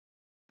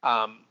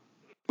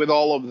 With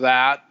all of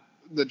that,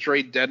 the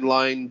trade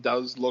deadline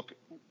does look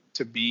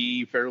to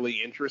be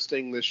fairly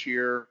interesting this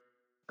year,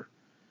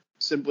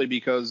 simply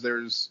because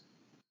there's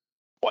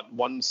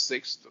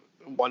 1/6,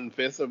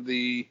 1/5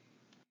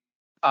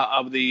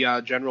 of the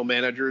general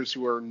managers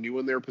who are new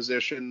in their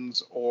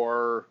positions,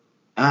 or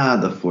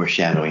the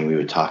foreshadowing we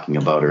were talking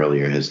about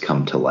earlier has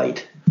come to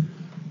light.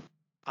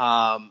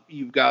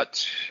 You've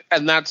got,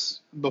 and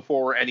that's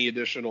before any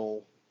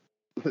additional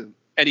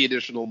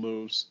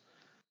moves.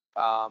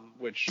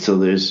 So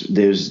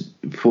there's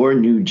 4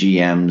 new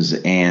GMs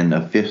and a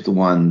 5th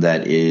one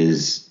that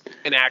is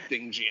an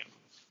acting GM.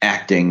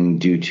 Acting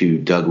due to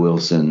Doug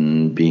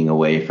Wilson being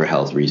away for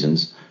health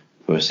reasons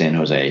for San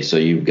Jose. So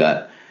you've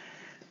got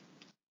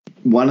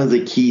one of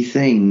the key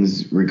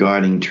things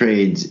regarding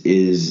trades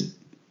is,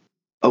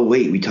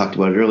 we talked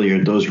about it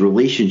earlier, those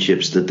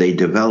relationships that they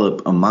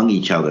develop among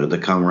each other, the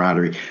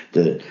camaraderie,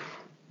 the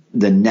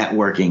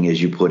networking,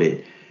 as you put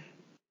it.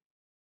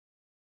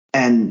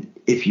 And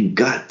if you've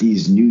got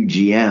these new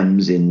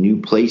GMs in new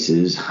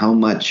places, how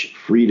much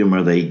freedom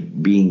are they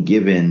being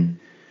given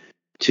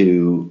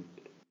to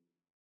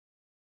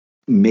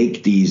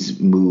make these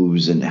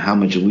moves, and how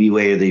much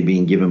leeway are they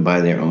being given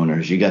by their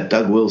owners? You got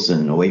Doug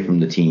Wilson away from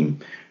the team,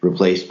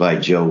 replaced by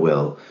Joe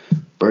Will.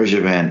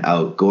 Bergevin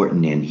out,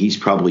 Gorton in. He's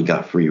probably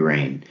got free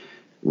reign.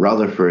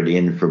 Rutherford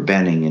in for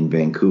Benning in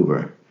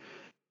Vancouver.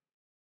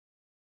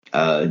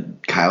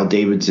 Kyle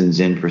Davidson's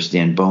in for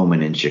Stan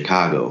Bowman in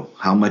Chicago.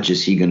 How much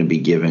is he going to be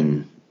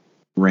given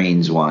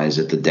reins-wise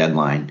at the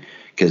deadline?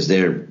 Because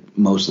they're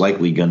most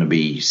likely going to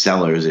be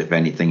sellers, if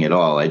anything at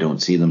all. I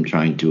don't see them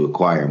trying to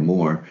acquire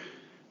more.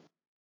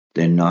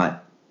 They're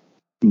not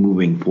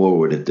moving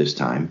forward at this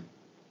time.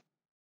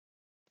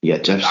 You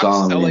got Jeff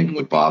Solomon in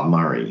for Bob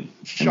Murray.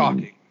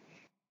 Shocking.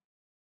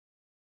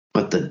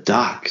 But the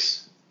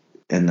Ducks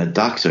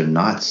are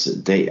not.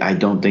 I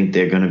don't think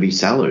they're going to be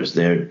sellers.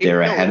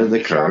 They're ahead of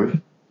the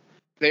curve.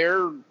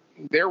 They're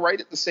right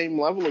at the same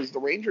level as the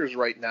Rangers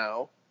right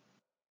now,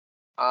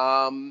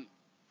 and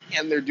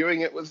they're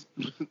doing it with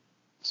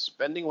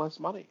spending less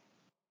money,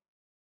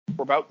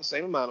 for about the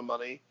same amount of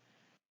money.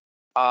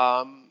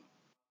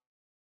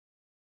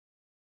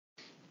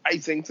 I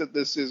think that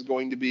this is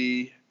going to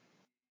be,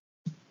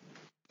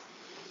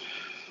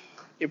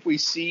 if we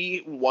see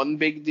one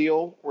big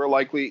deal, we're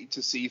likely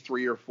to see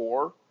 3 or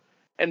 4.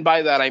 And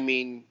by that, I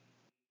mean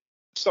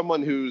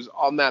someone who's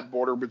on that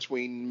border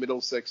between middle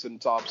 6 and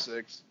top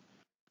 6.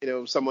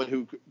 Someone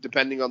who,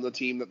 depending on the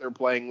team that they're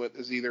playing with,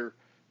 is either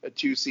a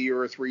 2C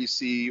or a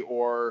 3C,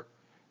 or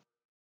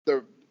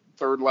the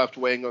third left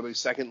wing or the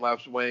second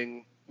left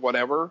wing,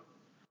 whatever.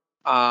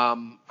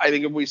 I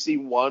think if we see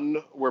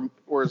one,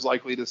 we're as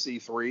likely to see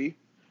 3.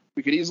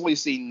 We could easily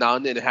see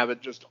none and have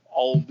it just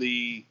all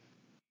the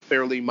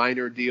fairly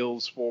minor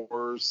deals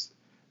for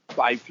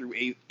 5 through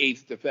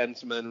 8th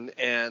defensemen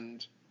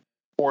and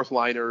 4th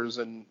liners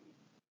and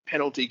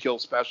penalty kill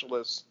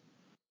specialists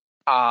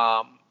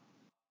at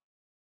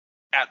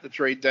the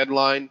trade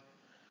deadline,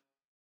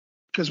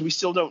 because we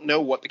still don't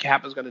know what the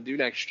cap is going to do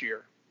next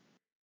year.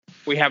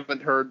 We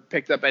haven't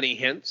picked up any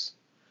hints,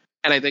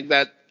 and I think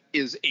that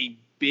is a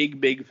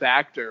big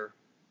factor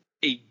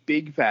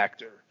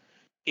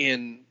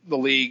in the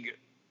league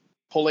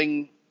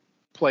pulling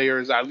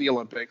players out of the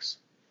Olympics,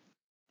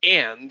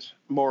 and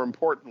more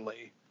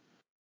importantly,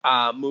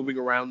 moving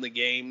around the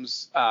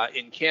games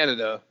in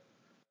Canada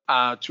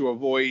to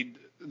avoid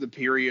the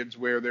periods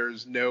where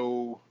there's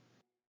no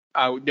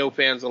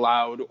fans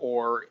allowed,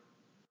 or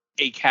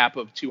a cap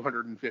of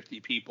 250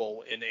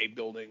 people in a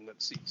building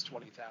that seats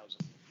 20,000.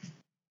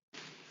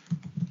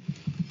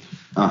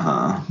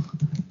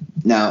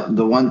 Now,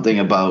 the one thing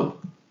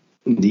about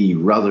the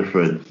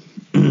Rutherford,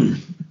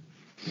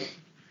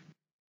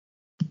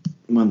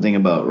 one thing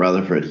about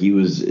Rutherford.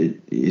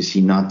 Is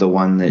he not the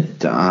one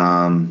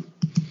that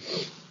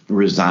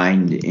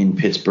resigned in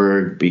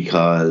Pittsburgh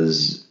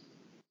because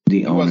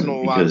He wasn't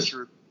allowed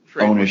to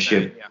trade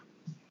ownership with them,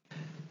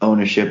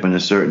 ownership and a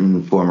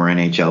certain former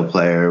NHL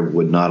player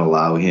would not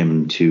allow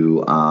him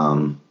to.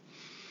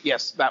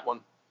 Yes, that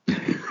one.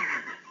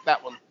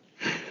 That one.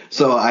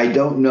 So I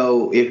don't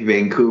know if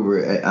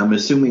Vancouver. I'm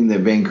assuming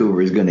that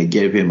Vancouver is going to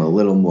give him a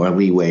little more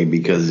leeway,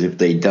 because if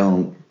they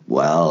don't,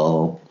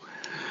 well.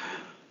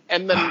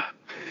 And then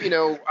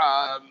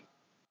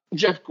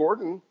Jeff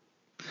Gordon.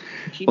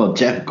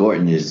 Jeff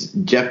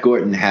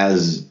Gordon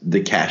has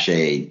the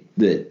cachet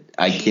that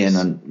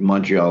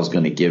Montreal's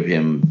going to give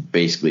him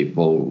basically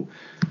full.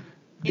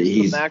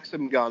 He's the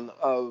Maxim gun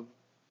of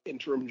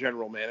interim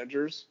general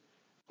managers.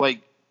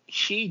 Like,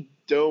 he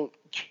don't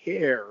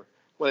care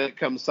when it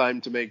comes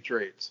time to make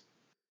trades.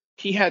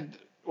 He had,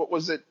 what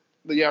was it?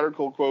 The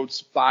article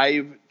quotes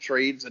 5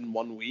 trades in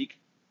 1 week.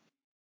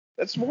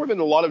 That's more than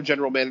a lot of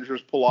general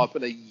managers pull off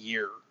in a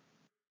year.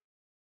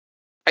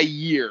 A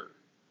year.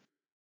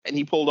 And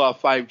he pulled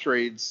off 5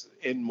 trades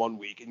in 1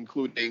 week,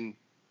 including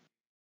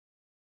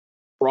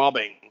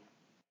robbing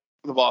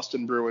the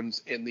Boston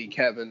Bruins in the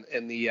Kevin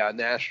and the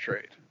Nash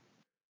trade.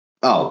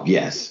 Oh,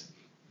 yes.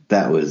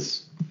 That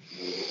was...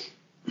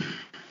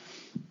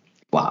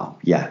 Wow.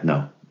 Yeah,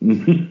 no.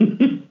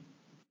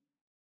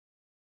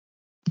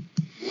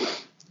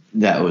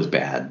 That was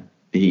bad.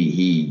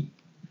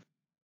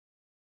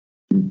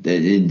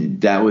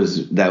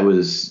 That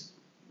was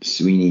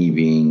Sweeney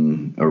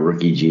being a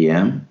rookie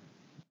GM.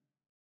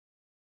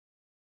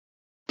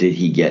 Did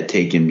he get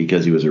taken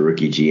because he was a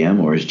rookie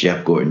GM, or is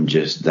Jeff Gordon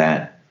just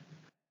that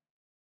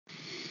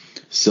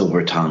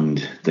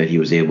silver-tongued that he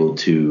was able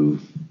to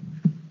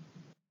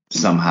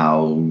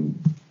somehow...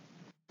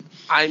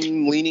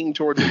 I'm leaning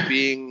towards it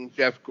being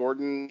Jeff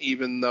Gordon,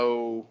 even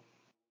though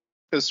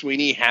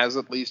Sweeney has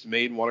at least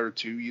made 1 or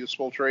 2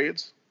 useful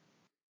trades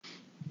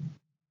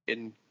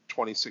in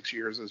 26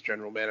 years as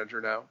general manager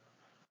now.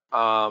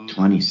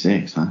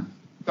 26, huh?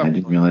 I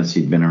didn't realize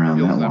he'd been around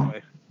that long.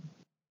 Way.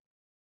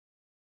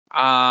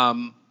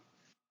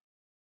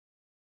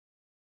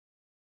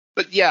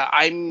 But yeah,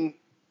 I'm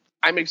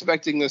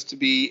expecting this to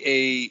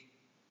be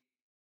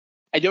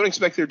I don't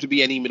expect there to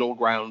be any middle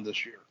ground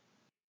this year.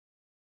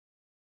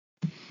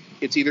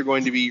 It's either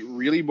going to be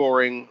really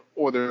boring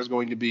or there's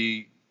going to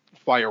be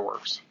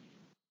fireworks.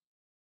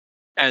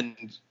 And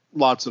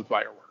lots of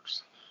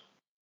fireworks.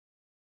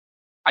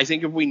 I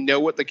think if we know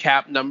what the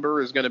cap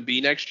number is going to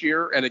be next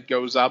year and it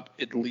goes up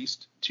at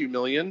least $2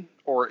 million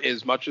or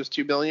as much as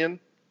 $2 million,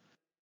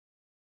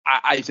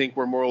 I think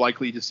we're more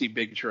likely to see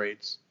big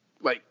trades,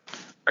 like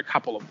a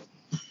couple of them.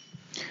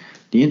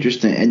 The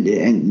interesting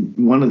and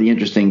one of the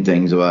interesting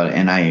things about it,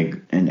 and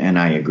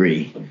I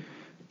agree,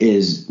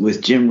 is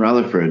with Jim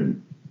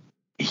Rutherford,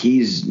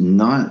 he's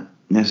not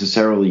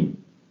necessarily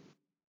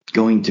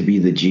going to be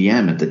the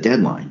GM at the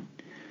deadline.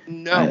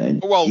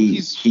 No,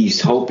 he's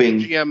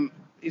hoping GM.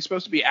 He's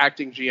supposed to be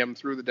acting GM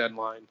through the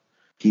deadline.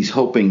 He's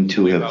hoping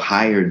to have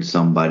hired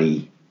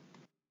somebody.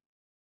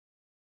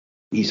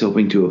 He's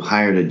hoping to have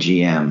hired a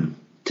GM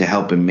to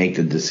help him make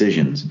the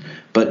decisions.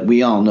 But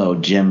we all know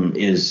Jim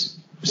is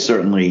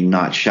certainly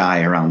not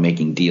shy around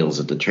making deals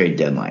at the trade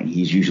deadline.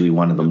 He's usually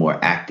one of the more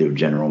active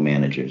general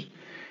managers.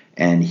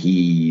 And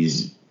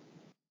he's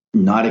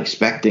not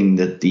expecting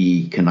that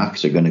the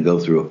Canucks are going to go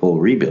through a full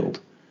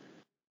rebuild.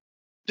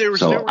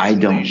 There's no reason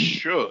they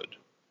should.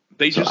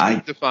 They just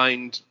need to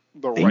find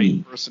the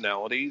right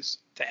personalities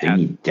to add. They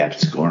need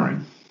depth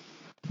scoring.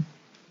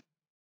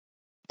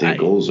 Their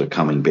goals are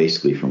coming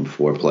basically from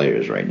 4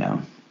 players right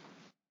now.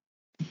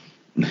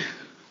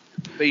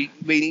 They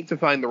need to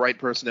find the right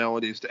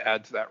personalities to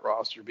add to that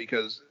roster,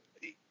 because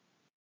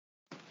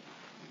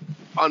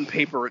on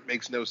paper it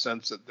makes no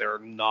sense that they're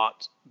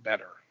not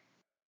better.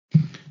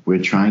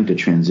 We're trying to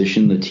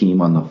transition the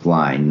team on the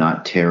fly,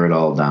 not tear it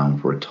all down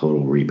for a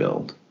total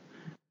rebuild.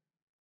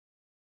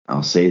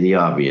 I'll say the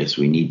obvious.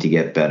 We need to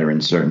get better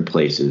in certain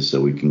places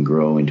so we can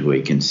grow into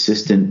a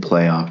consistent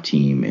playoff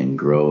team and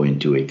grow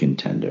into a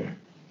contender.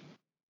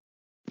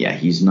 Yeah,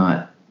 he's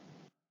not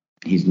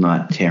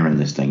tearing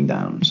this thing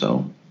down.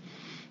 So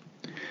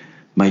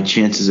my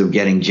chances of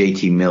getting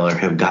JT Miller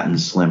have gotten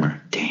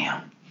slimmer.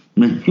 Damn.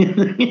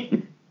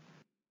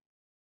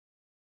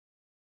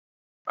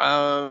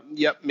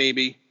 Yep,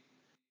 maybe.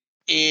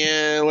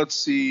 And let's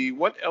see,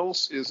 what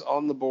else is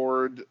on the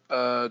board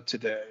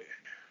today?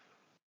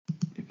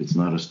 If it's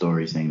not a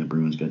story saying the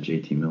Bruins got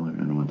JT Miller, I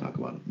don't want to talk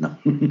about it. No,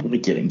 I'm only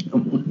kidding.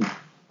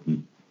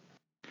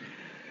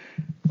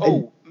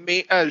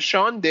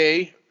 Sean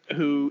Day,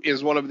 who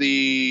is one of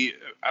the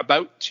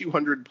about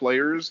 200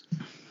 players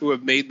who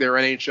have made their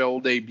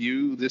NHL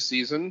debut this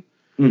season.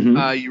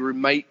 Mm-hmm. You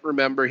might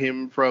remember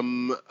him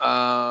from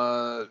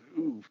about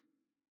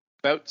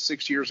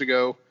 6 years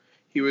ago.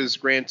 He was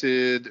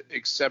granted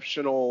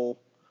exceptional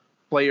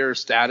player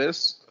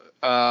status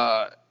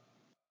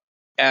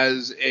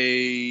as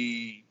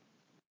a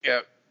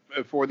young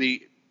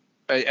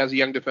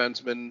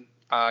defenseman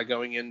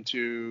going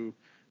into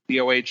the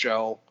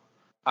OHL.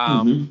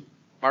 Mm-hmm.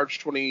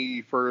 March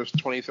 21st,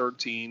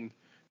 2013,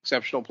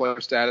 exceptional player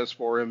status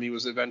for him. He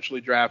was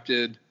eventually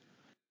drafted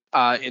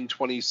in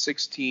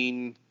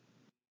 2016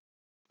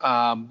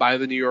 by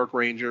the New York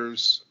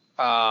Rangers.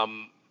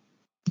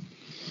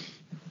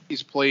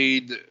 He's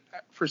played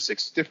for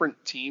 6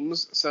 different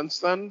teams since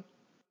then.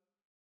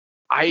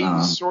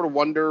 I sort of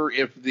wonder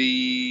if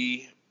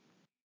the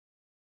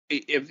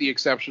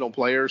exceptional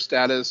player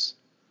status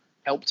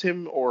helped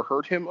him or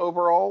hurt him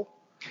overall.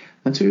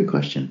 That's a good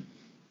question.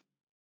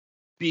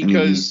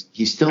 Because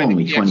he's still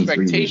only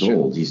 23 years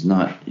old. He's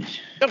not.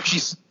 No,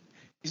 he's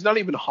not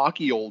even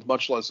hockey old,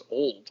 much less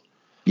old.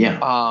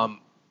 Yeah.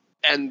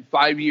 And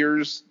 5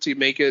 years to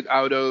make it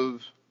to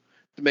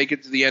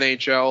the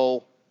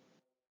NHL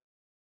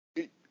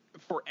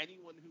for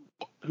anyone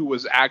who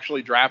was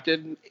actually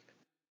drafted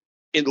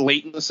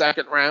late in the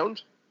second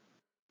round,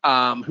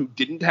 who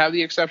didn't have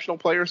the exceptional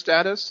player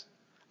status,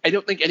 I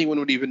don't think anyone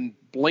would even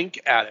blink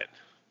at it.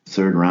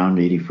 Third round,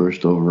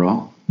 81st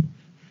overall.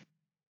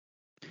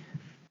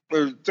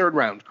 Or third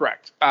round,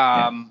 correct.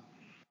 I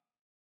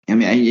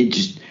mean,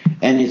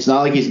 it's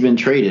not like he's been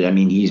traded. I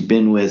mean, he's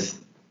been with,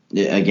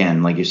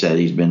 again, like you said,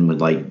 he's been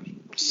with like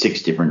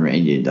 6 different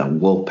ranges: the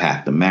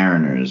Wolfpack, the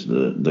Mariners,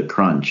 the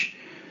Crunch,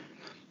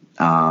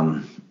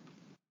 and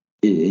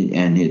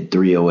his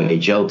 3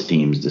 OHL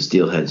teams, the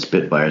Steelhead,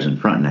 Spitfires, and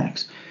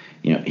Frontenacs.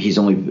 You know,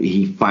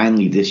 he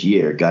finally this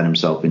year got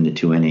himself into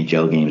 2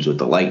 NHL games with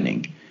the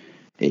Lightning.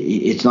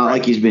 It's not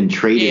like he's been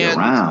traded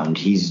around.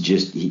 He's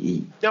just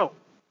no.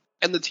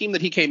 And the team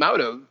that he came out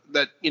of,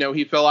 that, you know,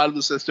 he fell out of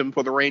the system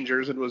for the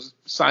Rangers and was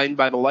signed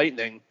by the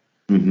Lightning.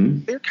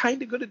 Mm-hmm. They're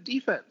kind of good at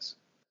defense.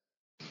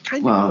 They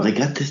got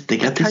this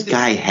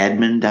guy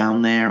Hedman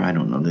down there. I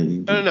don't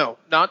know.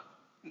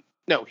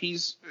 No.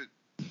 He's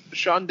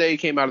Sean Day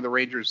came out of the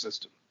Rangers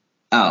system.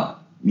 Oh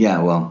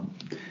yeah, well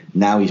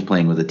now he's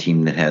playing with a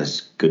team that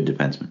has good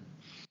defensemen.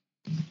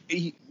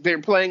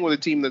 They're playing with a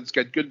team that's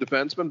got good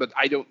defensemen, but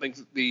I don't think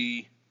that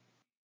the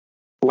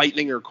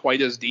Lightning are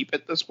quite as deep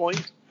at this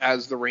point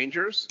as the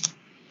Rangers.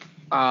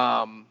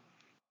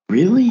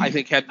 Really? I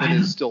think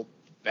Hedman is still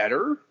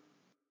better.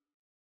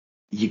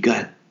 You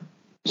got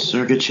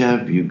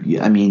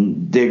Sergachev. I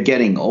mean, they're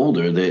getting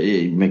older.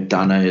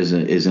 McDonough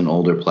is an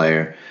older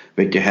player.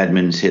 Victor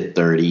Hedman's hit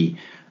 30.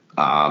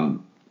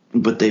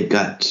 But they've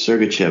got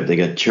Sergachev. They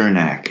got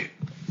Chernak.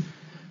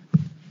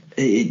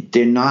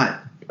 They're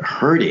not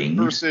hurting.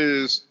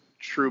 Versus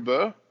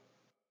Trouba,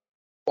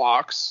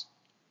 Fox.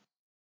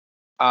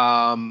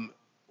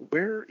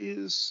 Where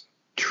is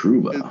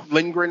Trouba?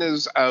 Lindgren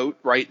is out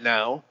right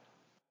now.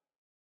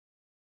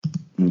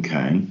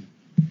 Okay.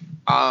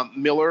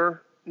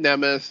 Miller,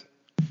 Nemeth.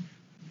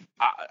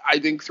 I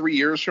think 3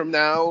 years from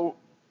now,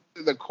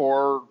 the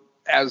core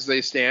as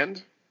they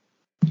stand,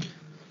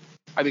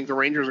 I think the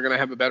Rangers are going to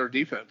have a better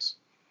defense.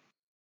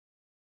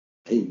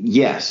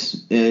 Yes.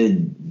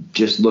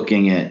 Just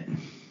looking at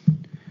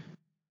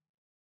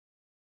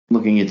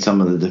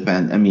some of the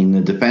defense. I mean,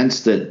 the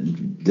defense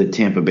that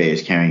Tampa Bay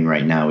is carrying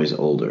right now is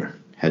older.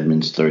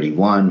 Hedman's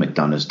 31,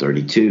 McDonough's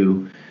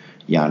 32,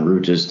 Jan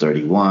Ruta's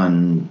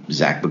 31,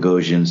 Zach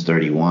Bogosian's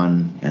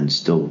 31 and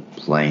still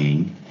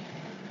playing.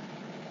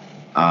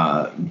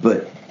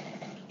 But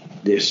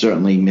they're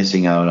certainly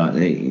missing out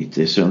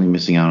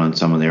on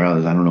some of their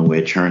others. I don't know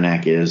where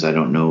Chernak is. I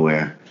don't know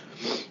where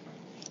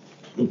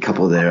a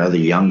couple of their other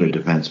younger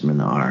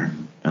defensemen are,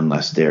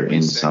 unless they're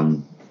in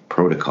some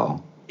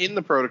protocol. In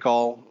the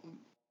protocol.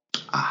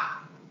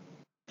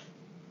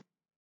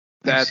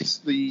 That's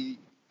the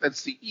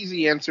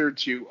easy answer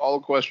to all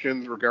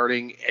questions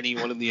regarding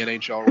anyone in the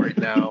NHL right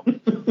now.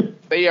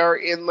 They are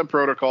in the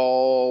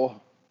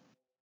protocol.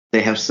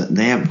 They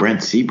have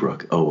Brent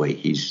Seabrook. Oh wait,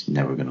 he's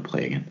never going to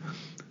play again.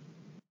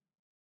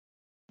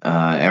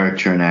 Eric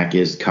Chernak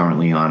is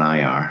currently on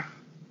IR.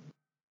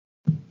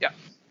 Yep.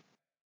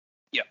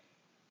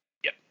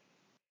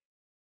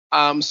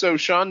 So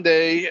Sean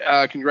Day,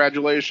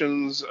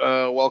 congratulations.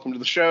 Welcome to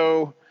the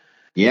show.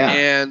 Yeah.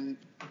 And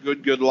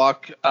good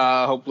luck.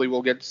 Hopefully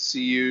we'll get to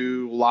see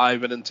you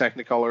live and in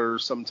Technicolor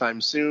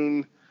sometime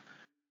soon.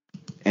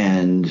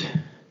 And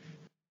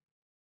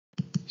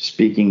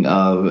speaking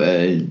of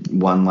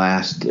one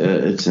last,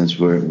 since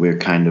we're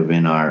kind of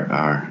in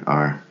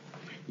our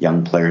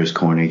young players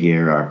corner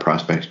here, our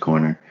prospects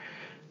corner,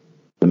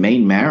 the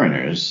Maine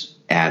Mariners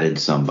added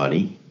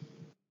somebody.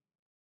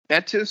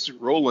 Metis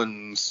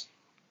Rollins.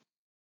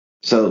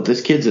 So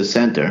this kid's a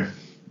center,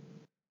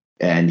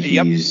 and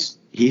he's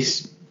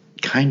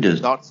kind of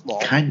not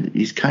small.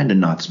 He's kind of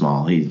not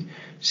small. He's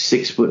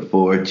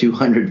 6'4",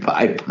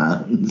 205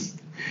 pounds,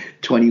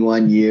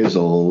 21 years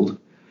old.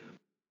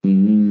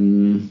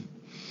 And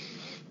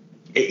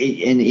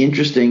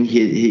interesting,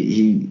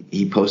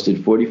 he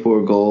posted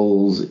 44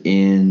 goals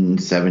in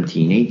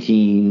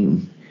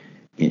 17-18,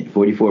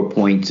 44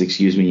 points,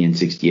 in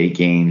 68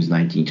 games,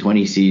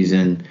 19-20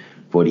 season,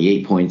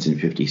 48 points in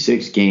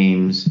 56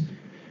 games.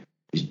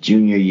 His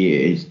junior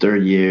year, his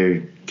third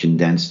year,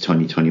 condensed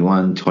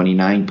 2021,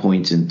 29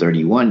 points in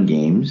 31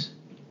 games.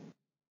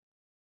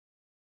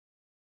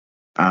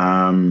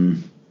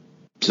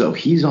 So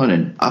he's on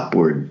an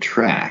upward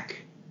track.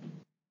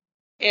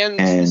 And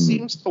he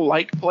seems to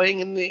like playing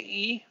in the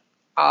E.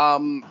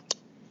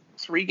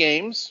 3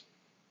 games,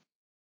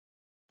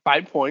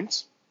 5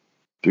 points.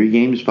 3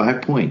 games,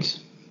 5 points.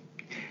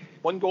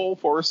 1 goal,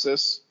 4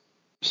 assists.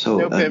 So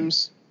no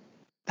PIMs.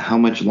 How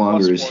much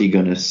longer is he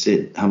going to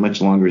sit? How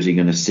much longer is he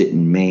going to sit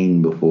in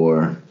Maine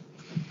before?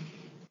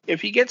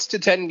 If he gets to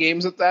 10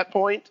 games at that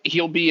point,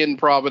 he'll be in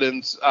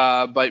Providence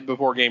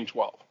before game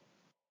 12.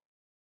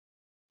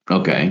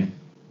 Okay.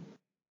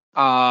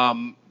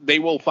 They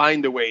will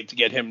find a way to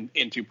get him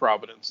into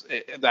Providence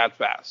that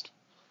fast.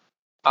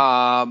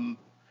 And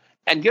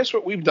guess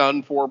what we've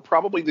done for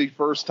probably the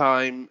first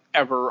time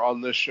ever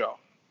on this show?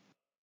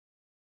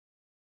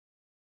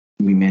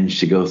 We managed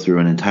to go through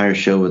an entire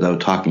show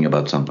without talking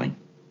about something.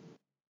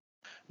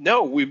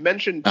 No, we've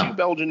mentioned 2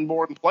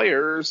 Belgian-born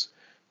players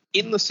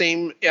in the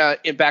same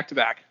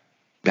back-to-back.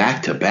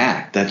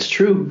 Back-to-back. That's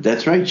true.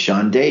 That's right.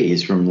 Sean Day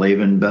is from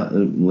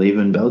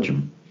Leuven,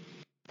 Belgium.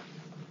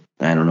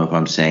 I don't know if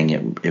I'm saying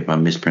it, if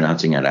I'm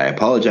mispronouncing it. I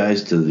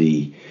apologize to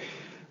the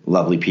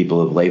lovely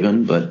people of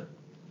Leuven, but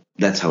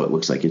that's how it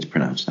looks like it's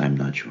pronounced. I'm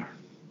not sure.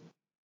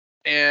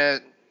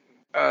 And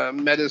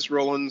Metis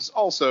Rollins,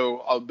 also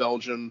of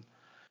Belgium.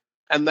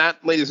 And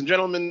that, ladies and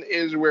gentlemen,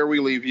 is where we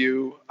leave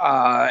you.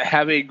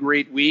 Have a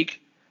great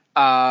week.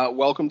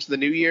 Welcome to the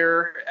new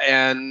year.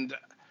 And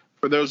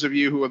for those of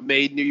you who have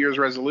made New Year's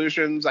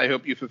resolutions, I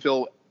hope you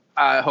fulfill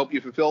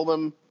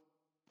them.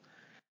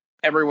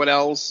 Everyone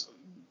else,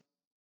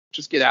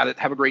 just get at it.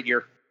 Have a great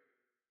year.